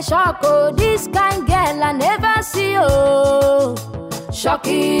way the shock, oh, this kind girl I never see, oh.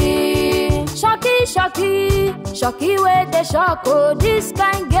 Shocky way the shock, oh, this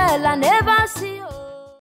kind girl I never see.